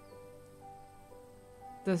clicked.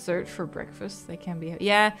 Dessert for breakfast. They can be.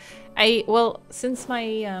 Yeah, well, since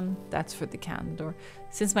my that's for the cat on the door.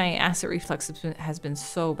 Since my acid reflux has been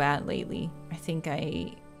so bad lately, I think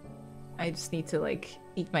I just need to like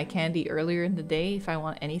eat my candy earlier in the day if I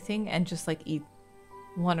want anything, and just like eat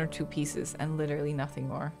 1 or 2 pieces and literally nothing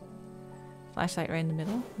more. Flashlight right in the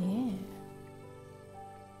middle. Yeah.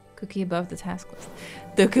 Cookie above the task list.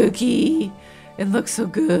 The cookie! It looks so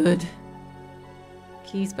good.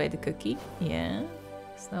 Keys by the cookie. Yeah.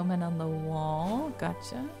 Snowman on the wall.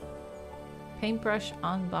 Gotcha. Paintbrush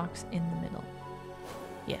on box in the middle.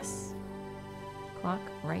 Yes. Clock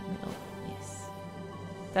right middle. Yes.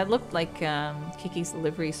 That looked like Kiki's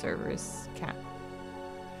delivery service cat.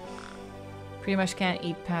 Pretty much can't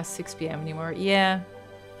eat past 6 p.m. anymore. Yeah.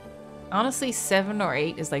 Honestly, 7 or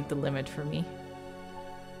 8 is like the limit for me.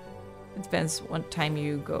 It depends what time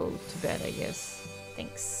you go to bed, I guess.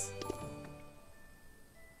 Thanks.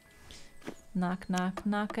 Knock, knock,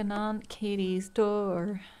 knocking on Katie's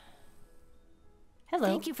door. Hello.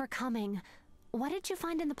 Thank you for coming. What did you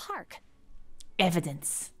find in the park?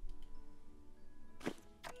 Evidence.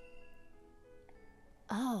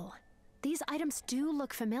 Oh, these items do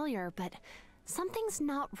look familiar, but something's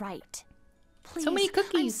not right. Please, so many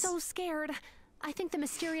cookies. I'm so scared. I think the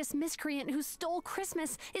mysterious miscreant who stole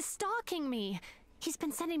Christmas is stalking me. He's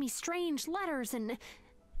been sending me strange letters and...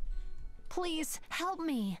 Please, help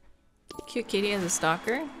me. Cute kitty as a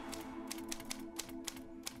stalker.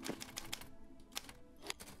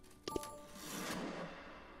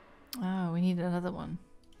 Oh, we need another one.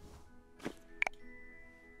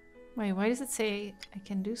 Wait, why does it say I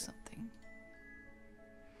can do something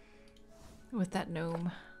with that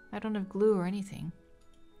gnome? I don't have glue or anything.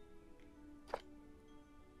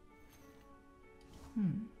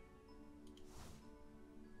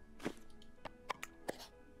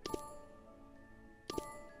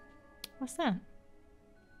 What's that?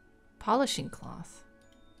 Polishing cloth.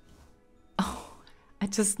 Oh, I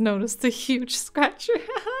just noticed a huge scratcher.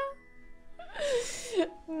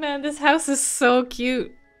 Man, this house is so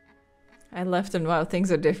cute. I left and wow,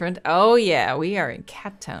 things are different. Oh yeah, we are in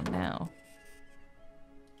Cat Town now.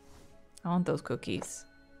 I want those cookies.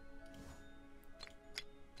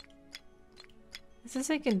 It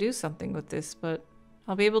says I can do something with this, but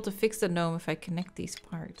I'll be able to fix the gnome if I connect these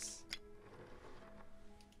parts.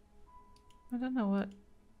 I don't know what.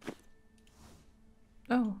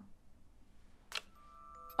 Oh.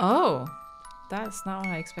 Oh! That's not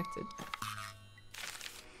what I expected.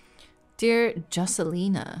 Dear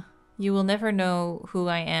Jocelina, you will never know who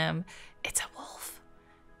I am. It's a wolf.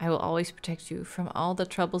 I will always protect you from all the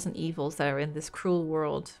troubles and evils that are in this cruel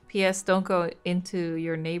world. P.S. Don't go into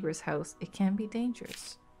your neighbor's house. It can be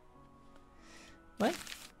dangerous. What?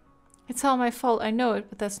 It's all my fault, I know it,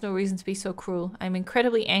 but that's no reason to be so cruel. I'm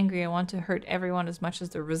incredibly angry. I want to hurt everyone as much as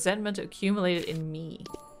the resentment accumulated in me.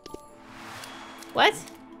 What?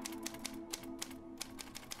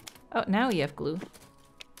 Oh, now you have glue.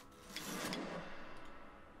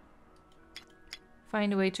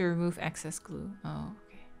 Find a way to remove excess glue. Oh,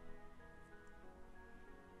 okay.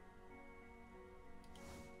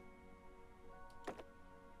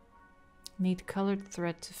 Need colored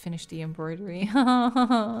thread to finish the embroidery.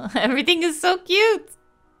 Everything is so cute!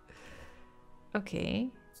 Okay.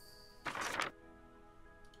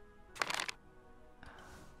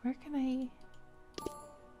 Where can I...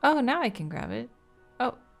 Oh, now I can grab it.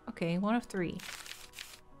 Oh, okay. 1 of 3.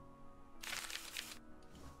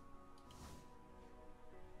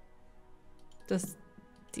 Does...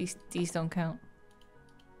 These don't count.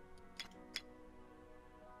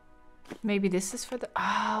 Maybe this is for the...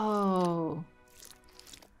 Oh.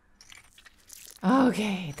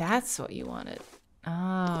 Okay, that's what you wanted. Oh,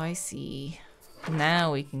 I see.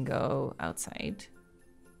 Now we can go outside.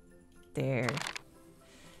 There.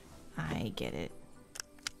 I get it.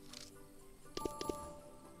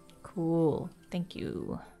 Cool. Thank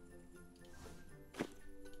you.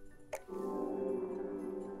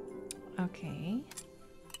 Okay.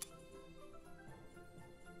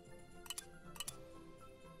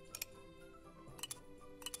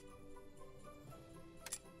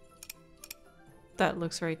 That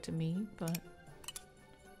looks right to me, but...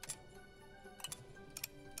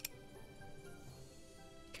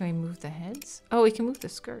 Can we move the heads? Oh, we can move the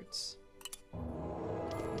skirts.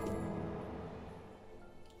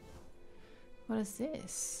 What is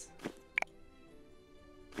this?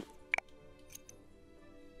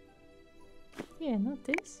 Yeah, not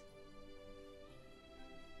this.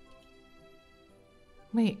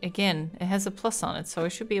 Wait, again, it has a plus on it, so I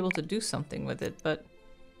should be able to do something with it, but...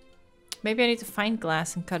 Maybe I need to find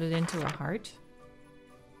glass and cut it into a heart.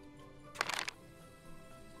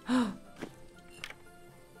 Oh,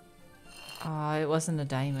 it wasn't a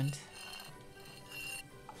diamond.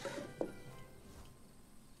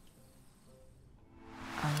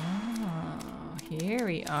 Oh, here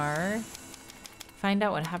we are. Find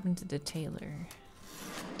out what happened to the tailor.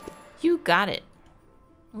 You got it.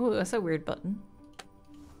 Ooh, that's a weird button.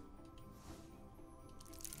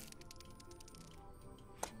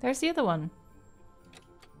 There's the other one.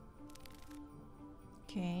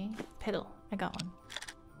 Okay, pedal. I got one.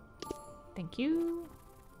 Thank you.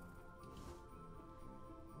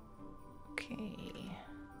 Okay.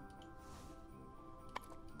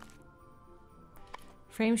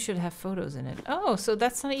 Frame should have photos in it. Oh, so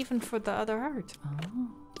that's not even for the other art. Oh.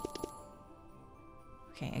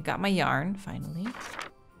 Okay, I got my yarn, finally.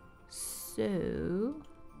 So...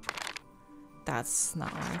 That's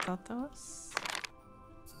not what I thought that was.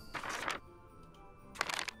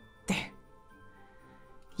 There.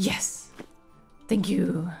 Yes. Thank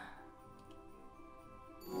you.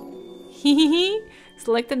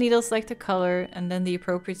 Select the needle, select the color, and then the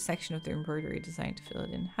appropriate section of the embroidery design to fill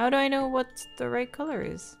it in. How do I know what the right color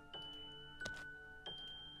is?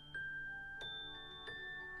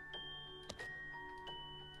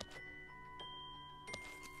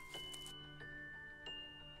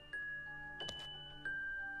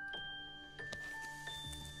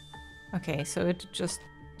 Okay, so it just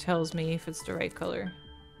tells me if it's the right color.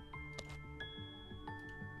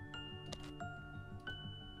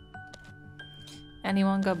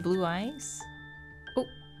 Anyone got blue eyes? Oh,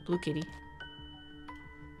 blue kitty.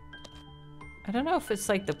 I don't know if it's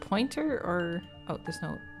like the pointer or... Oh, there's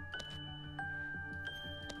no...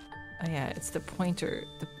 Oh yeah, it's the pointer,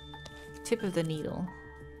 the tip of the needle.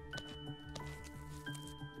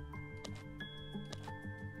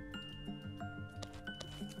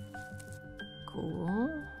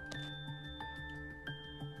 Cool.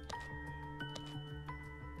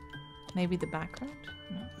 Maybe the background?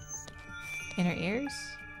 No. Inner ears?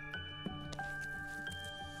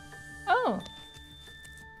 Oh!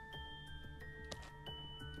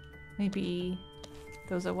 Maybe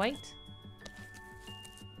those are white?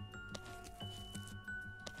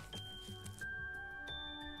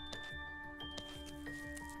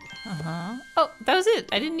 Uh-huh. Oh, that was it.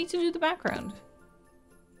 I didn't need to do the background.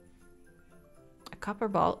 A copper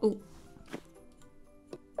ball. Ooh.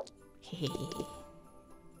 Hey.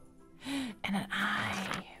 And an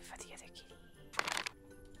eye for the other kitty.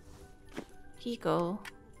 Here you go.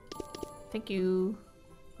 Thank you.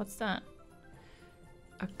 What's that?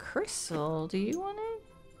 A crystal. Do you want it?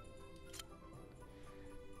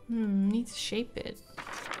 Need to shape it.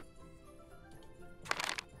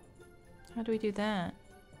 How do we do that?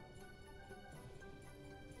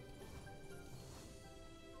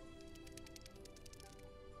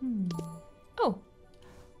 Oh,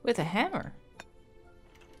 with a hammer.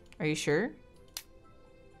 Are you sure?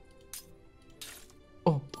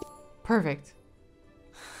 Oh, perfect.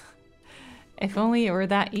 If only it were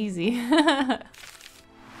that easy. Hit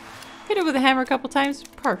it with a hammer a couple times.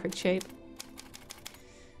 Perfect shape.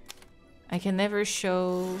 I can never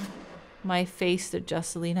show my face to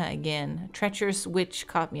Jocelina again. A treacherous witch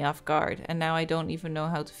caught me off guard, and now I don't even know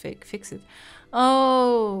how to fix it.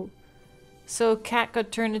 Oh, so cat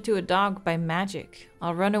got turned into a dog by magic.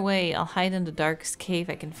 I'll run away. I'll hide in the darkest cave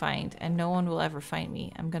I can find, and no one will ever find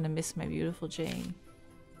me. I'm gonna miss my beautiful Jay.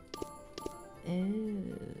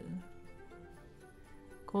 Ew.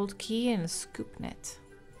 Gold key and a scoop net.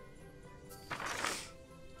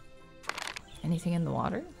 Anything in the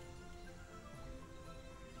water?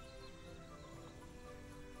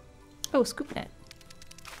 Oh, scoop net.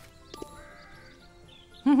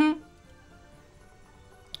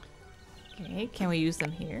 Okay, can we use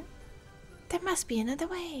them here? There must be another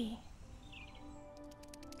way.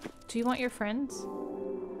 Do you want your friends?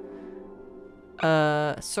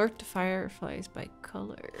 Sort the fireflies by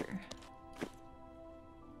color.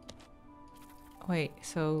 Wait,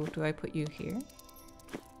 so do I put you here?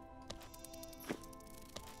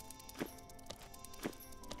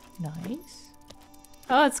 Nice.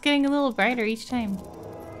 Oh, it's getting a little brighter each time.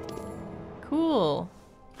 Cool.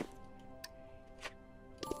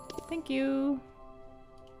 Thank you.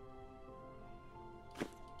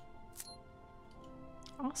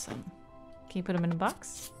 Awesome. Can you put them in a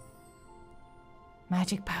box?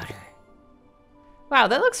 Magic powder. Wow,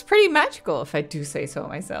 that looks pretty magical if I do say so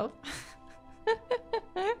myself.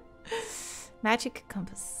 Magic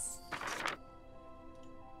compass.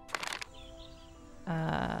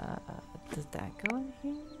 Does that go in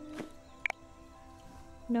here?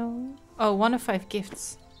 No. Oh, 1 of 5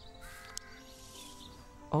 gifts.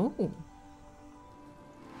 Oh.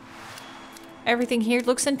 Everything here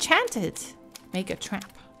looks enchanted. Make a trap.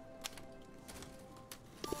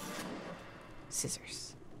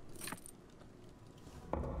 Scissors.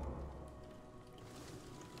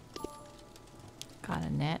 Got a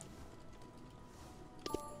net.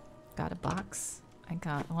 Got a box. I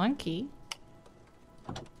got 1 key.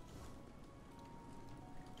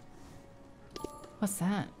 What's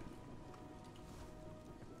that?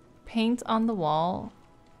 Paint on the wall.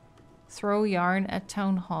 Throw yarn at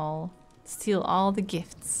town hall. Steal all the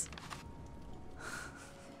gifts.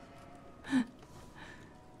 Do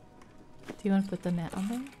you want to put the net on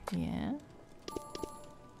there? Yeah.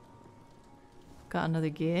 Got another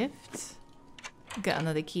gift. Got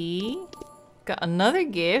another key. Got another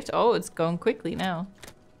gift. Oh, it's going quickly now.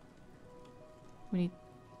 We need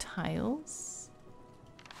tiles.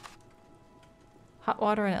 Hot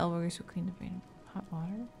water and elbows will clean the brain. Hot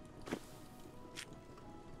water.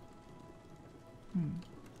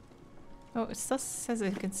 Oh, it still says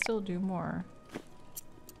it can still do more.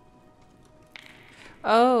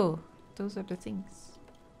 Oh, those are the things.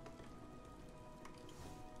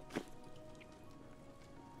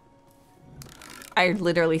 I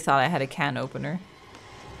literally thought I had a can opener.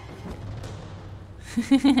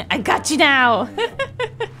 I got you now!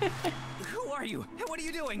 Who are you? What are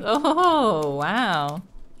you doing? Oh, wow.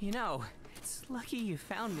 You know, it's lucky you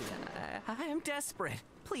found me. I am desperate.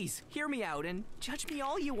 Please, hear me out and judge me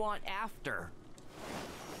all you want after.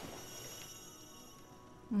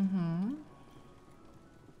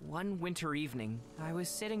 One winter evening, I was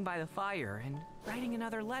sitting by the fire and writing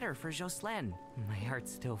another letter for Jocelyn. My heart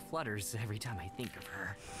still flutters every time I think of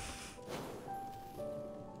her.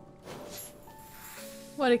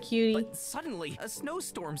 What a cutie. But suddenly, a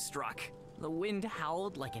snowstorm struck. The wind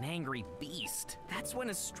howled like an angry beast. That's when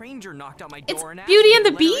a stranger knocked on my door and asked Beauty me and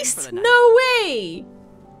to the let her in Beast? for the night. No way!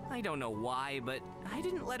 I don't know why, but I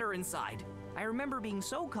didn't let her inside. I remember being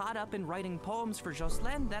so caught up in writing poems for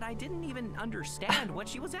Jocelyn that I didn't even understand what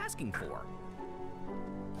she was asking for.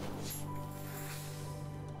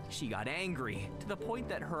 She got angry, to the point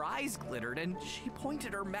that her eyes glittered, and she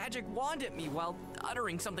pointed her magic wand at me while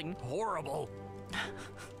uttering something horrible.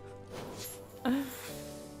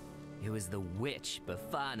 It was the witch,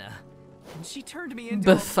 Befana. And she turned me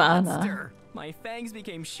into a monster. My fangs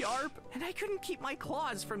became sharp, and I couldn't keep my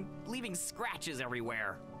claws from leaving scratches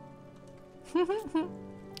everywhere.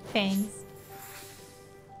 Fangs.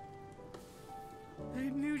 I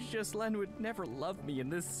knew Jocelyn would never love me in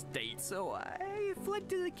this state, so I fled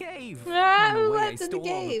to the cave. Ah, On the way, I went to the stole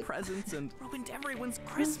all the cave. presents and ruined everyone's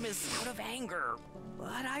Christmas out of anger.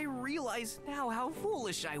 But I realize now how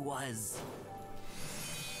foolish I was.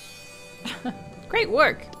 Great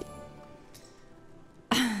work.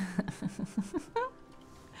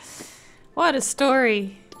 What a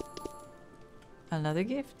story. Another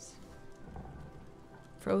gift.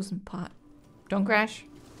 Frozen pot. Don't crash.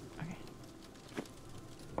 Okay.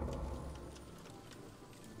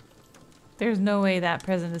 There's no way that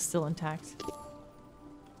present is still intact.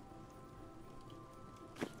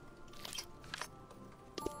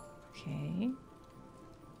 Okay.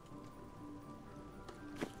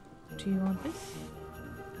 Do you want this?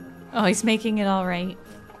 Oh, he's making it all right.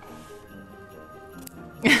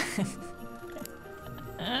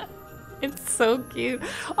 It's so cute.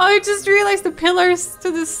 Oh, I just realized the pillars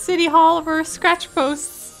to the city hall were scratch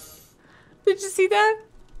posts. Did you see that?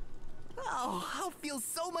 Oh, I'll feel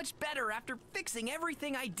so much better after fixing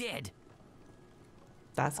everything I did.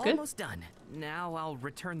 That's good. Almost done. Now I'll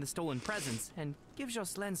return the stolen presents and give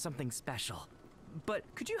Jocelyn something special. But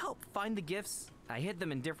could you help find the gifts? I hid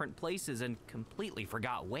them in different places and completely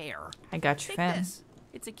forgot where. I got your fan. This.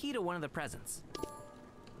 It's a key to one of the presents.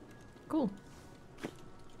 Cool.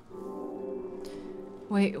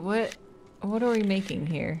 Wait, what are we making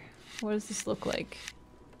here? What does this look like?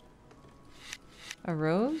 A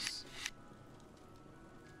rose?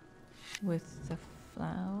 With the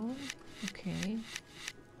flower? Okay.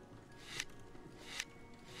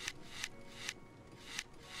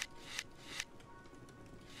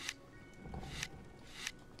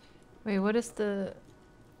 Wait, what is the...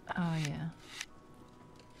 Oh, yeah.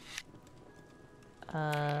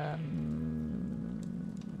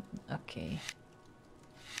 Okay.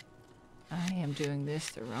 I am doing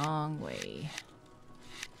this the wrong way.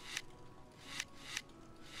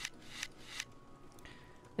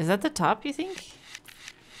 Is that the top, you think?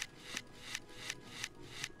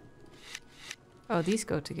 Oh, these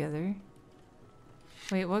go together.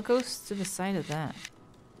 Wait, what goes to the side of that?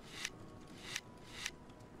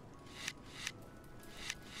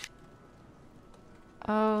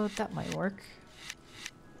 Oh, that might work.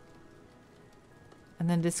 And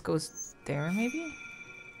then this goes there, maybe?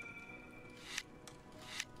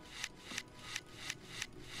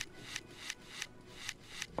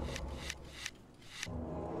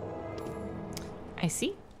 I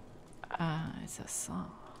see. It's a saw.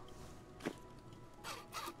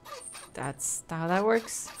 That's how that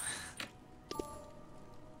works.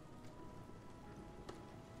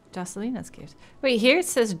 Jocelina's gift. Wait, here it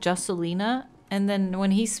says Jocelina, and then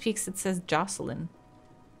when he speaks it says Jocelyn.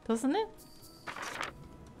 Doesn't it?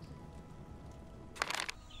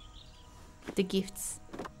 The gifts.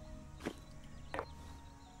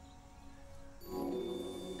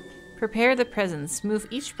 Prepare the presents. Move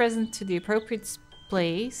each present to the appropriate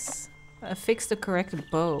place. Affix the correct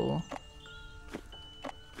bow.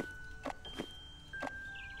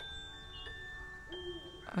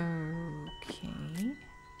 Okay.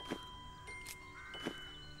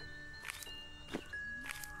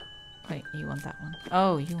 Wait, you want that one?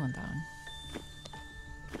 Oh, you want that one.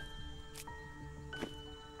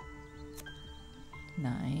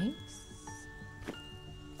 Nice.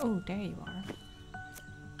 Oh, there you are.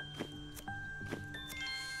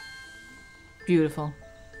 Beautiful.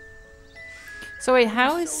 So wait,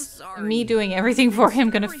 how is me doing everything for him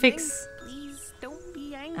gonna fix? Please don't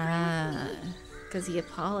be angry. Ah, because he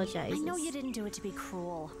apologizes. I know you didn't do it to be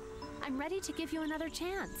cruel. I'm ready to give you another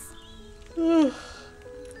chance. I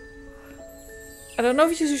don't know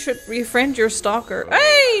if you should befriend your stalker.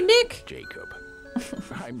 Hey, Nick! Jacob,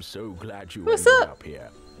 I'm so glad you What's ended up? up here.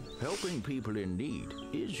 Helping people in need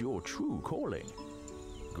is your true calling.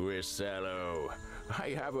 Grisello, I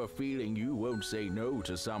have a feeling you won't say no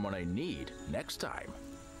to someone in need next time.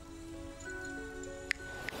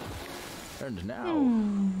 And now,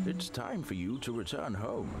 it's time for you to return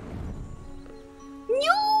home.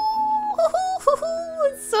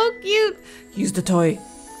 It's so cute. Use the toy.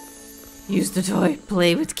 Use the toy.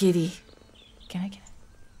 Play with Kitty. Can I get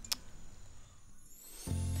it?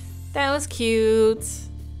 That was cute.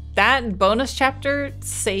 That bonus chapter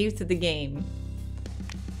saved the game.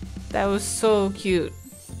 That was so cute.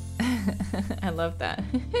 I love that.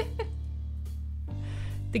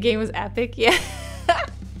 The game was epic, yeah.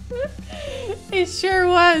 It sure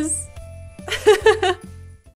was.